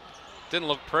him, but didn't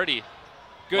look pretty.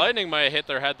 Good. Lightning might have hit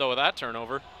their head though with that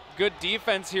turnover. Good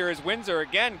defense here as Windsor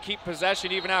again keep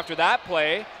possession even after that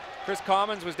play. Chris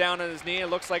Commons was down on his knee. It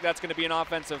looks like that's gonna be an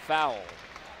offensive foul.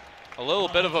 A little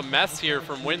bit of a mess here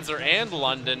from Windsor and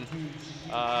London.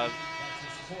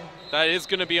 That is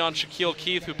gonna be on Shaquille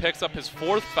Keith, who picks up his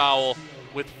 4th foul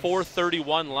with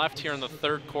 4:31 left here in the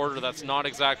third quarter. That's not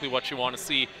exactly what you want to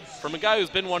see from a guy who's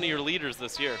been one of your leaders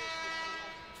this year.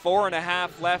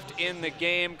 4.5 left in the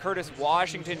game. Curtis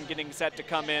Washington getting set to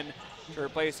come in to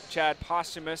replace Chad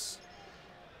Posthumus.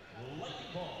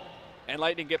 And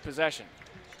Lightning get possession.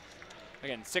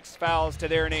 Again, 6 fouls to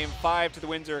their name, 5 to the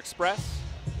Windsor Express.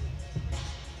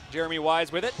 Jeremy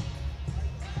Wise with it.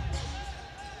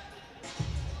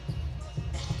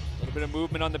 A little bit of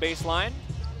movement on the baseline.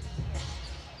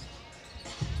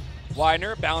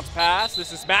 Widener, bounce pass.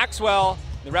 This is Maxwell.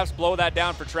 The refs blow that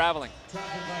down for traveling.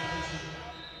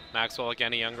 Maxwell,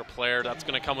 again, a younger player. That's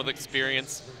going to come with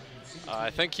experience.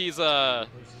 I think he's a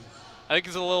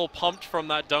little pumped from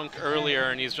that dunk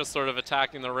earlier, and he's just sort of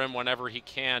attacking the rim whenever he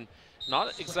can.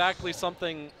 Not exactly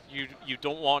something you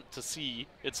don't want to see.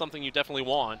 It's something you definitely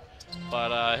want,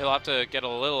 but he'll have to get a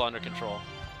little under control.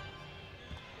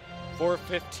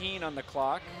 4:15 on the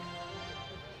clock.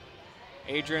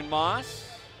 Adrian Moss.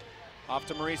 Off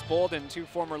to Maurice Bolden. 2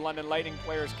 former London Lightning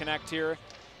players connect here.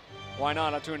 Why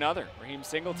not? Up to another. Raheem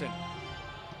Singleton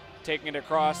taking it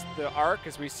across the arc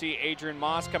as we see Adrian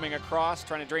Moss coming across,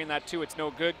 trying to drain that too. It's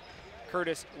no good.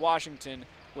 Curtis Washington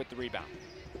with the rebound.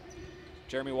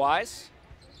 Jeremy Wise.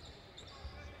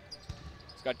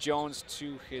 He's got Jones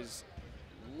to his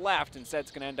left. Instead,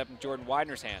 it's going to end up in Jordan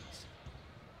Widener's hands.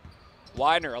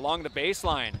 Widener along the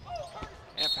baseline.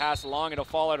 And pass along. It'll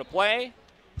fall out of play.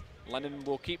 London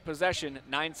will keep possession,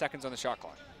 9 seconds on the shot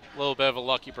clock. A little bit of a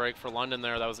lucky break for London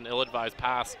there. That was an ill-advised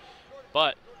pass,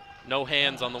 but no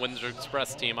hands on the Windsor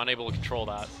Express team, unable to control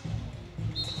that.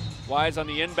 Wise on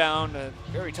the inbound,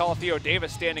 very tall Theo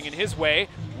Davis standing in his way.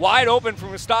 Wide open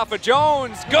from Mustafa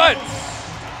Jones, good!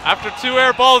 After 2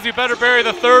 air balls, you better bury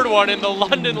the 3rd one, and the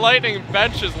London Lightning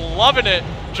bench is loving it,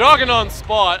 jogging on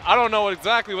spot. I don't know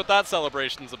exactly what that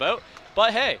celebration's about,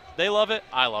 but hey, they love it,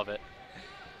 I love it.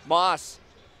 Moss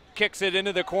kicks it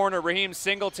into the corner. Raheem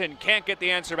Singleton can't get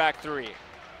the answer back three.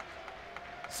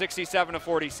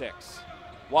 67-46.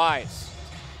 Wise.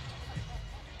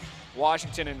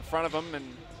 Washington in front of him, and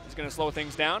he's going to slow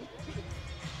things down.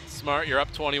 Smart, you're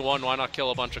up 21. Why not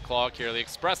kill a bunch of clock here? The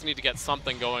Express need to get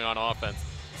something going on offense.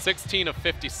 16 of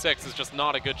 56 is just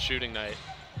not a good shooting night.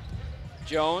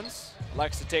 Jones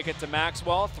elects to take it to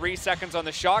Maxwell. 3 seconds on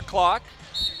the shot clock.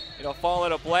 It'll fall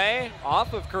out of play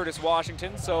off of Curtis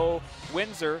Washington, so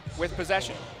Windsor with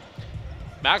possession.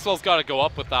 Maxwell's got to go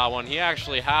up with that one. He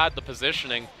actually had the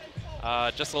positioning,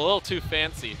 just a little too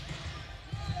fancy.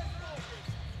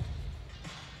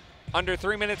 Under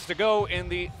 3 minutes to go in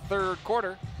the third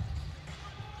quarter.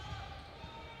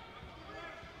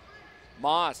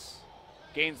 Moss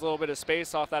gains a little bit of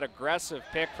space off that aggressive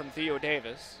pick from Theo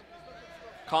Davis.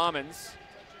 Commons,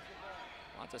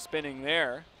 lots of spinning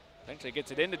there. Eventually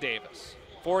gets it into Davis.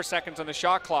 4 seconds on the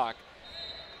shot clock.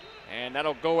 And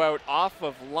that'll go out off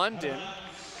of London.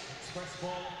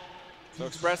 So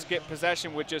Express get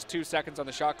possession with just 2 seconds on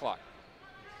the shot clock.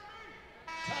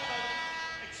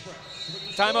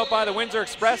 Timeout by the Windsor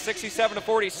Express,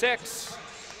 67-46.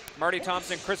 Marty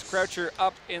Thompson, Chris Croucher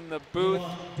up in the booth.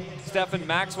 Stephen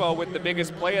Maxwell with the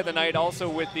biggest play of the night, also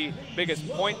with the biggest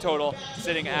point total,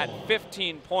 sitting at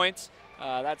 15 points.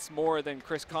 That's more than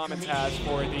Chris Commons has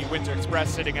for the Windsor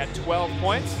Express, sitting at 12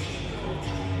 points.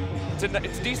 It's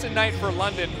a decent night for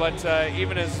London, but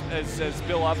even as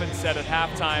Bill Ovens said at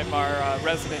halftime, our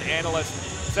resident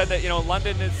analyst said that, you know,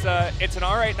 London is, it's an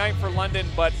all right night for London,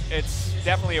 but it's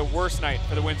definitely a worse night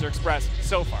for the Windsor Express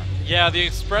so far. Yeah, the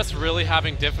Express really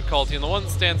having difficulty, and the one that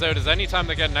stands out is anytime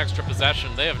they get an extra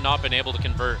possession, they have not been able to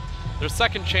convert. Their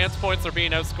second chance points are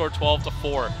being outscored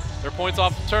 12-4. Their points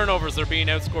off of turnovers are being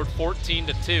outscored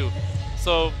 14-2.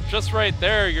 So just right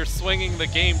there, you're swinging the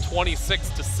game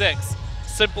 26-6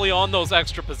 simply on those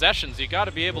extra possessions. You got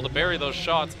to be able to bury those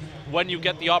shots when you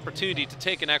get the opportunity to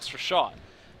take an extra shot.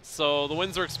 So the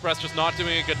Windsor Express just not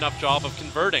doing a good enough job of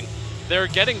converting. They're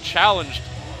getting challenged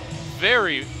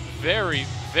very, very,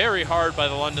 very hard by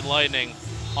the London Lightning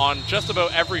on just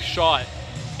about every shot.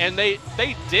 And they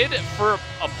did for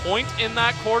a point in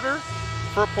that quarter.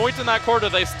 For a point in that quarter,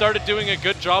 they started doing a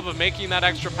good job of making that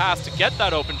extra pass to get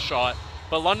that open shot.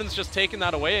 But London's just taking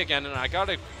that away again, and I got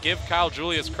to give Kyle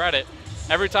Julius credit.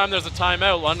 Every time there's a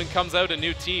timeout, London comes out a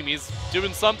new team. He's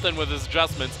doing something with his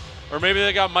adjustments. Or maybe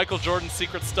they got Michael Jordan's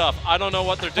secret stuff. I don't know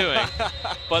what they're doing.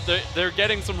 But they're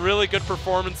getting some really good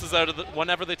performances out of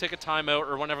whenever they take a timeout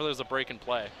or whenever there's a break in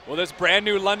play. Well, this brand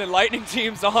new London Lightning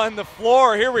team's on the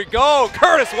floor. Here we go.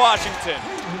 Curtis Washington.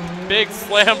 Big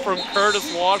slam from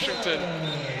Curtis Washington.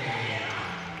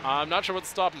 I'm not sure what the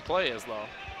stop and play is, though.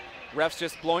 Ref's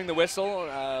just blowing the whistle.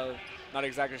 Not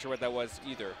exactly sure what that was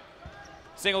either.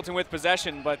 Singleton with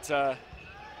possession, but a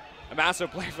massive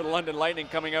play for the London Lightning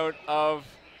coming out of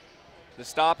the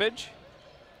stoppage.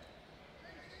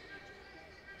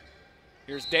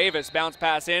 Here's Davis, bounce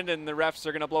pass in, and the refs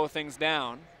are going to blow things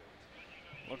down.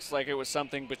 Looks like it was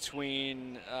something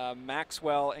between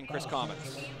Maxwell and Chris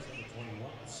Commons.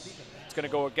 It's going to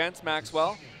go against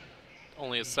Maxwell.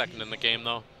 Only a second in the game,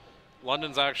 though.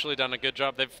 London's actually done a good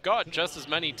job. They've got just as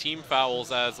many team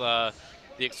fouls as the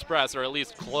Express, or at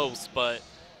least close, but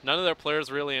none of their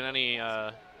players really in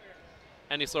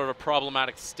any sort of a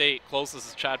problematic state. Closest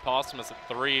is Chad Posthumus at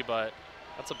 3, but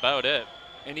that's about it.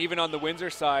 And even on the Windsor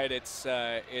side, it's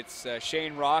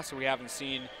Shane Ross, who we haven't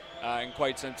seen in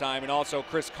quite some time, and also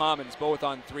Chris Commons, both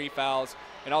on 3 fouls,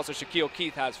 and also Shaquille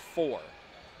Keith has 4.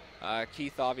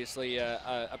 Keith, obviously,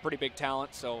 a pretty big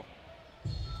talent, so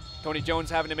Tony Jones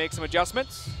having to make some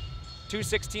adjustments.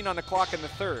 2:16 on the clock in the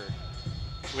third.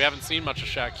 We haven't seen much of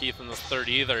Shaq Keith in this third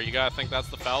either. You got to think that's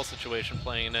the foul situation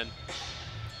playing in.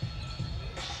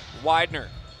 Widener.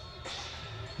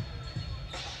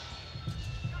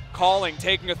 Calling,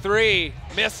 taking a 3,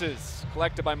 misses.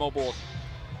 Collected by Mo Bolden.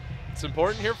 It's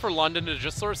important here for London to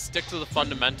just sort of stick to the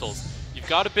fundamentals. You've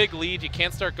got a big lead. You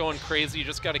can't start going crazy. You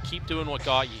just got to keep doing what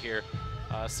got you here.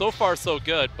 So far, so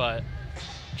good, but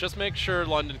just make sure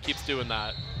London keeps doing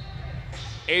that.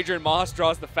 Adrian Moss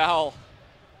draws the foul.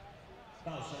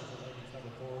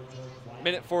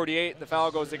 Minute 48, the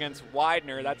foul goes against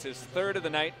Widener. That's his 3rd of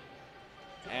the night.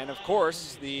 And of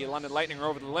course, the London Lightning are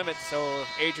over the limit, so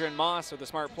Adrian Moss, with a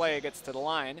smart play, gets to the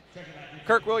line.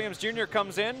 Kirk Williams Jr.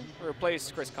 comes in to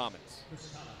replace Chris Commons.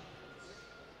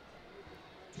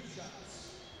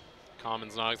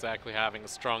 Commons not exactly having the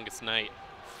strongest night.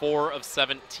 4 of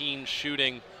 17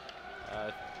 shooting.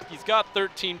 He's got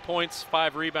 13 points,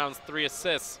 5 rebounds, 3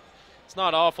 assists. It's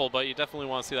not awful, but you definitely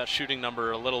want to see that shooting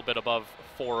number a little bit above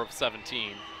 4 of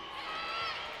 17.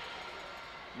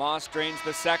 Moss drains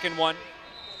the second one.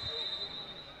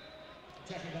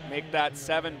 make that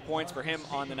 7 points for him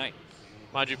on the night.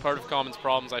 Mind you, part of Common's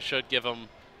problems, I should give him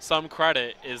some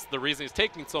credit, is the reason he's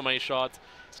taking so many shots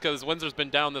is because Windsor's been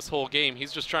down this whole game.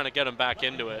 He's just trying to get him back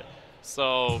into it.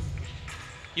 So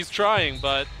he's trying,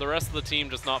 but the rest of the team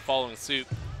just not following suit,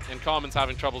 and Common's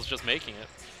having troubles just making it.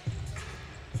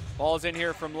 Ball's in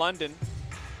here from London.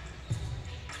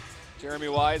 Jeremy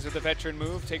Wise with the veteran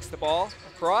move, takes the ball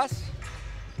across,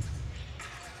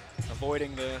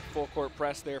 avoiding the full court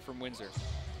press there from Windsor.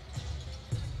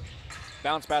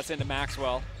 Bounce pass into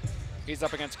Maxwell. He's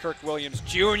up against Kirk Williams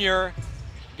Jr.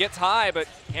 Gets high, but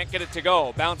can't get it to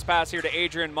go. Bounce pass here to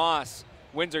Adrian Moss.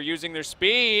 Windsor using their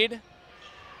speed.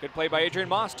 Good play by Adrian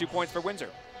Moss, 2 points for Windsor.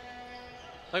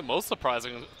 I think most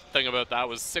surprising thing about that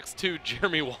was 6'2"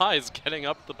 Jeremy Wise getting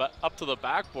up to the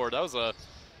backboard. That was a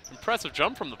impressive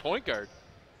jump from the point guard.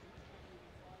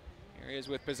 Here he is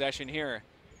with possession here.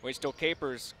 Waystone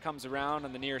Capers comes around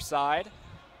on the near side.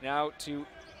 Now to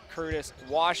Curtis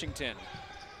Washington.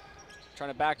 Trying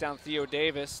to back down Theo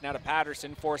Davis. Now to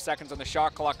Patterson. 4 seconds on the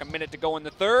shot clock. A minute to go in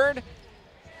the third.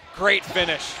 Great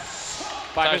finish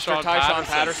by Mr. Tyshawn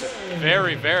Patterson.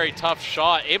 Very, very tough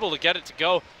shot. Able to get it to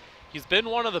go. He's been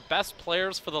one of the best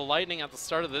players for the Lightning at the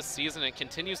start of this season and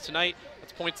continues tonight.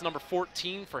 That's points number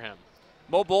 14 for him.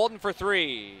 Mo Bolden for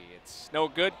 3. It's no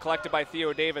good. Collected by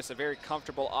Theo Davis. A very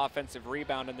comfortable offensive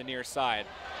rebound on the near side.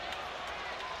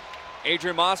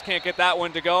 Adrian Moss can't get that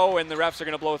one to go, and the refs are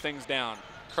going to blow things down.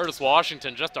 Curtis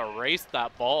Washington just erased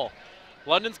that ball.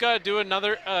 London's got to do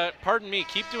another,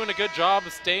 keep doing a good job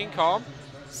of staying calm,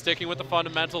 sticking with the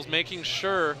fundamentals, making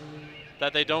sure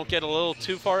that they don't get a little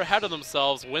too far ahead of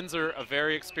themselves. Windsor, a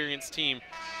very experienced team,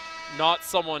 not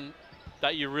someone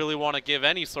that you really want to give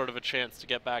any sort of a chance to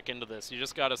get back into this. You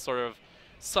just got to sort of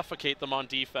suffocate them on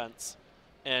defense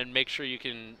and make sure you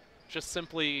can just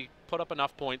simply put up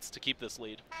enough points to keep this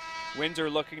lead. Windsor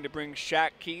looking to bring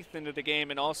Shaq Keith into the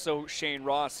game and also Shane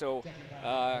Ross. So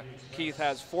Keith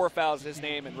has 4 fouls his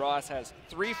name and Ross has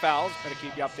 3 fouls. Better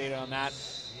keep you updated on that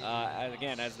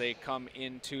again as they come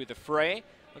into the fray.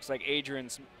 Looks like Adrian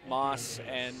Moss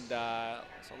and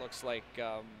also looks like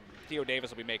Theo Davis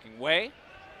will be making way.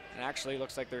 And actually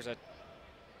looks like there's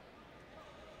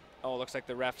looks like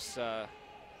the refs are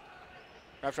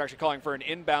actually calling for an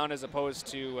inbound as opposed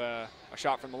to a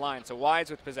shot from the line. So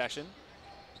Wise with possession.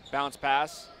 Bounce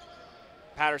pass.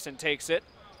 Patterson takes it.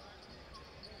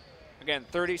 Again,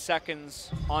 30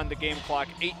 seconds on the game clock,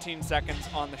 18 seconds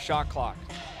on the shot clock.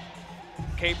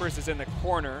 Capers is in the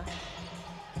corner.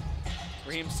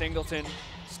 Raheem Singleton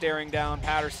staring down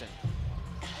Patterson.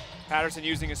 Patterson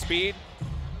using his speed.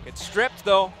 Gets stripped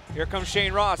though. Here comes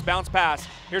Shane Ross, bounce pass.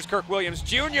 Here's Kirk Williams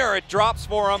Jr. It drops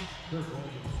for him.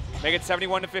 Make it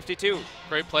 71-52.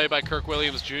 Great play by Kirk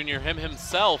Williams Jr. Him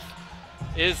himself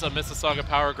is a Mississauga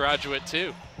Power graduate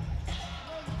too.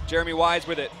 Jeremy Wise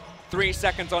with it. 3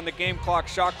 seconds on the game clock.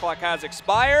 Shot clock has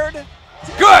expired.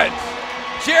 Good!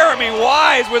 Jeremy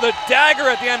Wise with a dagger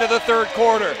at the end of the third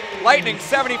quarter. Lightning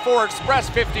 74, Express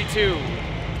 52.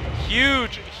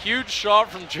 Huge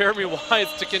shot from Jeremy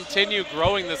Wise to continue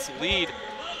growing this lead.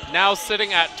 Now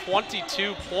sitting at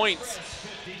 22 points.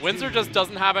 Windsor just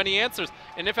doesn't have any answers.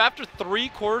 And if after 3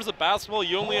 quarters of basketball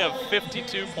you only have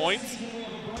 52 points,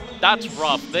 that's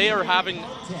rough. They are having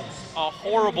a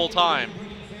horrible time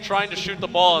trying to shoot the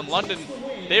ball. And London,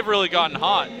 they've really gotten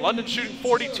hot. London shooting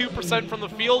 42% from the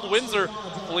field. Windsor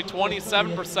only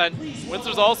 27%.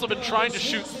 Windsor's also been trying to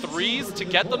shoot threes to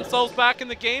get themselves back in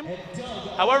the game.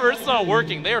 However, it's not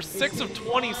working. They are 6 of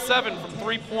 27 from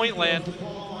three-point land.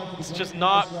 It's just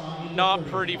not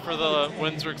pretty for the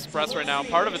Windsor Express right now.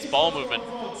 Part of it's ball movement.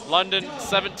 London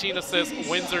 17 assists,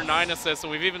 Windsor 9 assists,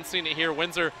 and we've even seen it here.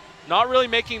 Windsor not really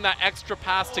making that extra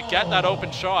pass to get that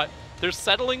open shot. They're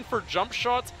settling for jump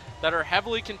shots that are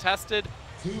heavily contested.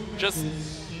 Just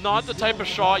not the type of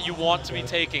shot you want to be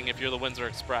taking if you're the Windsor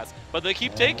Express. But they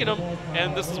keep taking them,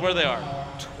 and this is where they are.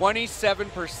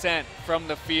 27% from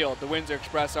the field, the Windsor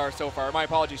Express are so far. My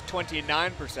apologies,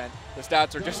 29%. The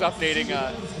stats are just updating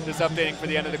for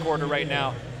the end of the quarter right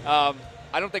now.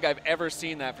 I don't think I've ever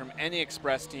seen that from any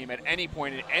Express team at any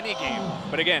point in any game.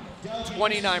 But again,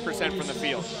 29% from the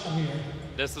field.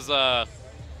 This is my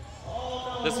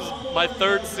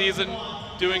 3rd season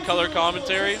doing color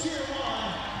commentary.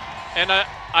 And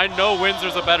I know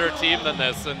Windsor's a better team than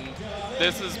this, and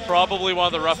this is probably one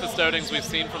of the roughest outings we've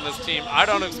seen from this team. I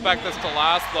don't expect this to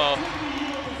last, though.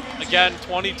 Again,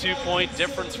 22-point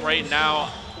difference right now.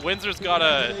 Windsor's got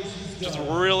to just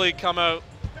really come out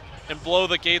and blow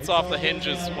the gates off the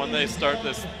hinges when they start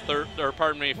this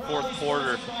fourth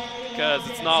quarter, because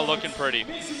it's not looking pretty.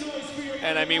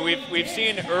 And I mean, we've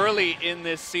seen early in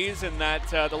this season that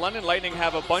the London Lightning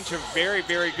have a bunch of very,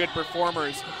 very good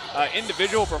performers,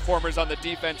 individual performers on the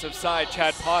defensive side.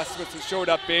 Chad Postwitz showed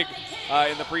up big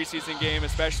in the preseason game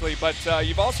especially, but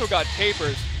you've also got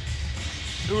Capers,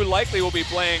 who likely will be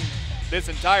playing this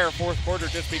entire fourth quarter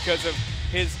just because of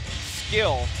his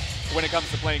skill when it comes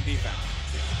to playing defense.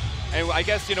 And I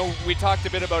guess, you know, we talked a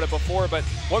bit about it before, but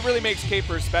what really makes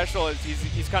Capers special is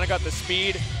he's kind of got the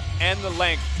speed and the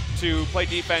length to play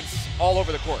defense all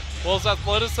over the court. Well, his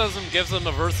athleticism gives him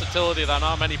a versatility that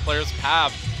not many players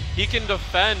have. He can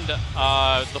defend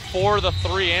the 4, the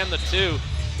 3, and the 2.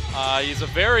 He's a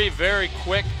very, very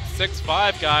quick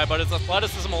 6'5" guy, but his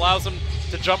athleticism allows him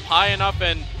to jump high enough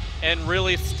and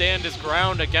really stand his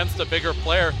ground against a bigger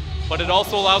player, but it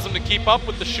also allows him to keep up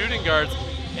with the shooting guards.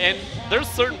 And there's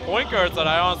certain point guards that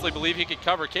I honestly believe he could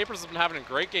cover. Capers has been having a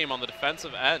great game on the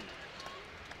defensive end.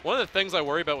 One of the things I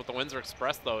worry about with the Windsor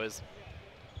Express, though, is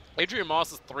Adrian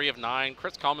Moss is 3 of 9,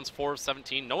 Chris Commons 4 of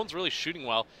 17. No one's really shooting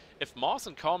well. If Moss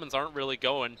and Commons aren't really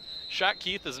going, Shaq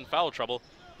Keith is in foul trouble.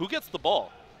 Who gets the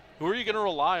ball? Who are you going to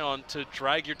rely on to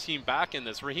drag your team back in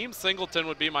this? Raheem Singleton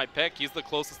would be my pick. He's the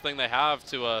closest thing they have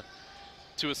to a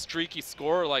streaky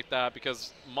scorer like that,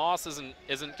 because Moss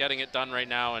isn't getting it done right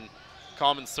now, and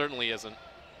Commons certainly isn't.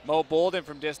 Mo Bolden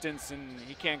from distance, and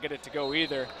he can't get it to go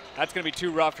either. That's going to be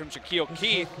too rough from Shaquille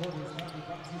Keith.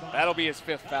 That'll be his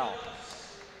 5th foul.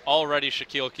 Already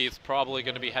Shaquille Keith's probably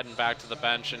going to be heading back to the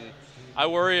bench, and I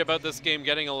worry about this game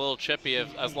getting a little chippy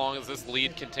as long as this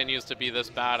lead continues to be this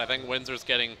bad. I think Windsor's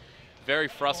getting very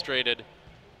frustrated,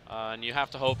 and you have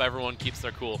to hope everyone keeps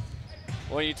their cool.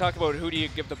 Well, you talk about who do you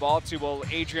give the ball to. Well,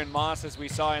 Adrian Moss, as we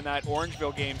saw in that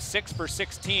Orangeville game, 6 for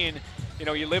 16. You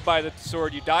know, you live by the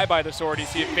sword, you die by the sword. You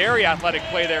see a very athletic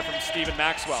play there from Stephen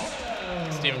Maxwell.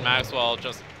 Stephen Maxwell,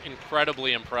 just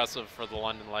incredibly impressive for the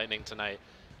London Lightning tonight.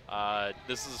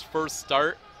 This is his first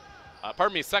start,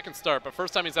 second start, but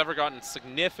first time he's ever gotten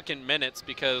significant minutes,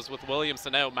 because with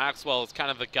Williamson out, Maxwell is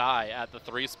kind of the guy at the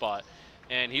 3 spot,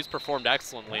 and he's performed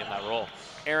excellently in that role.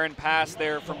 Aaron pass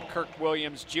there from Kirk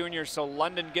Williams Jr., so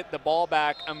London get the ball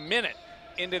back a minute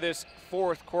into this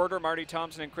fourth quarter. Marty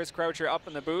Thompson and Chris Croucher up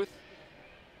in the booth.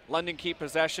 London keep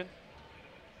possession.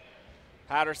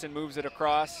 Patterson moves it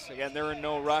across. Again, they're in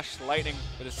no rush. Lightning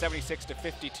with a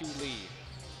 76-52 lead.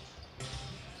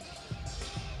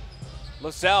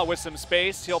 LaSalle with some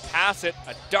space. He'll pass it.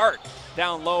 A dart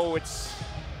down low. It's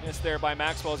missed there by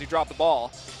Maxwell as he dropped the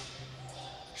ball.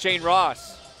 Shane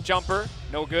Ross, jumper,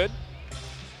 no good.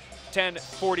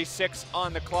 10:46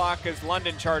 on the clock as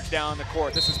London charge down the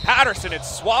court. This is Patterson.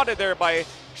 It's swatted there by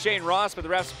Shane Ross, but the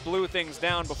refs blew things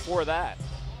down before that.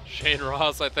 Shane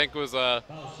Ross, I think, was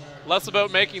less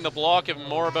about making the block and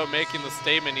more about making the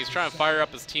statement. He's trying to fire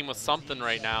up his team with something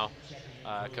right now,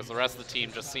 because the rest of the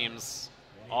team just seems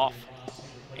off.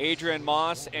 Adrian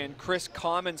Moss and Chris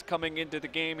Commons coming into the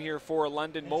game here for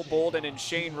London. Mo Bolden and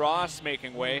Shane Ross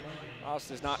making way. Ross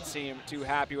does not seem too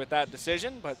happy with that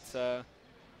decision, but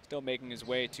still making his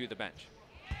way to the bench.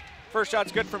 First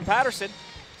shot's good from Patterson,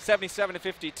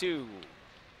 77-52.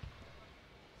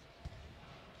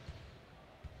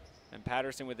 And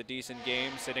Patterson with a decent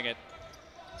game, sitting at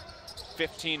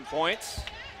 15 points.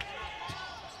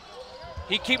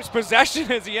 He keeps possession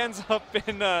as he ends up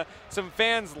in some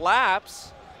fans'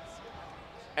 laps.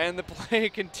 And the play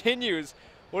continues.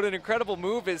 What an incredible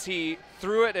move as he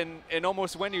threw it and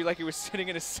almost went like he was sitting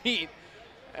in a seat.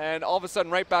 And all of a sudden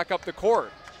right back up the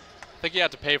court. I think you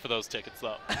had to pay for those tickets,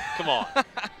 though. Come on.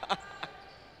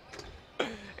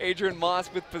 Adrian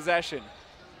Moss with possession.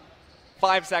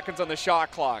 5 seconds on the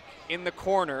shot clock. In the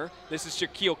corner, this is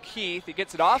Shaquille Keith. He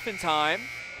gets it off in time,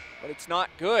 but it's not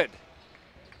good.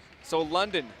 So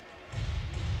London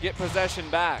get possession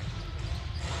back.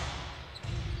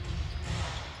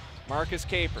 Marcus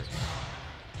Capers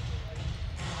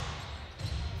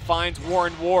finds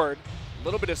Warren Ward. A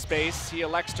little bit of space. He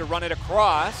elects to run it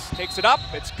across. Takes it up.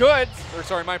 It's good. Or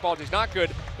sorry, my apologies, not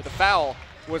good. But the foul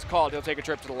was called. He'll take a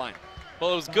trip to the line.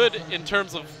 Well, it was good in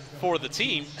terms of for the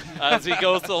team as he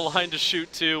goes to the line to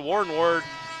shoot 2. Warren Ward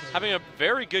having a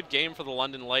very good game for the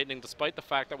London Lightning, despite the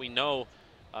fact that we know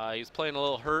he's playing a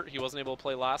little hurt. He wasn't able to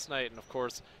play last night, and of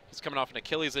course he's coming off an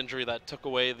Achilles injury that took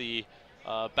away the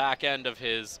back end of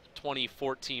his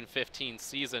 2014-15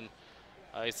 season.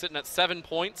 He's sitting at 7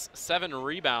 points, 7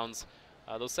 rebounds.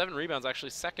 Those 7 rebounds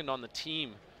actually second on the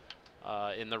team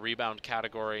in the rebound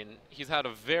category, and he's had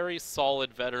a very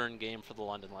solid veteran game for the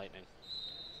London Lightning.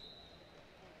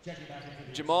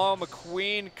 Jamal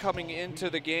McQueen coming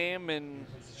into the game, and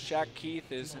Shaq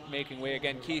Keith is making way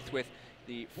again. Keith with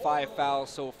the 5 fouls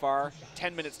so far.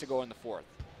 10 minutes to go in the fourth.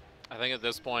 I think at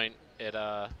this point,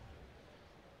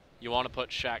 you want to put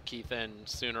Shaq Keith in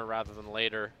sooner rather than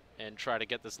later and try to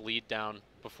get this lead down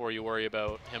before you worry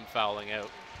about him fouling out.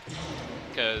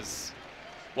 Because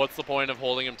what's the point of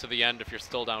holding him to the end if you're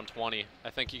still down 20? I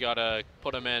think you got to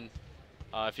put him in.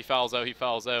 If he fouls out, he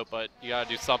fouls out, but you got to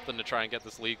do something to try and get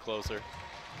this lead closer.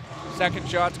 Second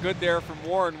shot's good there from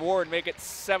Warren. Ward make it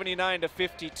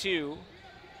 79-52.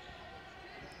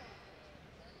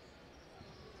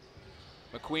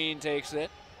 McQueen takes it.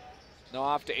 Now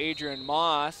off to Adrian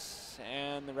Moss,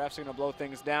 and the refs are going to blow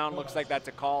things down. Looks like that's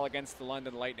a call against the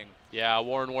London Lightning. Yeah,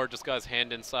 Warren Ward just got his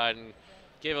hand inside and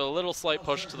gave a little slight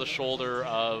push to the shoulder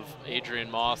of Adrian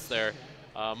Moss there.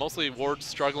 Mostly Ward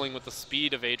struggling with the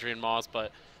speed of Adrian Moss,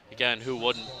 but again, who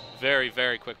wouldn't? Very,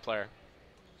 very quick player.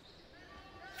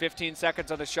 15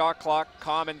 seconds on the shot clock.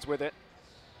 Commons with it.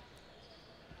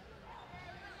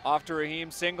 Off to Raheem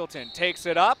Singleton. Takes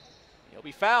it up. He'll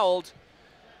be fouled.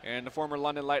 And the former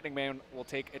London Lightning man will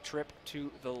take a trip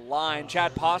to the line.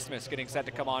 Chad Postmus getting set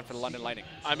to come on for the London Lightning.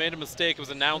 I made a mistake. It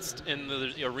was announced in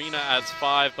the arena as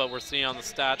 5, but we're seeing on the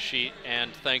stat sheet.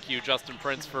 And thank you, Justin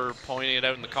Prince, for pointing it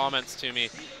out in the comments to me.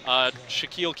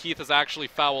 Shaquille Keith is actually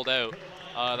fouled out.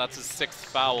 That's his 6th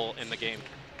foul in the game.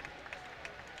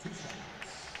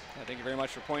 Thank you very much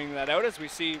for pointing that out as we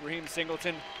see Raheem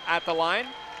Singleton at the line.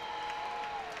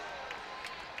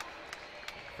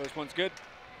 First one's good.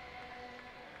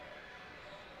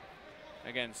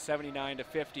 Again,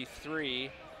 79-53.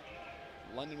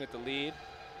 London with the lead.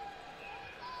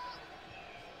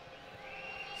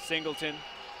 Singleton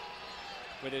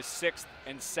with his 6th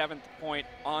and 7th point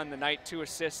on the night. 2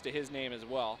 assists to his name as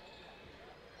well.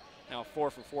 Now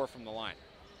 4 for 4 from the line.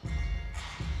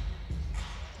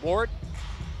 Ward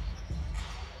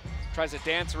tries to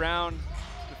dance around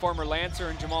the former Lancer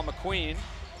and Jamal McQueen.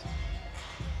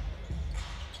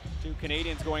 2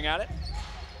 Canadians going at it.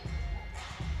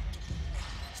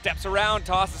 Steps around,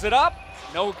 tosses it up.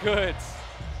 No goods.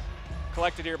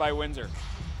 Collected here by Windsor.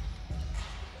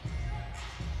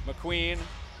 McQueen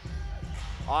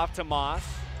off to Moss.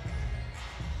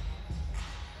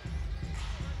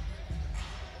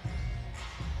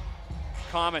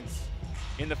 Commons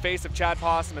in the face of Chad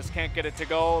Postmus, can't get it to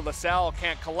go. LaSalle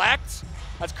can't collect.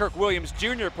 That's Kirk Williams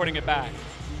Jr. putting it back.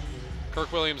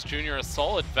 Kirk Williams Jr., a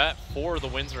solid vet for the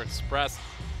Windsor Express.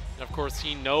 And of course,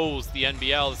 he knows the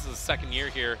NBL. This is his 2nd year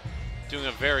here, doing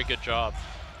a very good job.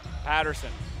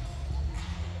 Patterson.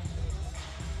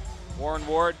 Warren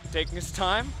Ward taking his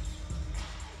time.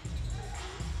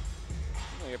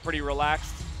 A pretty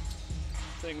relaxed,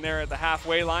 sitting there at the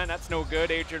halfway line. That's no good.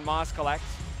 Adrian Moss collects.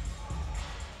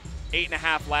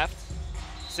 8.5 left.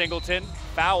 Singleton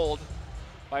fouled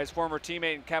by his former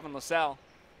teammate Kevin LaSalle.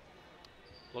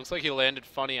 Looks like he landed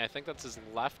funny. I think that's his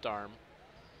left arm.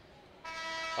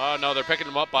 Oh no, they're picking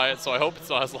him up by it, so I hope it's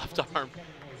not his left arm.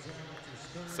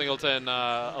 Singleton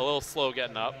a little slow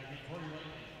getting up.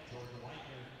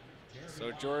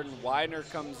 So Jordan Widener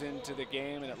comes into the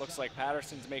game, and it looks like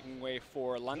Patterson's making way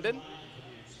for London.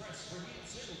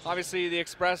 Obviously, the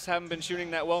Express haven't been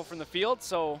shooting that well from the field,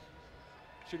 so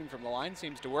shooting from the line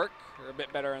seems to work. They're a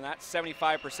bit better than that,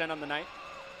 75% on the night.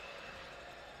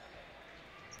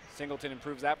 Singleton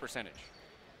improves that percentage.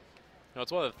 No,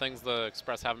 it's one of the things the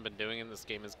Express haven't been doing in this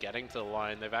game is getting to the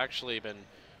line. They've actually been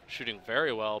shooting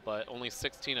very well, but only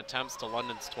 16 attempts to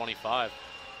London's 25.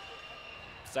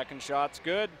 Second shot's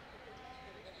good.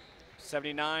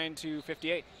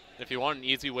 79-58. If you want an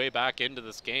easy way back into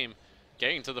this game,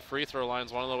 getting to the free throw line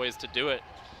is one of the ways to do it.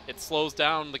 It slows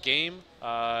down the game,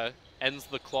 ends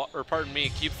the clock, or pardon me,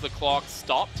 keeps the clock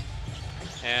stopped.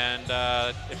 And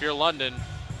if you're London,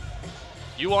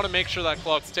 you want to make sure that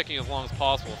clock's ticking as long as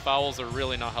possible. Fouls are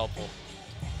really not helpful.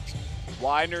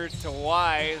 Widener to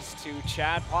Wise to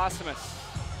Chad Postmus,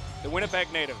 the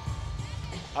Winnipeg native.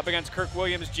 Up against Kirk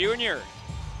Williams Jr.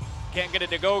 Can't get it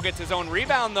to go, gets his own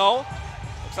rebound though.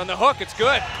 Looks on the hook, it's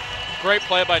good. Great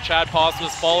play by Chad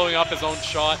Postmus, following up his own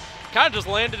shot. Kind of just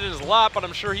landed in his lap, but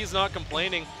I'm sure he's not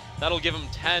complaining. That'll give him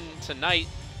 10 tonight,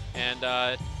 and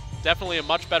definitely a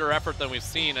much better effort than we've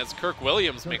seen as Kirk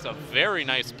Williams makes a very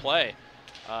nice play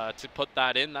to put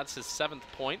that in. That's his 7th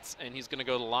points, and he's going to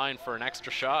go to the line for an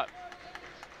extra shot.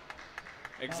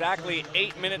 Exactly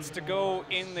 8 minutes to go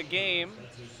in the game.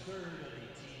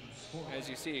 As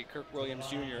you see, Kirk Williams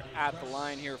Jr. at the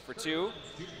line here for 2.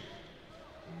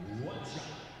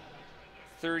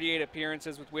 38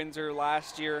 appearances with Windsor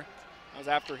last year. That was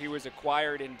after he was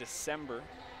acquired in December.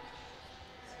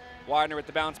 Widener with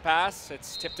the bounce pass.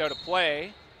 It's tipped out of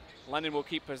play. London will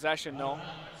keep possession though.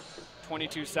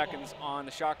 22 seconds on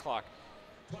the shot clock.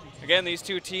 Again, these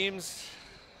two teams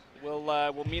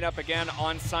will meet up again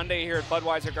on Sunday here at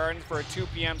Budweiser Gardens for a 2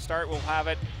 p.m. start. We'll have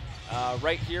it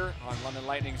right here on London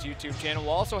Lightning's YouTube channel.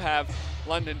 We'll also have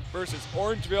London versus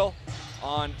Orangeville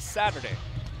on Saturday.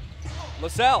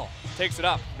 LaSalle takes it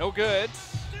up. No good.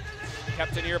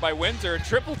 Kept in here by Windsor.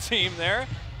 Triple team there.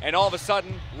 And all of a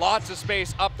sudden, lots of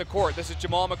space up the court. This is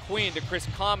Jamal McQueen to Chris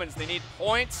Commons. They need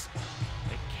points.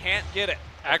 They can't get it.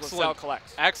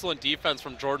 Excellent defense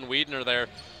from Jordan Wiedner there.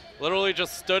 Literally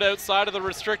just stood outside of the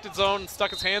restricted zone,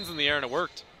 stuck his hands in the air, and it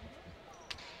worked.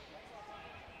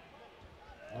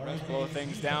 Let's blow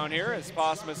things down here as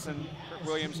Posmus and Kirk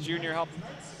Williams Jr. help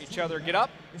each other get up.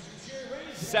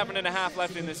 7.5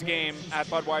 left in this game at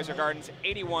Budweiser Gardens,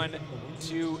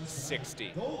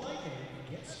 81-60.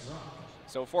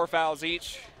 So 4 fouls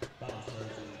each.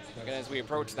 Again, as we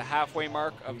approach the halfway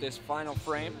mark of this final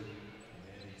frame.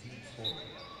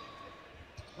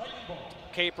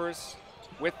 Capers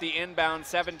with the inbound,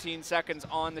 17 seconds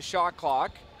on the shot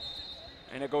clock,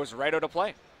 and it goes right out of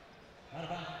play.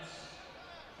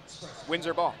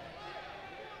 Windsor ball.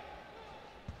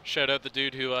 Shout out the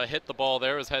dude who hit the ball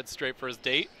there, was head straight for his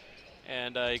date,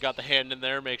 and he got the hand in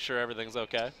there, make sure everything's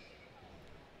okay.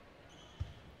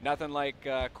 Nothing like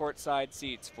courtside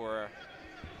seats for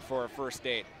a first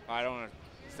date. I don't want to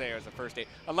say it was a first date,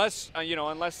 unless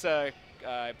I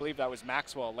believe that was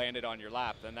Maxwell landed on your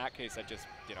lap. In that case, that just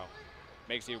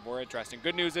makes it more interesting.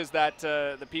 Good news is that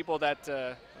the people that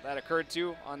occurred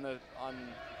to on the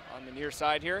near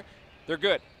side here, they're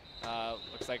good.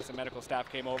 Looks like some medical staff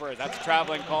came over. That's a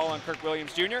traveling call on Kirk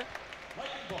Williams Jr.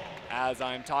 as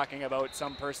I'm talking about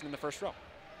some person in the first row.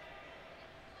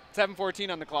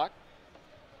 7:14 on the clock.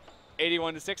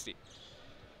 81-60.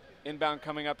 Inbound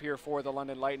coming up here for the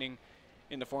London Lightning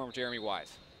in the form of Jeremy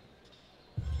Wise.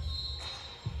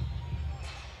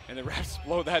 And the refs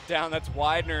blow that down. That's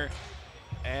Widener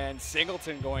and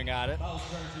Singleton going at it.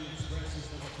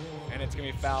 And it's going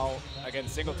to be foul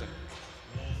against Singleton.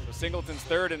 So Singleton's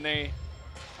third, and they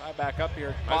try back up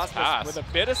here. Nice pass. With a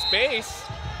bit of space.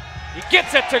 He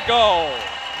gets it to go.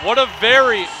 What a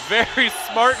very, very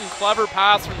smart and clever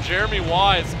pass from Jeremy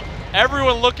Wise.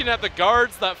 Everyone looking at the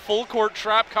guards, that full court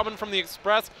trap coming from the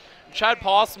Express. Chad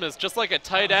Posmus, just like a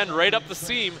tight end, right up the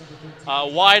seam,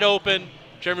 wide open.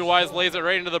 Jeremy Wise lays it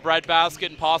right into the bread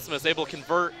basket, and Posmus able to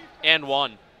convert and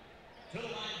one.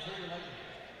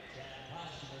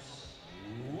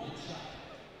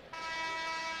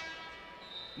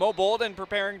 Mo Bolden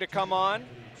preparing to come on.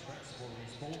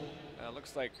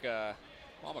 Looks like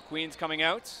McQueen's coming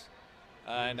out,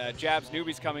 and Jabs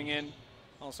Newby's coming in.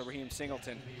 Also Raheem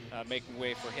Singleton making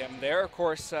way for him there. Of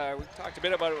course, we talked a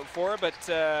bit about it before, but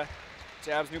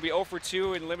Jabs Newby 0 for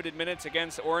 2 in limited minutes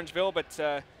against Orangeville,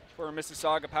 but former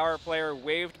Mississauga power player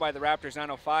waived by the Raptors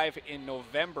 905 in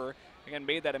November. Again,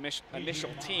 made that initial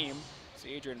team.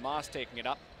 See Adrian Moss taking it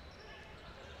up.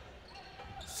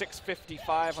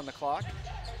 6:55 on the clock.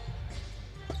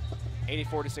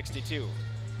 84-62.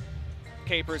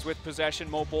 Capers with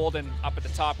possession. Mo Bolden up at the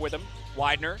top with him.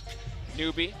 Widener,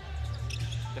 Newby,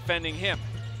 defending him.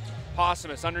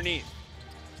 Posmus underneath.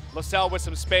 LaSalle with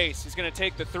some space. He's going to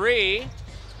take the three.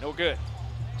 No good.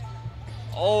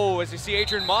 Oh, as you see,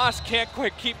 Adrian Moss can't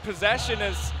quite keep possession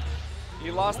as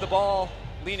he lost the ball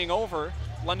leaning over.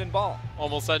 London ball.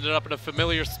 Almost ended up in a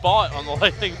familiar spot on the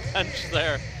Lightning bench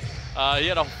there. He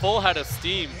had a full head of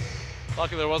steam.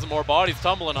 Luckily there wasn't more bodies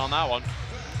tumbling on that one.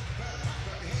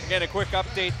 Again, a quick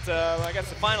update, I guess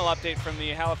the final update from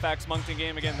the Halifax-Moncton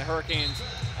game. Again, the Hurricanes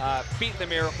beat the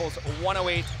Miracles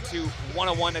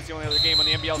 108-101. That's the only other game on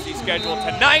the NBLC schedule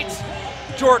tonight.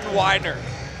 Jordan Widener.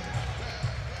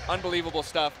 Unbelievable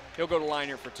stuff. He'll go to line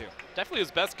here for 2. Definitely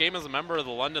his best game as a member of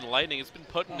the London Lightning. He's been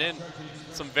putting in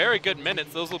some very good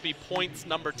minutes. Those will be points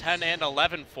number 10 and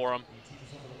 11 for him.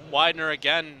 Widener,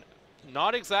 again,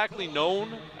 not exactly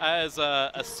known as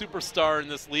a superstar in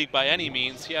this league by any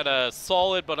means. He had a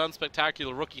solid but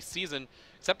unspectacular rookie season,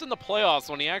 except in the playoffs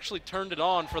when he actually turned it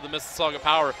on for the Mississauga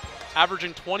Power,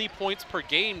 averaging 20 points per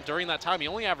game during that time. He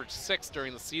only averaged 6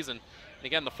 during the season. And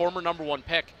again, the former #1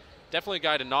 pick, definitely a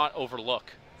guy to not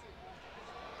overlook.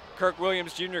 Kirk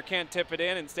Williams Jr. can't tip it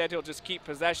in. Instead, he'll just keep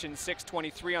possession.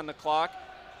 6:23 on the clock.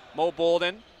 Mo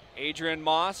Bolden, Adrian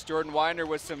Moss, Jordan Widener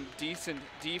with some decent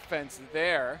defense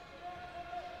there.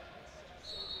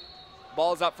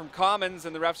 Ball's up from Commons,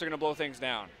 and the refs are going to blow things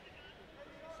down.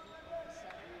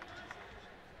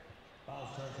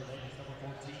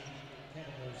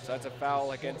 So that's a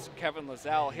foul against Kevin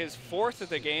Lazelle, his 4th of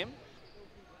the game.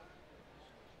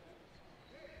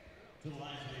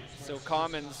 So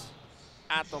Commons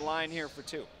at the line here for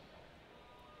 2.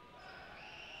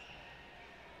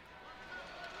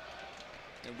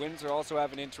 And Windsor also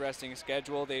have an interesting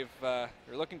schedule. They're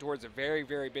looking towards a very,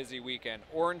 very busy weekend.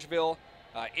 Orangeville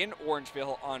in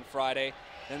Orangeville on Friday.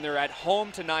 Then they're at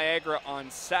home to Niagara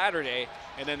on Saturday,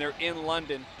 and then they're in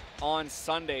London on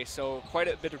Sunday. So quite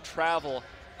a bit of travel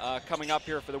coming up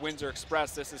here for the Windsor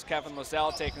Express. This is Kevin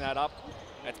Lozelle taking that up.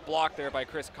 That's blocked there by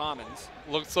Chris Commons.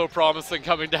 Looked so promising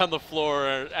coming down the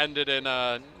floor, ended in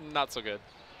not so good.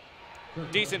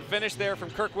 Decent finish there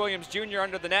from Kirk Williams Jr.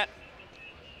 under the net.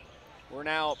 We're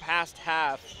now past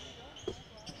half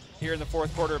here in the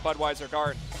fourth quarter of Budweiser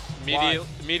Garden.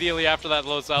 Immediately after that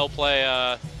Lozelle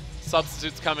play,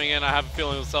 substitutes coming in. I have a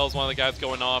feeling Lozelle's one of the guys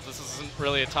going off. This isn't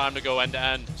really a time to go end to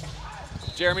end.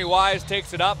 Jeremy Wise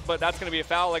takes it up, but that's going to be a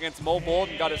foul against Mo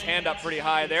Bolden. Got his hand up pretty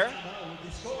high there.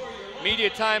 Media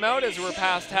timeout as we're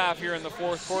past half here in the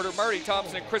fourth quarter. Marty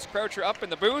Thompson and Chris Croucher up in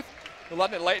the booth. The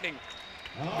London Lightning,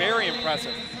 very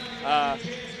impressive,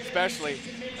 especially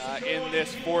in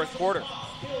this fourth quarter.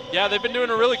 Yeah, they've been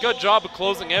doing a really good job of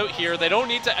closing out here. They don't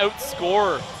need to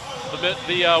outscore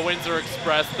the Windsor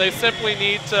Express. They simply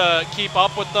need to keep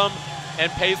up with them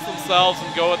and pace themselves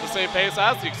and go at the same pace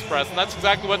as the Express, and that's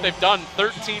exactly what they've done.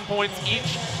 13 points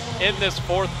each in this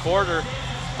fourth quarter.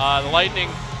 The Lightning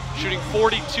shooting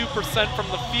 42% from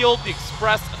the field, the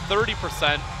Express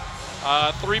 30%.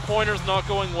 Three-pointers not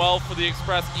going well for the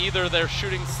Express either. They're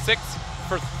shooting 6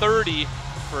 for 30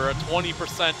 for a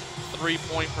 20%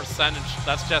 three-point percentage.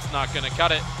 That's just not going to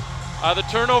cut it. The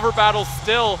turnover battle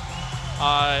still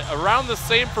around the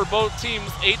same for both teams.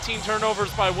 18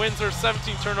 turnovers by Windsor,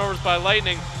 17 turnovers by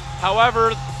Lightning.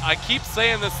 However, I keep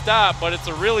saying this stat, but it's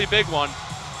a really big one.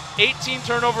 18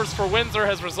 turnovers for Windsor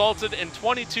has resulted in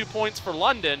 22 points for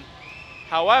London.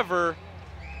 However,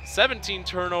 17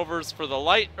 turnovers for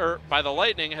by the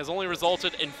Lightning has only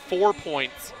resulted in 4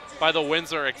 points by the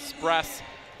Windsor Express.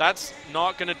 That's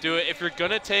not going to do it. If you're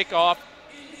going to take off,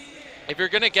 if you're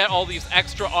going to get all these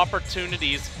extra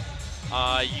opportunities,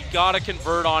 you got to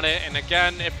convert on it. And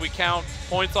again, if we count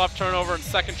points off turnover and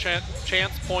second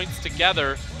chance points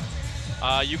together,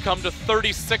 you come to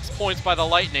 36 points by the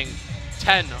Lightning,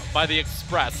 10 by the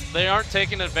Express. They aren't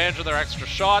taking advantage of their extra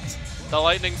shots. The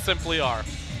Lightning simply are.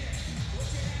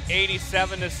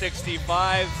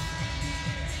 87-65.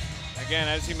 Again,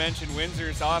 as you mentioned,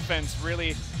 Windsor's offense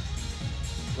really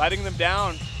letting them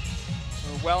down.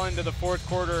 We're well into the fourth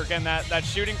quarter. Again, that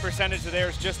shooting percentage of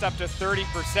theirs just up to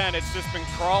 30%. It's just been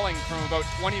crawling from about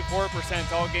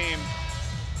 24% all game.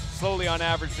 Slowly on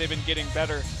average, they've been getting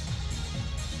better,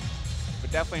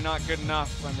 but definitely not good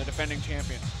enough from the defending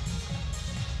champions.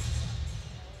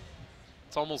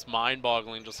 It's almost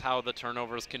mind-boggling just how the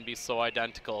turnovers can be so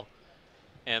identical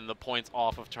and the points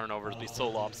off of turnovers be so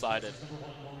lopsided.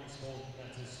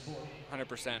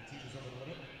 100%.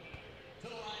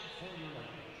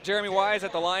 Jeremy Wise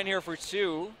at the line here for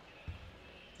two.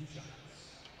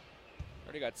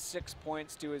 Already got 6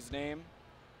 points to his name.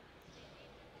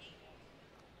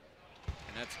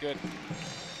 And that's good.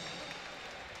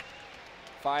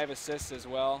 5 assists as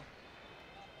well.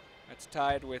 That's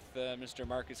tied with Mr.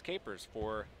 Marcus Capers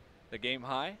for the game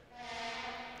high.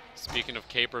 Speaking of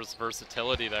Capers'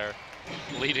 versatility there,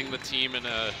 leading the team in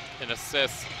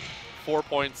assists, 4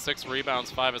 points, 6 rebounds,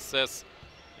 5 assists,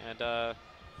 and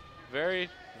very,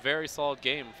 very solid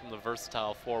game from the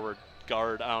versatile forward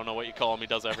guard. I don't know what you call him, he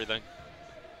does everything.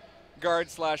 Guard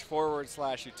 / forward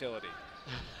 / utility.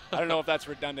 I don't know if that's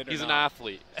redundant or not. He's an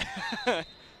athlete.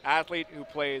 Athlete who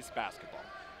plays basketball.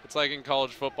 It's like in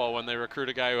college football when they recruit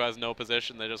a guy who has no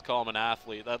position, they just call him an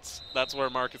athlete. That's where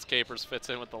Marcus Capers fits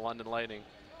in with the London Lightning.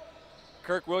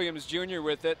 Kirk Williams Jr.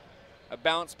 with it. A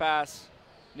bounce pass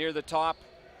near the top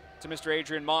to Mr.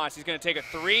 Adrian Moss. He's going to take a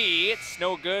three. It's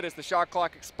no good as the shot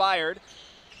clock expired.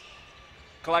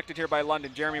 Collected here by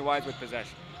London. Jeremy Wise with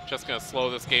possession. Just going to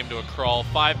slow this game to a crawl.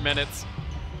 5 minutes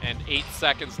and 8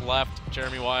 seconds left.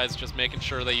 Jeremy Wise just making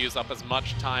sure they use up as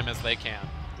much time as they can.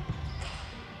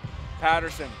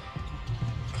 Patterson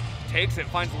takes it,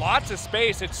 finds lots of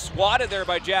space. It's swatted there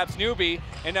by Jabs Newby,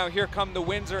 and now here come the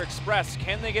Windsor Express.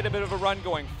 Can they get a bit of a run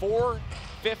going?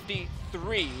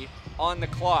 4:53 on the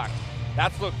clock.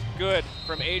 That's looked good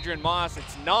from Adrian Moss.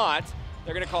 It's not.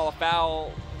 They're going to call a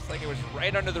foul. Looks like it was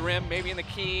right under the rim, maybe in the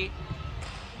key.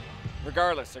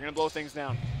 Regardless, they're going to blow things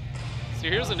down. So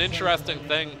here's an interesting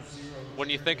thing when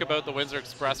you think about the Windsor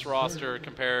Express roster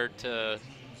compared to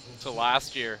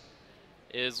last year,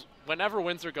 is whenever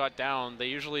Windsor got down, they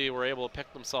usually were able to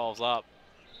pick themselves up.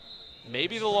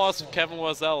 Maybe the loss of Kevin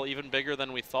Loiselle even bigger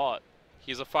than we thought.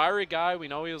 He's a fiery guy. We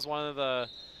know he was one of the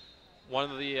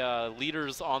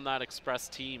leaders on that Express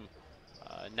team.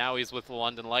 Now he's with the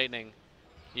London Lightning.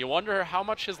 You wonder how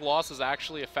much his loss is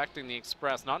actually affecting the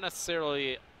Express, not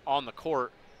necessarily on the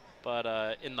court,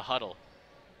 but in the huddle.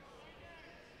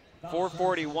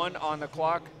 4:41 on the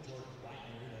clock.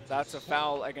 That's a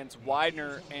foul against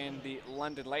Widener and the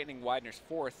London Lightning. Widener's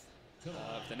 4th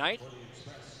of the night.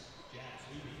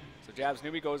 So Jabs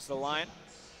Newby goes to the line.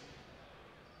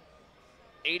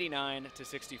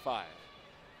 89-65.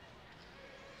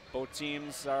 Both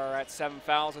teams are at 7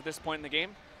 fouls at this point in the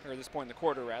game, or this point in the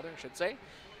quarter rather, I should say.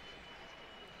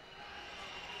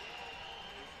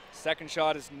 Second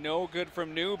shot is no good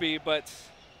from Newby, but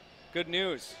good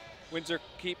news. Windsor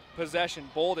keep possession.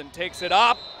 Bolden takes it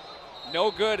up.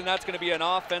 No good, and that's going to be an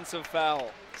offensive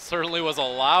foul. Certainly was a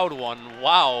loud one.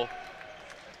 Wow.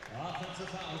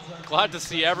 Glad to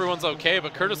see everyone's okay,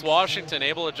 but Curtis Washington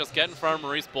able to just get in front of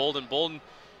Maurice Bolden. Bolden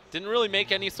didn't really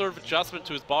make any sort of adjustment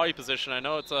to his body position. I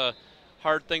know it's a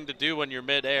hard thing to do when you're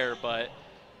mid-air, but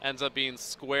ends up being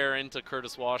square into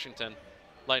Curtis Washington.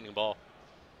 Lightning ball.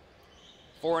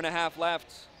 4.5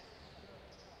 left.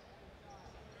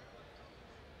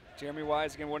 Jeremy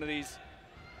Wise, again, one of these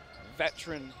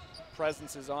veteran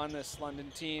presences on this London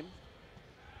team.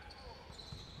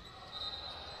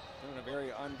 Doing a very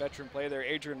unveteran play there.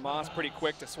 Adrian Moss pretty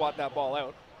quick to swat that ball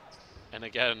out. And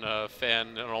again, a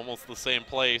fan in almost the same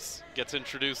place gets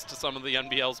introduced to some of the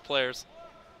NBL's players.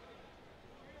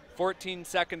 14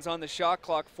 seconds on the shot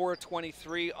clock,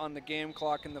 4:23 on the game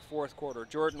clock in the 4th quarter.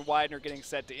 Jordan Widener getting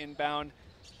set to inbound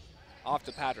off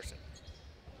to Patterson.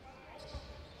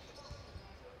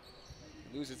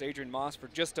 Loses Adrian Moss for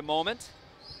just a moment.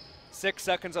 6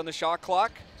 seconds on the shot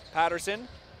clock. Patterson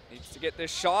needs to get this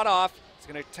shot off. He's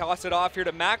going to toss it off here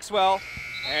to Maxwell,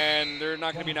 and there's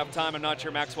not going to be enough time. I'm not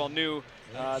sure Maxwell knew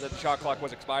that the shot clock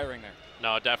was expiring there.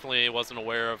 No, definitely wasn't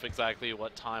aware of exactly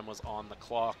what time was on the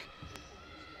clock.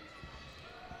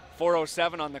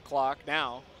 4:07 on the clock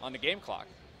now, on the game clock.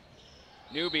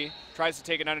 Newby tries to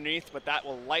take it underneath, but that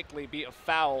will likely be a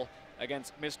foul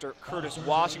against Mr. Curtis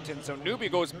Washington. So Newby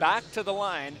goes back to the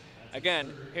line.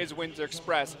 Again, his Windsor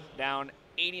Express down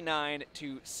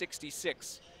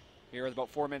 89-66. Here with about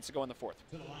 4 minutes to go in the 4th.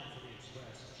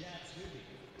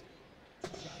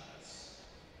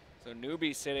 So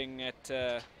Newby sitting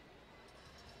at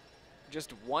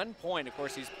just 1 point. Of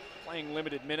course, he's playing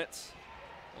limited minutes.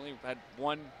 Only had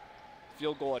 1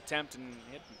 field goal attempt and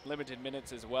hit limited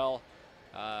minutes as well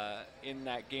in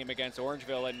that game against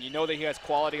Orangeville. And you know that he has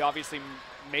quality, obviously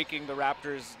making the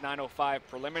Raptors 905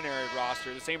 preliminary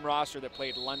roster, the same roster that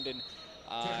played London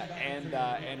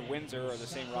and Windsor, or the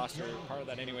same roster, part of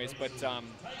that anyways. But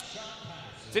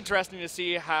it's interesting to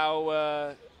see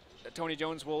how Tony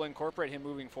Jones will incorporate him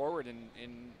moving forward,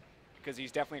 because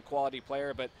he's definitely a quality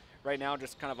player, but right now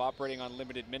just kind of operating on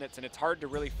limited minutes, and it's hard to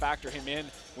really factor him in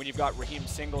when you've got Raheem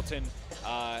Singleton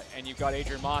and you've got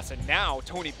Adrian Moss, and now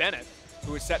Tony Bennett,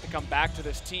 who is set to come back to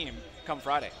this team come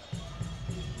Friday.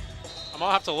 I'm going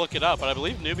to have to look it up, but I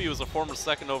believe Newby was a former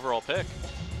 2nd overall pick.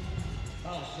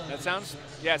 That sounds,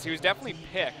 yes, he was definitely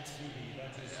picked,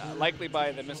 likely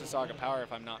by the Mississauga Power,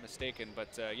 if I'm not mistaken.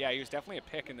 But yeah, he was definitely a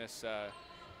pick in this,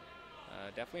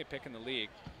 definitely a pick in the league.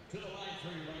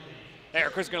 There,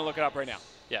 Chris is going to look it up right now.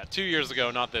 Yeah, 2 years ago,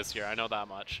 not this year. I know that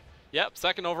much. Yep,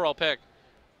 2nd overall pick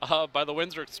by the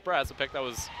Windsor Express, a pick that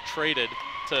was traded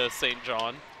to St.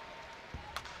 John.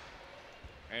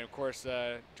 And of course,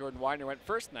 Jordan Widener went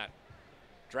first in that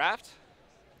draft.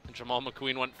 And Jamal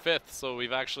McQueen went 5th, so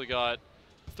we've actually got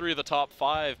 3 of the top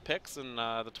 5 picks in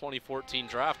the 2014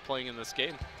 draft playing in this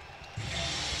game.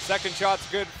 Second shot's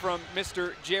good from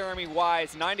Mr. Jeremy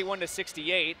Wise,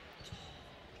 91-68.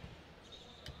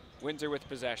 Windsor with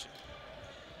possession.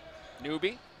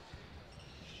 Newby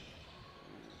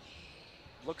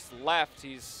looks left.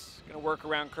 He's going to work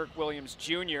around Kirk Williams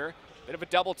Jr. Bit of a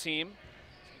double team.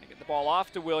 He's going to get the ball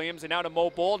off to Williams, and now to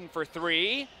Mo Bolden for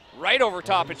 3. Right over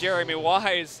top of Jeremy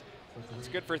Wise. It's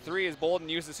good for 3 as Bolden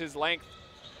uses his length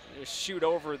to shoot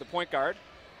over the point guard.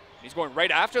 He's going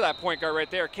right after that point guard right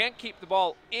there. Can't keep the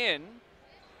ball in. And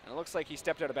it looks like he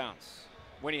stepped out of bounds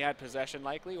when he had possession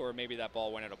likely, or maybe that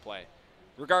ball went out of play.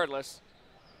 Regardless,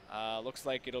 looks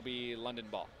like it'll be London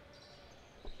ball.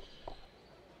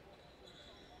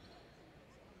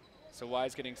 So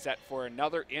Wise getting set for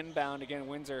another inbound. Again,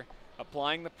 Windsor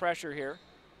applying the pressure here.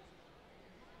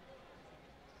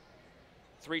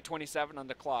 3:27 on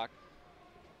the clock.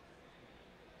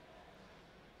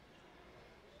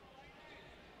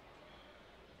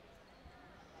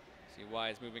 See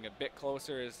Wise moving a bit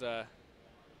closer as a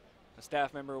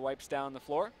staff member wipes down the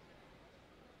floor.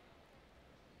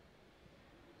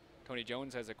 Tony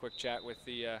Jones has a quick chat with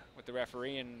the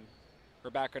referee, and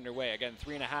we're back underway. Again,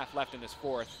 3.5 left in this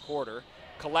 4th quarter.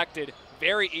 Collected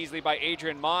very easily by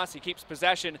Adrian Moss. He keeps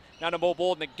possession. Now to Mo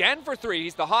Bolden again for 3.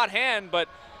 He's the hot hand, but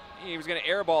he was going to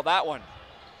airball that one.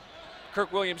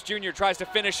 Kirk Williams Jr. tries to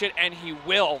finish it, and he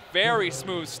will. Very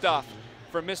smooth stuff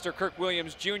from Mr. Kirk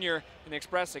Williams Jr. and the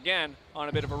Express again on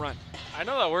a bit of a run. I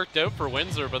know that worked out for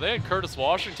Windsor, but they had Curtis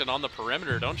Washington on the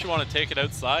perimeter. Don't you want to take it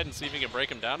outside and see if you can break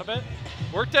him down a bit?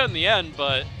 Worked out in the end,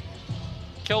 but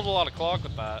killed a lot of clock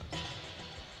with that.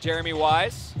 Jeremy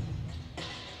Wise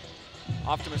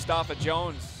off to Mustafa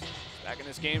Jones. Back in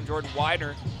this game, Jordan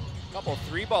Widener. A couple of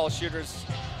 3-ball shooters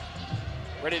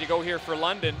ready to go here for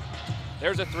London.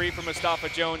 There's a 3 from Mustafa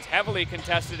Jones, heavily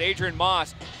contested. Adrian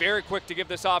Moss, very quick to give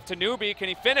this off to Newby. Can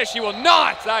he finish? He will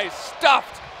not. That is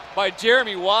stuffed by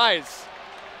Jeremy Wise.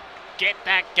 Get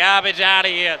that garbage out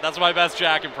of here. That's my best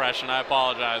Jack impression. I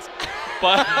apologize.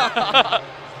 But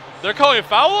they're calling a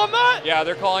foul on that? Yeah,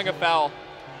 they're calling a foul.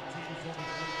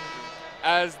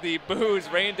 As the boos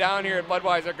rain down here at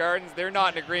Budweiser Gardens, they're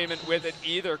not in agreement with it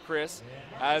either, Chris,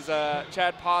 as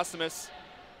Chad Posthumus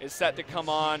is set to come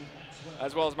on,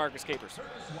 as well as Marcus Capers.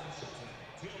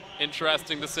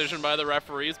 Interesting decision by the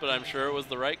referees, but I'm sure it was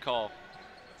the right call.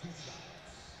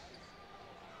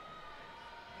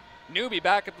 Newby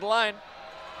back at the line.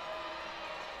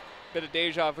 Bit of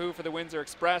deja vu for the Windsor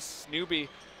Express. Newby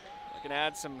looking to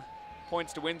add some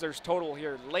points to Windsor's total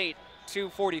here late.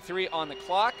 2:43 on the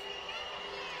clock.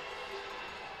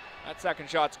 That second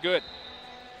shot's good.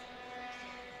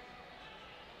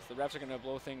 So the refs are going to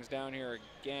blow things down here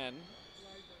again.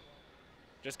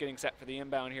 Just getting set for the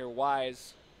inbound here.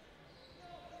 Wise,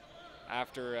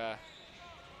 after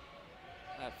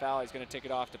that foul, he's going to take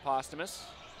it off to Posthumus.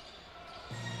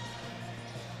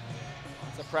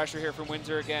 Lots of pressure here from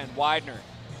Windsor again. Widener,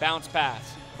 bounce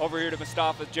pass over here to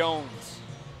Mustafa Jones.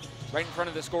 Right in front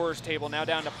of the scorer's table, now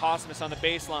down to Posthumus on the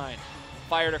baseline.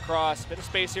 Fired across, bit of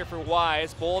space here for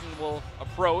Wise. Bolden will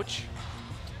approach.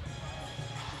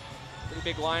 Pretty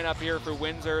big lineup here for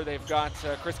Windsor. They've got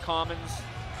Chris Commons,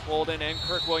 Bolden, and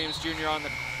Kirk Williams Jr. on the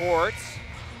courts.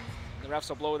 The refs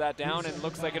will blow that down, and it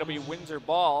looks like it'll be Windsor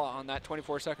ball on that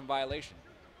 24-second violation.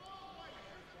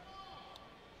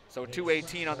 So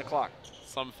 2:18 on the clock.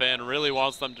 Some fan really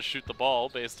wants them to shoot the ball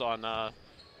based on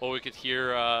what we could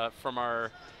hear from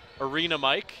our arena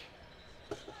mic.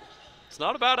 It's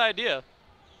not a bad idea.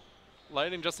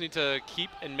 Lightning just need to keep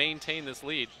and maintain this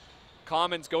lead.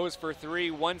 Commons goes for 3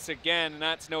 once again, and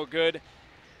that's no good.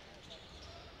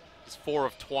 He's 4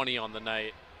 of 20 on the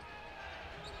night.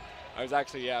 I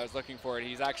was looking for it.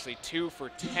 He's actually 2 for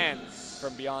 10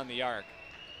 from beyond the arc.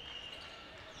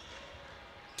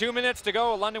 2 minutes to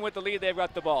go. London with the lead. They've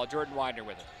got the ball. Jordan Widener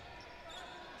with it.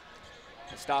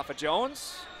 Mustafa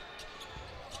Jones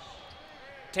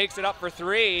takes it up for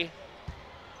 3,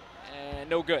 and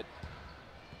no good.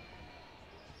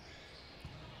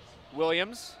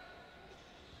 Williams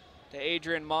to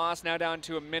Adrian Moss, now down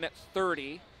to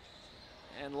 1:30.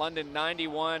 And London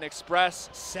 91, Express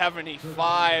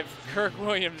 75. Kirk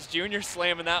Williams Jr.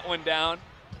 slamming that one down.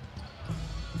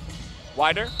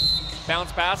 Widener,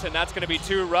 bounce pass, and that's going to be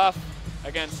too rough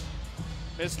against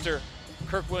Mr.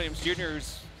 Kirk Williams Jr.,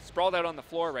 who's sprawled out on the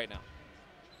floor right now.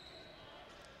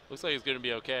 Looks like he's going to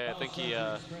be okay. I think he,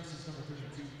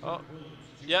 oh,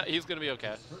 yeah, he's going to be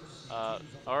okay.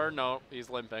 Or no, he's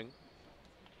limping.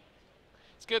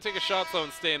 He's going to take a shot though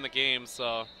and stay in the game,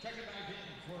 so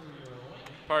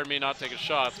pardon me not taking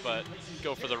shots, but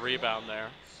go for the rebound there.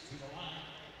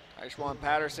 Taishwan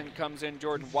Patterson comes in.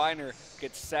 Jordan Widener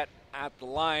gets set at the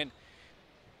line.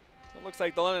 It looks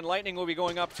like the London Lightning will be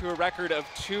going up to a record of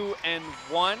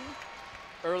 2-1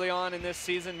 early on in this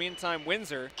season. Meantime,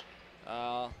 Windsor,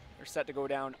 they're set to go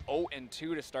down 0-2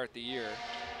 to start the year.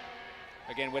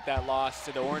 Again, with that loss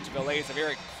to the Orangeville A's, a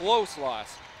very close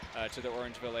loss to the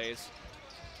Orangeville A's.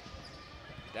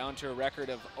 Down to a record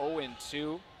of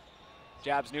 0-2.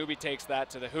 Jabs Newby takes that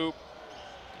to the hoop.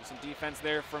 Decent defense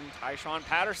there from Taishwan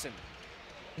Patterson.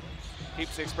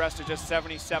 Keeps the Express to just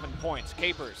 77 points.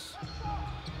 Capers.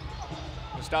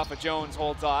 Mustafa Jones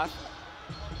holds off.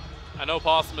 I know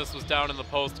Posthumus was down in the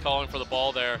post calling for the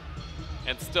ball there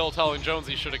and still telling Jones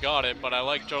he should have got it, but I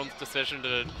like Jones' decision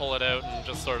to pull it out and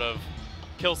just sort of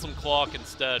kill some clock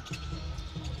instead.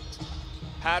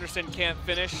 Patterson can't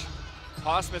finish.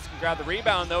 Posthumus can grab the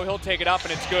rebound though. He'll take it up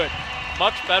and it's good.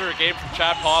 Much better game from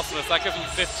Chad Posthumus. That gives him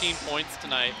 15 points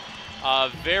tonight.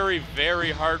 Very,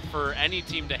 very hard for any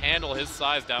team to handle his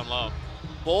size down low.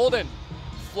 Bolden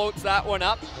floats that one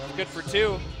up. Good for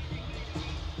 2.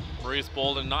 Maurice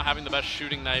Bolden not having the best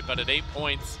shooting night, but at 8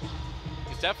 points,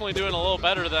 he's definitely doing a little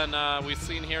better than we've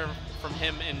seen here from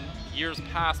him in years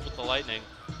past with the Lightning.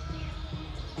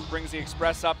 Brings the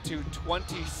Express up to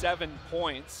 27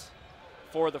 points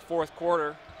for the fourth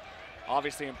quarter.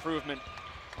 Obviously improvement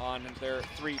on their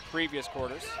 3 previous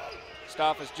quarters.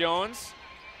 Mustafa Jones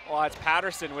Well, it's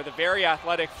Patterson with a very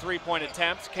athletic three-point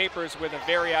attempt. Capers with a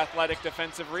very athletic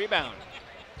defensive rebound.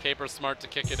 Capers smart to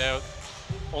kick it out.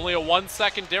 Only a 1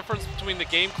 second difference between the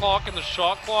game clock and the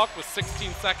shot clock with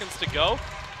 16 seconds to go.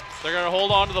 They're going to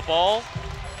hold on to the ball.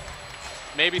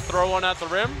 Maybe throw one at the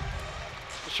rim.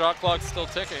 The shot clock's still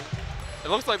ticking. It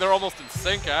looks like they're almost in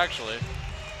sync, actually.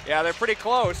 Yeah, they're pretty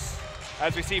close.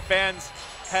 As we see fans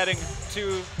heading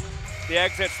to the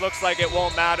exits, looks like it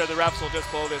won't matter. The refs will just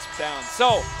blow this down.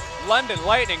 So, London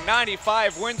Lightning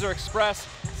 95, Windsor Express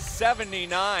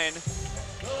 79.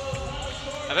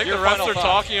 I think the refs are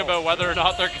talking about whether or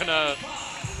not they're gonna.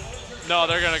 No,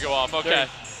 they're gonna go off. Okay.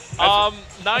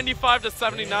 95 to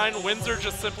 79. Windsor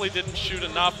just simply didn't shoot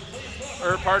enough,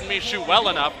 or pardon me, shoot well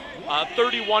enough.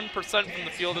 31% from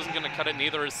the field isn't going to cut it.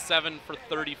 Neither is 7 for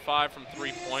 35 from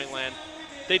three-point land.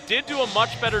 They did do a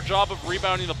much better job of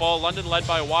rebounding the ball. London led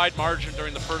by a wide margin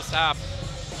during the first half.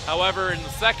 However, in the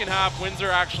second half, Windsor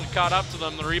actually caught up to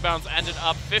them. The rebounds ended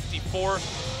up 54 to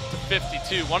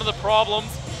 52. One of the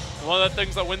problems, and one of the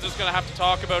things that Windsor's going to have to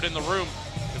talk about in the room,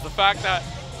 is the fact that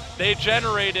they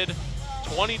generated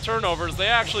 20 turnovers. They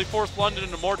actually forced London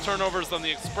into more turnovers than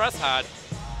the Express had.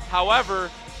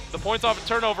 However, the points off a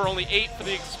turnover, only 8 for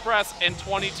the Express and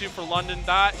 22 for London.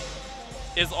 That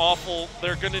is awful.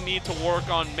 They're going to need to work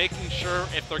on making sure,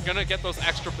 if they're going to get those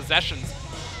extra possessions,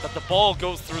 that the ball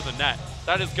goes through the net.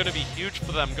 That is going to be huge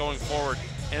for them going forward,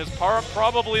 and is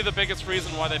probably the biggest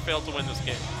reason why they failed to win this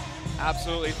game.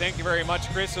 Absolutely. Thank you very much,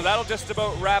 Chris. So that'll just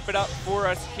about wrap it up for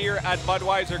us here at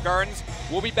Budweiser Gardens.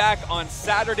 We'll be back on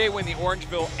Saturday when the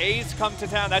Orangeville A's come to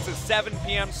town. That's a 7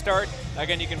 p.m. start.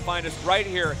 Again, you can find us right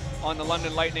here on the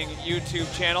London Lightning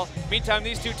YouTube channel. Meantime,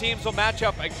 these two teams will match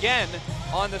up again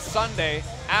on the Sunday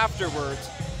afterwards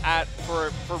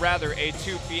for rather a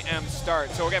 2 p.m. start.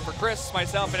 So again, for Chris,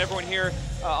 myself, and everyone here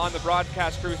on the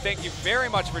broadcast crew, thank you very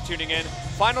much for tuning in.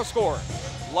 Final score,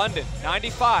 London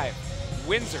 95,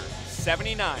 Windsor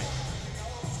 79.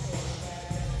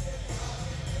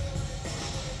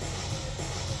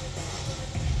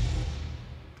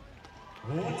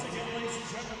 Once again, ladies and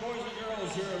gentlemen, boys and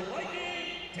girls, your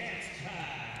Lightning dance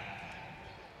time.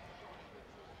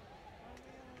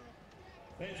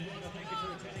 Fans, we want to thank you for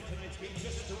attending tonight's game.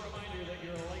 Just a reminder that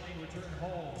your Lightning return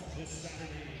home this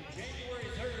Saturday,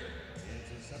 January 3rd.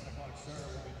 It's a 7 o'clock start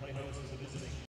when we play host as a visiting